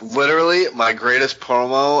 Yes. Literally, my greatest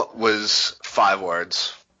promo was 5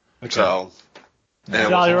 words. Okay. So, and it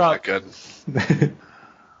Sal, wasn't you're that up. good.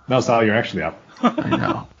 No, Sal, you're actually up.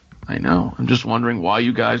 I know. I'm just wondering why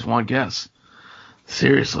you guys want guests.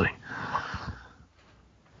 Seriously.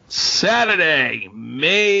 Saturday,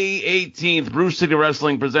 May 18th, Brew City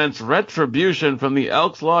Wrestling presents Retribution from the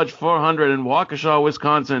Elks Lodge 400 in Waukesha,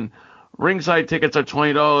 Wisconsin. Ringside tickets are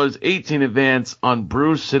 $20, 18 advance on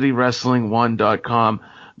BrewCityWrestling1.com.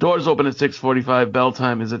 Doors open at 6:45. Bell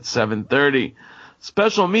time is at 7:30.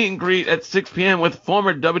 Special meet and greet at 6 p.m. with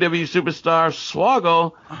former WWE superstar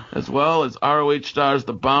Swoggle, as well as ROH stars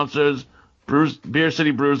The Bouncers, Beer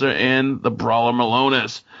City Bruiser, and the Brawler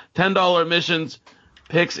Malonis. $10 admissions.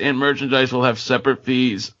 Picks and merchandise will have separate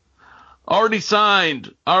fees. Already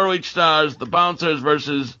signed, ROH stars The Bouncers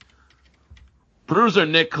versus Bruiser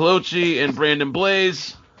Nick Colochi and Brandon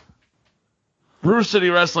Blaze. Brew City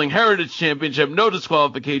Wrestling Heritage Championship, no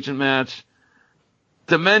disqualification match.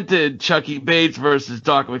 Demented Chucky Bates versus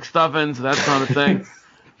Doc McStuffins. That's not a thing.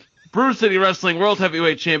 Brew City Wrestling World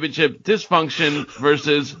Heavyweight Championship, Dysfunction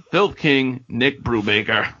versus Filth King Nick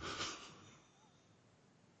Brubaker.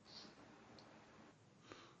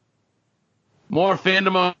 More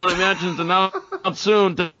fandom only matches announced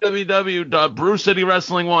soon to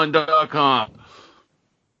www.brewcitywrestling1.com.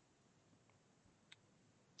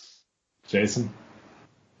 Jason?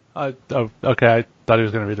 Okay, I thought he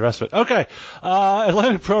was going to read the rest of it. Okay,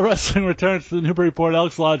 Atlantic Pro Wrestling returns to the Newburyport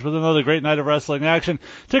Elks Lodge with another great night of wrestling action.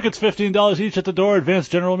 Tickets $15 each at the door.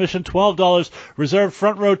 Advanced general admission $12. Reserved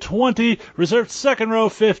front row $20. Reserved second row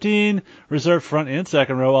 $15. Reserved front and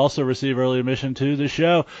second row also receive early admission to the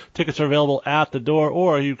show. Tickets are available at the door,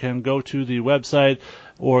 or you can go to the website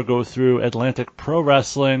or go through Atlantic Pro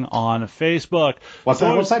Wrestling on Facebook. What's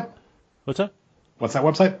that website? What's that? What's that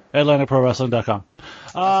website? AtlanticProWrestling.com.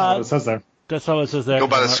 That's not what it says there. That's not what it says there. Go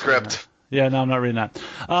by the script. Yeah, no, I'm not reading that.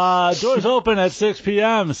 Doors open at 6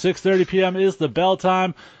 p.m. 6:30 p.m. is the bell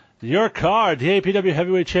time. Your card, the APW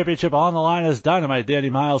Heavyweight Championship on the line as Dynamite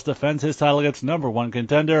Danny Miles defends his title against number 1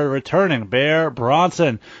 contender, returning Bear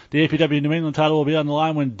Bronson. The APW New England title will be on the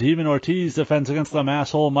line when Demon Ortiz defends against the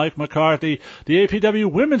masshole Mike McCarthy. The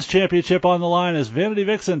APW Women's Championship on the line as Vanity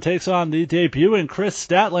Vixen takes on the debuting Chris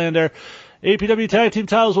Statlander. APW Tag Team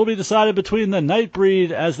titles will be decided between the Nightbreed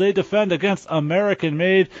as they defend against American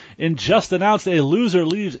Made. In just announced a loser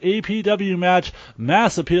leaves APW match,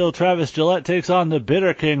 Mass Appeal Travis Gillette takes on the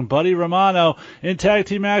Bitter King Buddy Romano. In tag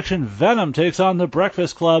team action, Venom takes on the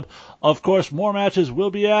Breakfast Club. Of course, more matches will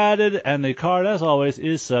be added, and the card, as always,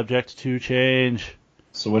 is subject to change.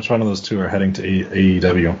 So which one of those two are heading to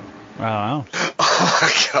AEW? I don't know. Oh my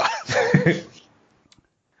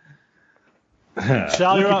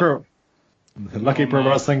god. Lucky Pro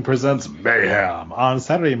Wrestling presents Mayhem on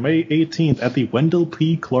Saturday, May 18th at the Wendell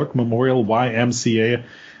P. Clark Memorial YMCA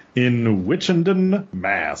in Wichita,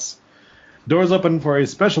 Mass. Doors open for a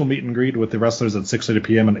special meet and greet with the wrestlers at 6:30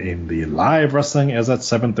 p.m. and in the live wrestling is at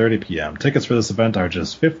 7:30 p.m. Tickets for this event are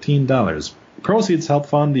just $15. Proceeds help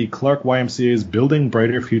fund the Clark YMCA's Building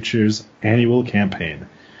Brighter Futures annual campaign.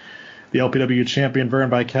 The LPW champion Vern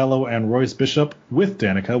Vicalo and Royce Bishop with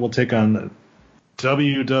Danica will take on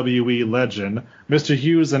WWE legend Mr.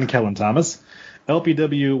 Hughes and Kellen Thomas.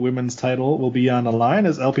 LPW women's title will be on the line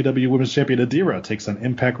as LPW women's champion Adira takes on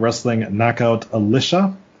Impact Wrestling knockout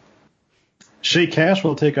Alicia. Shay Cash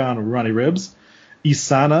will take on Ronnie Ribbs.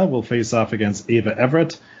 Isana will face off against Ava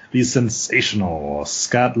Everett. The sensational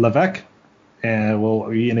Scott Levesque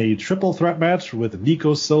will be in a triple threat match with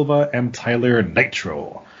Nico Silva and Tyler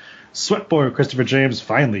Nitro. Sweatboy Christopher James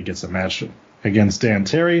finally gets a match against Dan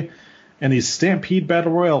Terry. And the Stampede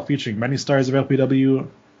Battle Royal featuring many stars of LPW,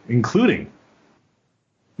 including,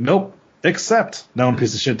 except known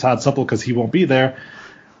piece of shit Todd Supple because he won't be there.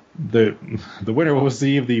 The winner will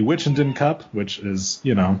receive the Wichita Cup, which is,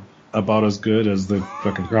 about as good as the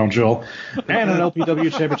fucking Crown Jewel, and an LPW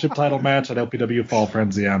Championship title match at LPW Fall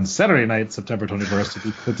Frenzy on Saturday night, September 21st at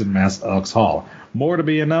the Clinton, Mass. Elks Hall. More to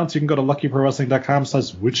be announced. You can go to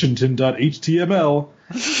luckyprowrestling.com/wichita.html.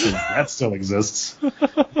 That still exists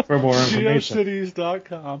for more information.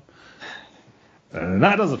 GeoCities.com. And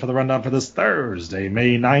that does it for the rundown for this Thursday,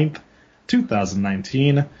 May 9th,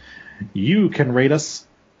 2019. You can rate us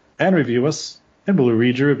and review us, and we'll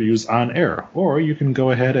read your reviews on air. Or you can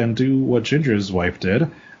go ahead and do what Ginger's wife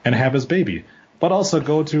did and have his baby. But also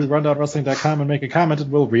go to rundownwrestling.com and make a comment,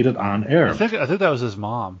 and we'll read it on air. I think that was his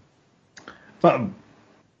mom. But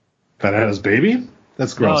that had his baby?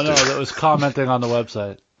 That's gross. No, that was commenting on the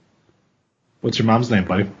website. What's your mom's name,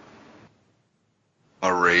 buddy?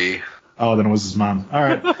 Marie. Oh, then it was his mom. All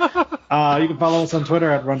right. You can follow us on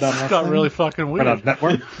Twitter at Rundown Wrestling. Got really fucking weird. Rundown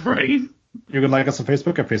Network. Right. You can like us on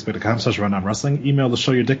Facebook at facebook.com/rundownwrestling. Email the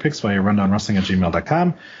show your dick pics via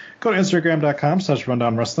rundownwrestling@gmail.com. Go to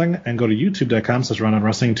instagram.com/rundownwrestling and go to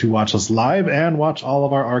youtube.com/rundownwrestling to watch us live and watch all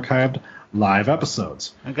of our archived live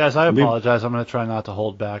episodes. And guys, I apologize. I'm going to try not to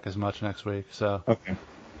hold back as much next week. So okay.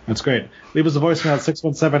 That's great. Leave us a voicemail at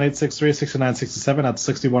 617-863-6967 at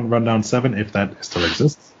 61rundown7 if that still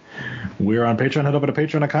exists. We're on Patreon. Head over to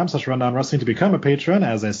patreon.com/rundownwrestling to become a patron,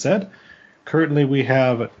 as I said. Currently, we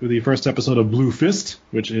have the first episode of Blue Fist,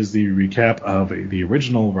 which is the recap of the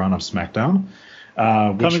original run of SmackDown.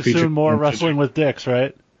 Coming soon, more Wrestling with Dicks,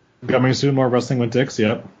 right? Coming soon, more Wrestling with Dicks,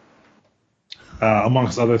 yep.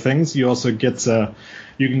 Amongst other things, you also get,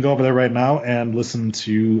 you can go over there right now and listen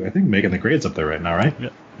to, I think Making the Grades up there right now, right? Yeah,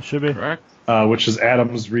 it should be. Correct. Which is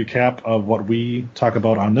Adam's recap of what we talk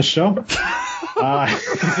about on this show.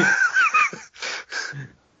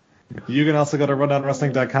 You can also go to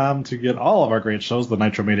rundownwrestling.com to get all of our great shows, the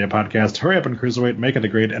Nitro Mania podcast, Hurry Up and Cruiserweight, Making the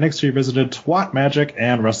Grade, NXT Revisited, Twat Magic,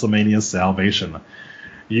 and WrestleMania Salvation.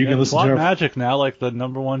 You can listen Twat to Magic now, like the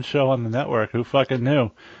 #1 show on the network. Who fucking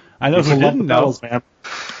knew? I know who didn't know. Man.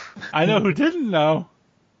 I know who didn't know.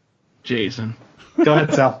 Jason. Go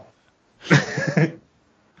ahead, Sal.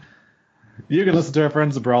 You can listen to our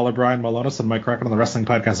friends, the Brawler, Brian Malonis, and Mike Crockett on the Wrestling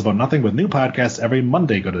Podcast About Nothing with new podcasts every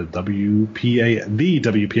Monday. Go to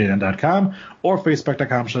thewpan.com or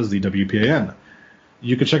facebook.com/thewpan.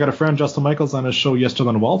 You can check out our friend Justin Michaels on his show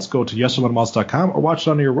Yesterland Waltz. Go to yesterlandwaltz.com or watch it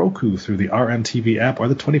on your Roku through the RNTV app or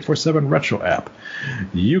the 24/7 Retro app.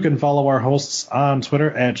 You can follow our hosts on Twitter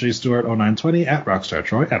at JStewart0920, at Rockstar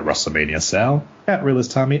Troy, at WrestleMania Sal, at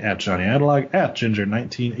Realist Tommy, at Johnny Analog, at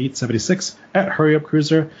Ginger19876, at Hurry Up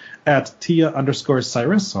Cruiser, at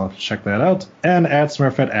Tia_Cyrus. I'll check that out, and at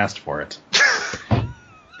Smurfed Asked For It.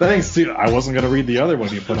 Thanks to... I wasn't going to read the other one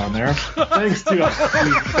you put on there. Thanks to...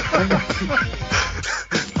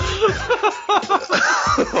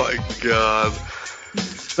 Oh my god.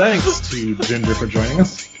 Thanks to Ginger for joining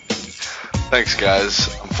us. Thanks, guys.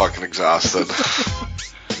 I'm fucking exhausted.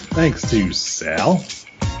 Thanks to Sal.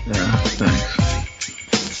 Yeah,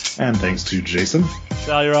 thanks. And thanks to Jason.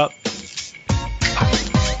 Sal, you're up.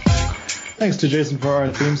 Thanks to Jason for our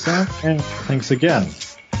theme song. And thanks again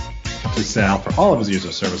to Sal for all of his years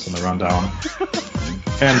of service on the Rundown.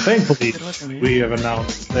 And thankfully, we have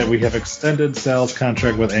announced that we have extended Sal's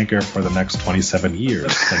contract with Anchor for the next 27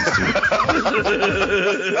 years. Thanks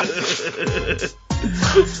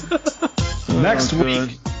to Next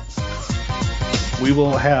week, we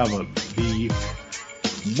will have the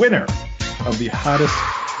winner of the Hottest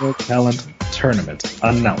Talent tournament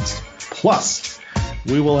announced. Plus,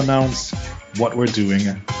 we will announce what we're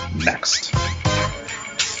doing next.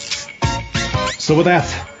 So with that,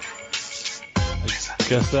 I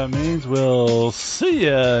guess that means we'll see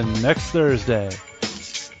you next Thursday.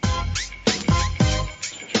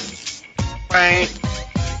 Right.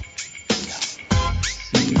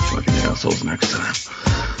 See you fucking assholes next time.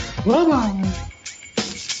 bye-bye.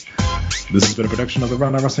 This has been a production of the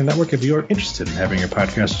Rundown Wrestling Network. If you are interested in having your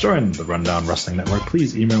podcast join the Rundown Wrestling Network,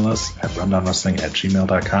 please email us at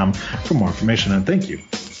rundownwrestling@gmail.com for more information. And thank you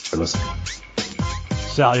for listening.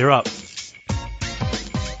 Sal, you're up.